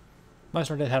Aura. I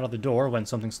started to head out the door when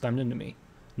something slammed into me,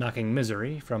 knocking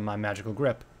Misery from my magical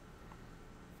grip.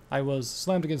 I was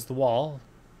slammed against the wall,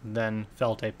 then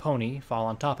felt a pony fall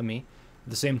on top of me.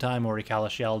 At the same time,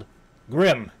 Oricalis yelled,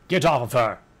 Grim, get off of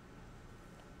her!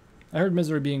 I heard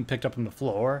Misery being picked up from the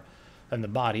floor, and the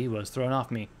body was thrown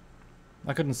off me.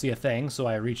 I couldn't see a thing, so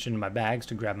I reached into my bags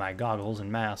to grab my goggles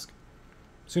and mask.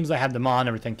 As soon as I had them on,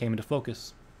 everything came into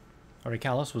focus.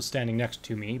 Oricalis was standing next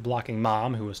to me, blocking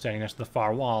Mom, who was standing next to the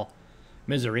far wall.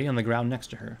 Misery on the ground next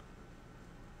to her.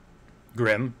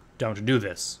 Grim, don't do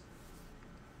this,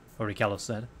 Oricalis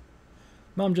said.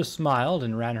 Mom just smiled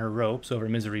and ran her ropes over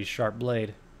Misery's sharp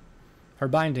blade. Her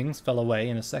bindings fell away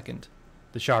in a second,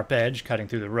 the sharp edge cutting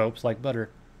through the ropes like butter.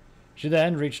 She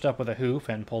then reached up with a hoof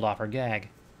and pulled off her gag.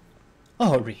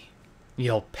 Ori,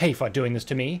 you'll pay for doing this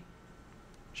to me.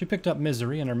 She picked up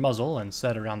Misery in her muzzle and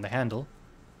set her on the handle.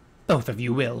 Both of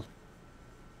you will.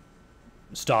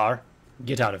 Star,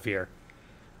 get out of here.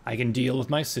 I can deal with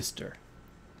my sister.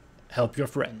 Help your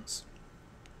friends,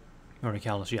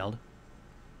 Oricalis yelled.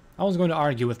 I was going to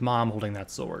argue with Mom holding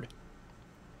that sword.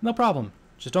 No problem.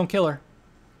 Just don't kill her.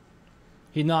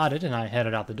 He nodded and I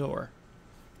headed out the door.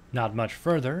 Not much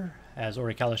further, as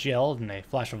Oricalis yelled and a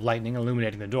flash of lightning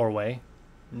illuminating the doorway.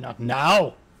 Not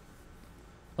now!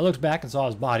 I looked back and saw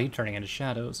his body turning into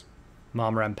shadows.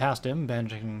 Mom ran past him,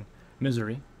 bandaging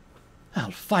Misery.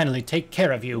 I'll finally take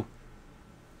care of you!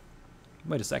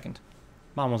 Wait a second.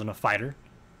 Mom wasn't a fighter.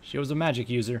 She was a magic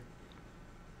user.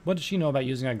 What did she know about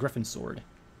using a griffin sword?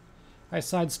 I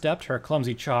sidestepped her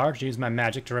clumsy charge and used my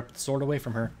magic to rip the sword away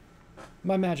from her.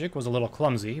 My magic was a little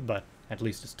clumsy, but at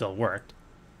least it still worked.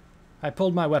 I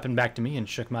pulled my weapon back to me and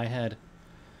shook my head.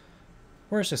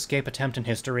 Worst escape attempt in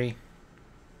history.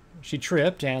 She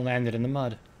tripped and landed in the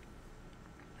mud.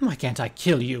 Why can't I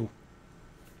kill you?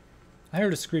 I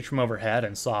heard a screech from overhead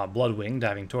and saw a bloodwing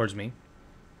diving towards me.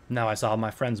 Now I saw what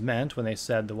my friends meant when they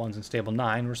said the ones in Stable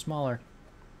 9 were smaller.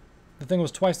 The thing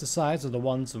was twice the size of the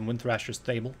ones in Windthrasher's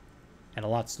stable, and a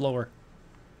lot slower.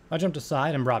 I jumped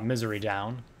aside and brought Misery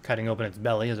down, cutting open its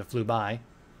belly as it flew by.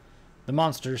 The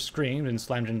monster screamed and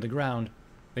slammed into the ground,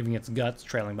 leaving its guts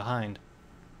trailing behind.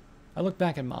 I looked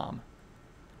back at Mom.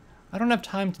 I don't have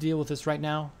time to deal with this right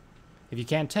now. If you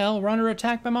can't tell, we're under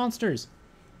attack by monsters.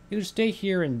 Either stay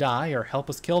here and die or help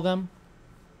us kill them.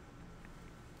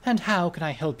 And how can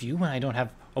I help you when I don't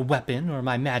have a weapon or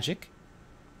my magic?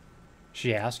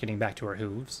 She asked, getting back to her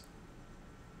hooves.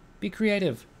 Be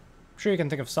creative. I'm sure you can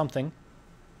think of something.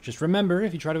 Just remember,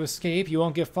 if you try to escape, you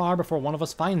won't get far before one of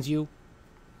us finds you,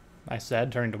 I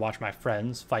said, turning to watch my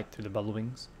friends fight through the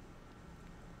bloodwings.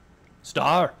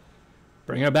 Star,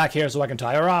 bring her back here so I can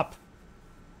tie her up,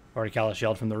 Oricalis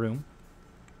yelled from the room.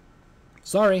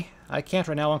 Sorry, I can't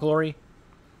right now, Uncle Ori,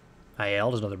 I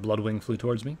yelled as another bloodwing flew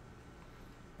towards me.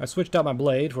 I switched out my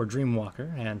blade for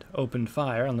Dreamwalker and opened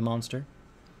fire on the monster.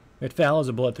 It fell as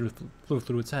a bullet flew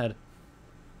through its head.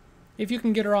 If you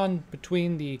can get her on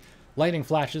between the lightning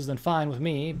flashes, then fine with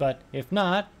me, but if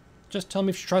not, just tell me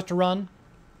if she tries to run.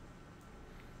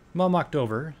 Mom walked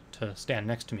over to stand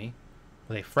next to me,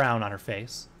 with a frown on her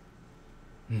face.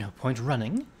 No point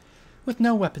running. With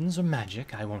no weapons or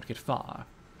magic, I won't get far.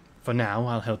 For now,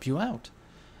 I'll help you out.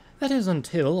 That is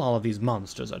until all of these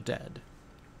monsters are dead.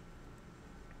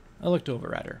 I looked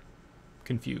over at her,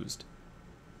 confused.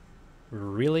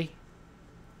 Really?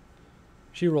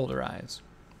 She rolled her eyes.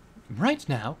 Right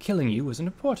now, killing you isn't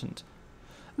important.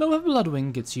 Though if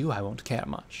Bloodwing gets you, I won't care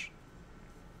much.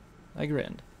 I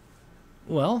grinned.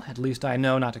 Well, at least I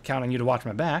know not to count on you to watch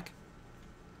my back.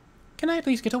 Can I at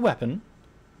least get a weapon?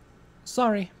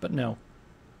 Sorry, but no,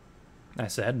 I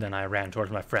said. Then I ran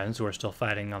towards my friends who were still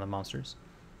fighting on the monsters.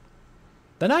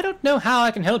 Then I don't know how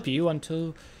I can help you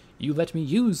until you let me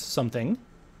use something.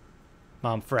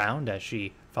 Mom frowned as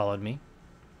she followed me.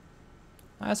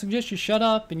 I suggest you shut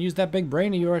up and use that big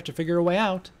brain of yours to figure a way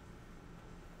out,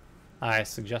 I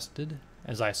suggested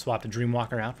as I swapped a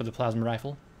Dreamwalker out for the plasma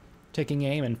rifle, taking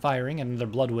aim and firing at another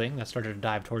Bloodwing that started to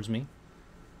dive towards me.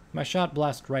 My shot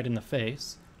blasted right in the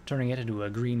face, turning it into a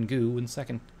green goo in a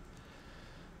second.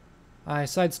 I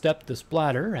sidestepped the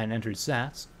splatter and entered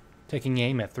Sats, taking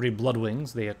aim at 3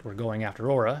 Bloodwings that were going after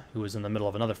Aura, who was in the middle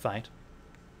of another fight.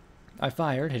 I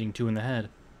fired, hitting 2 in the head,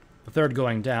 the third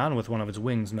going down with one of its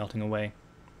wings melting away.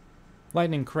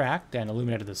 Lightning cracked and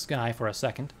illuminated the sky for a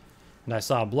second, and I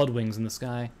saw Bloodwings in the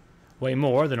sky, way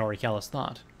more than Oricalis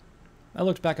thought. I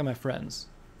looked back at my friends.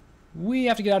 We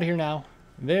have to get out of here now.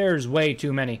 There's way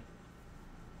too many.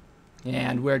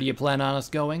 And where do you plan on us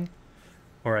going?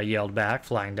 Aura yelled back,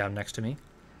 flying down next to me.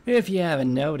 If you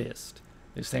haven't noticed,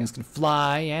 these things can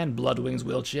fly and Bloodwings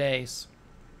will chase.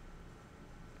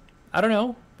 I don't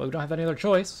know, but we don't have any other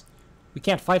choice. We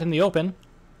can't fight in the open,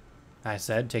 I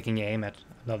said, taking aim at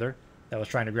another that was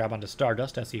trying to grab onto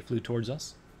Stardust as he flew towards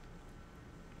us.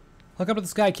 Hook up to the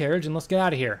sky carriage and let's get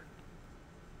out of here.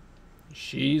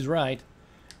 She's right.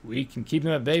 We can keep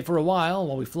him at bay for a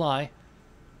while we fly.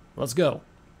 Let's go,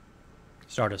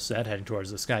 Stardust said, heading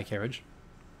towards the sky carriage.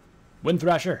 Wind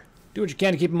Thrasher, do what you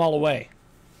can to keep them all away.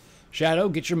 Shadow,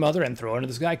 get your mother and throw her into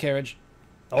the sky carriage.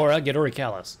 Aura, get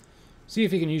Oricalis. See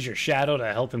if you can use your shadow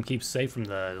to help him keep safe from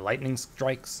the lightning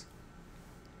strikes.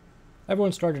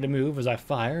 Everyone started to move as I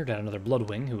fired at another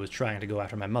Bloodwing who was trying to go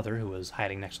after my mother, who was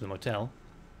hiding next to the motel.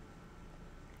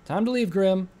 Time to leave,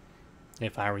 Grim.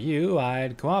 If I were you,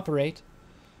 I'd cooperate.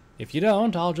 If you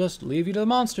don't, I'll just leave you to the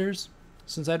monsters.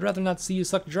 Since I'd rather not see you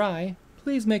sucked dry,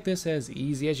 please make this as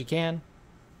easy as you can.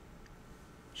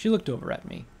 She looked over at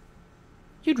me.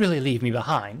 You'd really leave me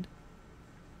behind?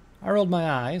 I rolled my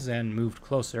eyes and moved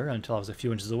closer until I was a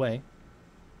few inches away.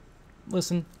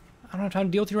 Listen, I don't have time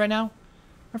to deal with you right now.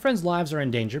 My friends' lives are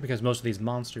in danger because most of these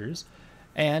monsters,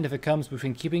 and if it comes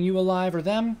between keeping you alive or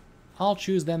them, I'll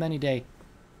choose them any day.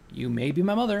 You may be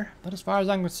my mother, but as far as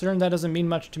I'm concerned, that doesn't mean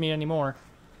much to me anymore.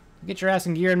 Get your ass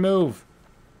in gear and move.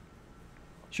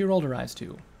 She rolled her eyes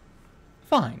too.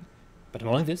 Fine, but I'm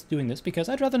only doing this because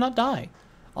I'd rather not die.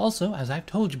 Also, as I've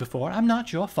told you before, I'm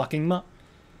not your fucking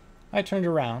I turned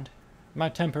around, my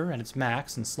temper at its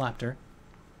max, and slapped her.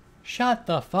 Shut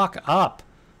the fuck up.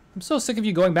 I'm so sick of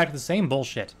you going back to the same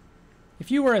bullshit.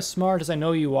 If you were as smart as I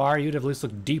know you are, you'd have at least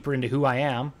looked deeper into who I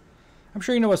am. I'm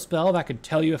sure you know a spell that could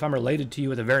tell you if I'm related to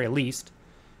you at the very least.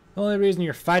 The only reason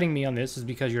you're fighting me on this is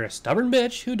because you're a stubborn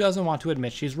bitch who doesn't want to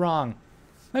admit she's wrong.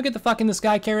 Now get the fuck in the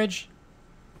sky carriage.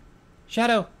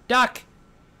 Shadow, duck!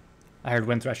 I heard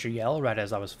Wind Thrasher yell right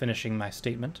as I was finishing my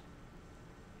statement.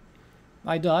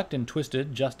 I ducked and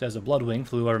twisted just as a Bloodwing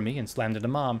flew over me and slammed into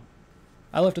Mom.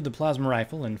 I lifted the plasma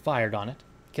rifle and fired on it,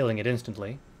 killing it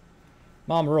instantly.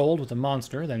 Mom rolled with the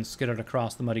monster, then skittered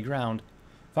across the muddy ground,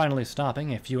 finally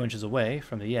stopping a few inches away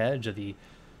from the edge of the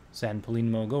San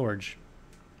Pelino Gorge.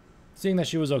 Seeing that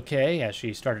she was okay as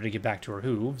she started to get back to her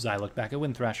hooves, I looked back at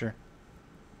Wind Thrasher.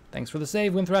 Thanks for the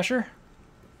save, Wind Thrasher.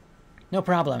 No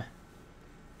problem,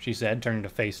 she said, turning to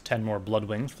face 10 more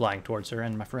Bloodwings flying towards her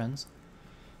and my friends.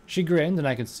 She grinned, and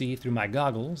I could see through my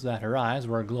goggles that her eyes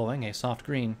were glowing a soft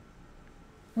green.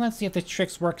 Let's see if this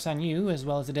trick works on you as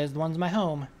well as it is the ones in my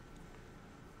home.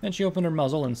 Then she opened her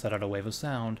muzzle and set out a wave of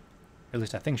sound. At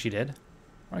least I think she did.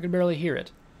 I could barely hear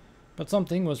it. But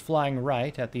something was flying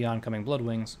right at the oncoming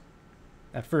Bloodwings.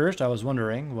 At first, I was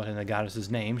wondering what in the goddess's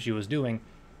name she was doing.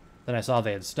 Then I saw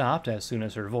they had stopped as soon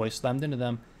as her voice slammed into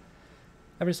them.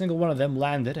 Every single one of them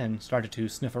landed and started to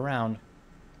sniff around.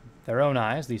 Their own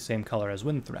eyes the same color as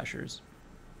Wind Thrasher's.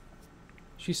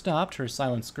 She stopped her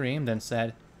silent scream, then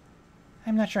said,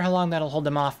 I'm not sure how long that'll hold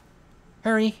them off.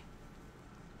 Hurry!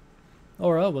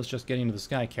 Aura was just getting into the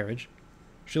sky carriage.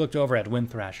 She looked over at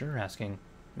Wind Thrasher, asking,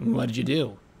 What did you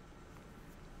do?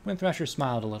 Wind Thrasher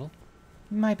smiled a little.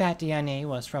 My bat DNA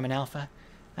was from an alpha.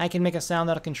 I can make a sound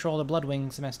that'll control the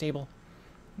Bloodwings in my stable.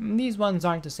 These ones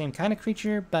aren't the same kind of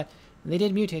creature, but they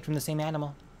did mutate from the same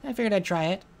animal. I figured I'd try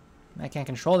it. I can't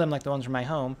control them like the ones from my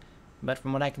home, but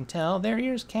from what I can tell, their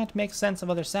ears can't make sense of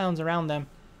other sounds around them.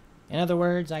 In other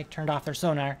words, I turned off their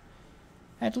sonar.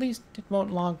 At least it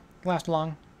won't last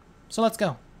long. So let's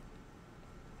go.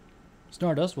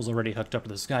 Stardust was already hooked up to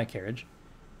the sky carriage.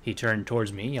 He turned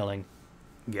towards me, yelling,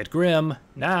 Get Grim,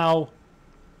 now!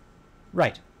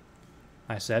 Right.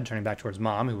 I said, turning back towards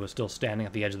Mom, who was still standing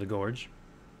at the edge of the gorge.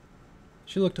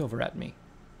 She looked over at me,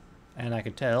 and I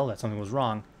could tell that something was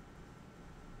wrong.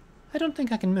 I don't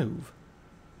think I can move.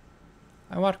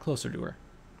 I walked closer to her.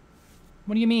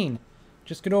 What do you mean?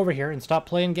 Just get over here and stop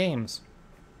playing games.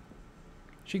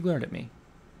 She glared at me.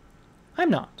 I'm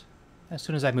not. As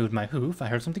soon as I moved my hoof, I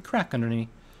heard something crack under me.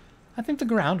 I think the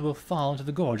ground will fall into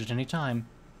the gorge at any time.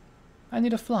 I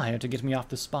need a flyer to get me off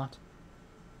this spot.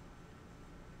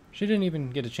 She didn't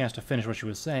even get a chance to finish what she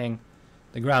was saying.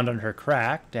 The ground under her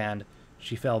cracked, and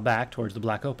she fell back towards the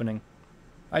black opening.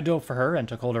 I dove for her and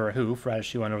took hold of her hoof right as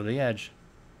she went over the edge.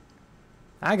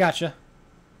 I gotcha.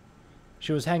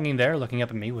 She was hanging there, looking up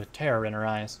at me with terror in her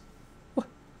eyes.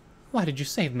 Why did you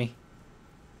save me?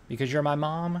 Because you're my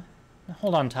mom?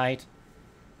 Hold on tight,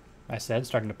 I said,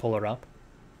 starting to pull her up.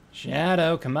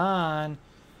 Shadow, come on,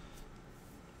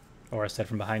 Aura said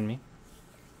from behind me.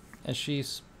 As she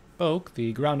spoke,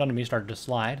 the ground under me started to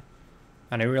slide,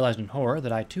 and I realized in horror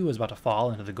that I too was about to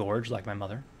fall into the gorge like my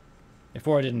mother. If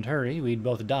Aura didn't hurry, we'd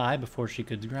both die before she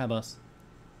could grab us.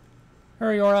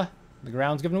 Hurry, Aura. The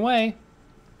ground's giving way.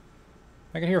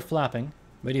 I could hear flapping,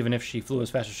 but even if she flew as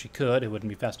fast as she could, it wouldn't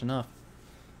be fast enough.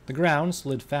 The ground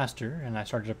slid faster, and I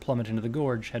started to plummet into the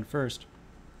gorge head first.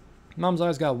 Mom's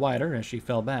eyes got wider as she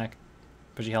fell back,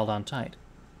 but she held on tight.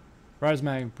 Right as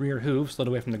my rear hoof slid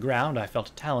away from the ground, I felt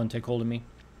a talon take hold of me.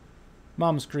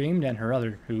 Mom screamed, and her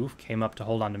other hoof came up to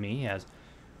hold onto me as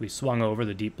we swung over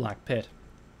the deep black pit.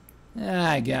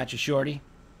 I got you, Shorty,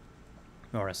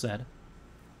 Aura said.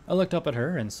 I looked up at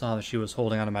her and saw that she was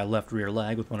holding onto my left rear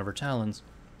leg with one of her talons.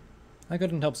 I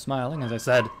couldn't help smiling as I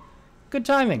said, Good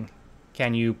timing.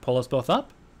 Can you pull us both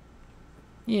up?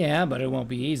 Yeah, but it won't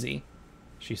be easy,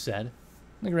 she said.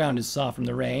 The ground is soft from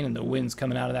the rain, and the wind's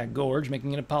coming out of that gorge,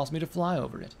 making it impossible to fly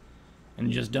over it.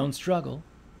 And just don't struggle.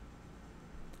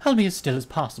 I'll be as still as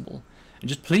possible, and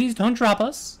just please don't drop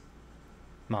us,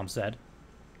 Mom said.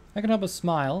 I could help but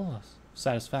smile,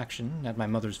 satisfaction at my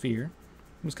mother's fear.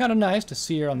 It was kind of nice to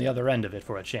see her on the other end of it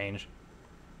for a change.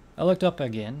 I looked up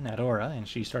again at Aura, and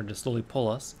she started to slowly pull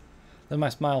us. Then my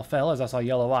smile fell as I saw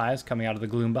yellow eyes coming out of the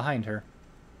gloom behind her.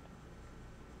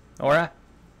 Aura,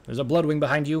 there's a bloodwing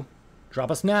behind you.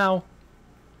 Drop us now.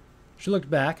 She looked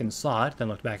back and saw it, then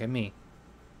looked back at me.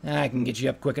 I can get you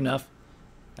up quick enough.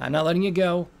 I'm not letting you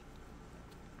go.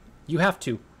 You have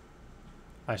to,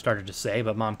 I started to say,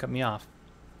 but Mom cut me off.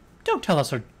 Don't tell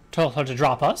her to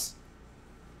drop us.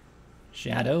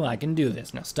 Shadow, I can do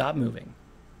this. Now stop moving.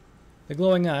 The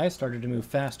glowing eyes started to move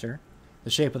faster. The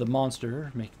shape of the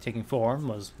monster, taking form,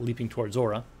 was leaping towards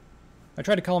Aura. I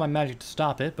tried to call my magic to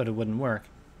stop it, but it wouldn't work.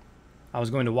 I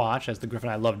was going to watch as the griffin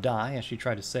I loved die as she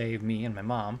tried to save me and my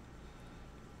mom.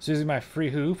 So using my free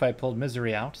hoof, I pulled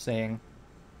Misery out, saying,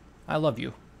 I love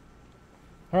you.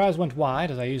 Her eyes went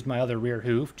wide as I used my other rear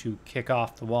hoof to kick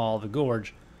off the wall of the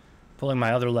gorge, pulling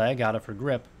my other leg out of her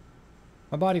grip.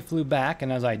 My body flew back,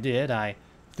 and as I did, I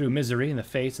threw Misery in the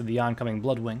face of the oncoming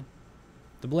bloodwing.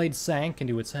 The blade sank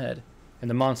into its head, and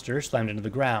the monster slammed into the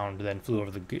ground, then flew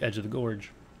over the edge of the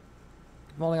gorge,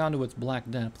 falling onto its black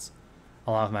depths,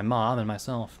 along with my mom and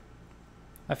myself.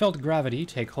 I felt gravity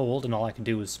take hold, and all I could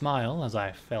do was smile as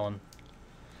I fell in.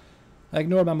 I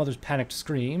ignored my mother's panicked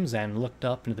screams and looked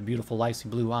up into the beautiful icy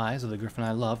blue eyes of the griffin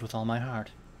I loved with all my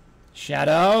heart.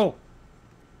 Shadow!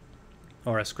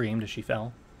 Aura screamed as she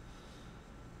fell.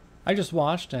 I just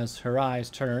watched as her eyes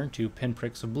turned to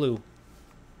pinpricks of blue.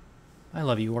 I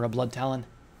love you, Aura Blood Talon,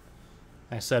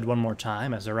 I said one more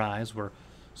time as her eyes were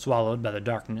swallowed by the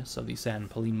darkness of the San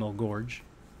Pelimo Gorge.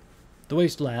 The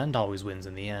wasteland always wins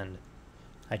in the end.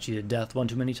 I cheated death one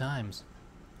too many times.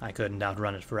 I couldn't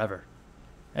outrun it forever.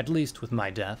 At least with my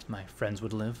death, my friends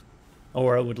would live.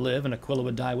 Aura would live, and Aquila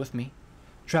would die with me,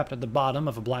 trapped at the bottom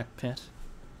of a black pit.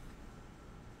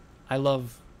 I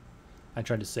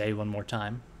tried to say one more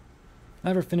time. I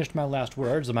never finished my last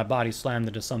words, and my body slammed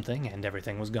into something, and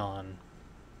everything was gone.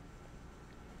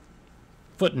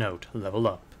 Footnote, level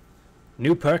up.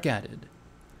 New perk added.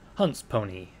 Hunts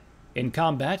Pony. In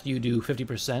combat, you do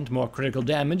 50% more critical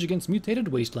damage against mutated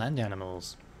wasteland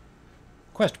animals.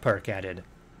 Quest perk added.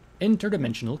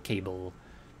 Interdimensional Cable.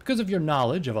 Because of your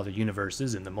knowledge of other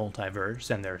universes in the multiverse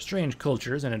and their strange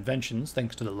cultures and inventions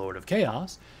thanks to the Lord of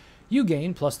Chaos, you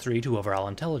gain +3 to overall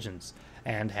intelligence,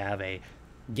 and have a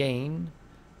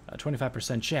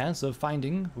 25% chance of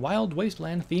finding wild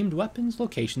wasteland-themed weapons,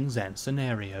 locations, and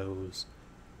scenarios.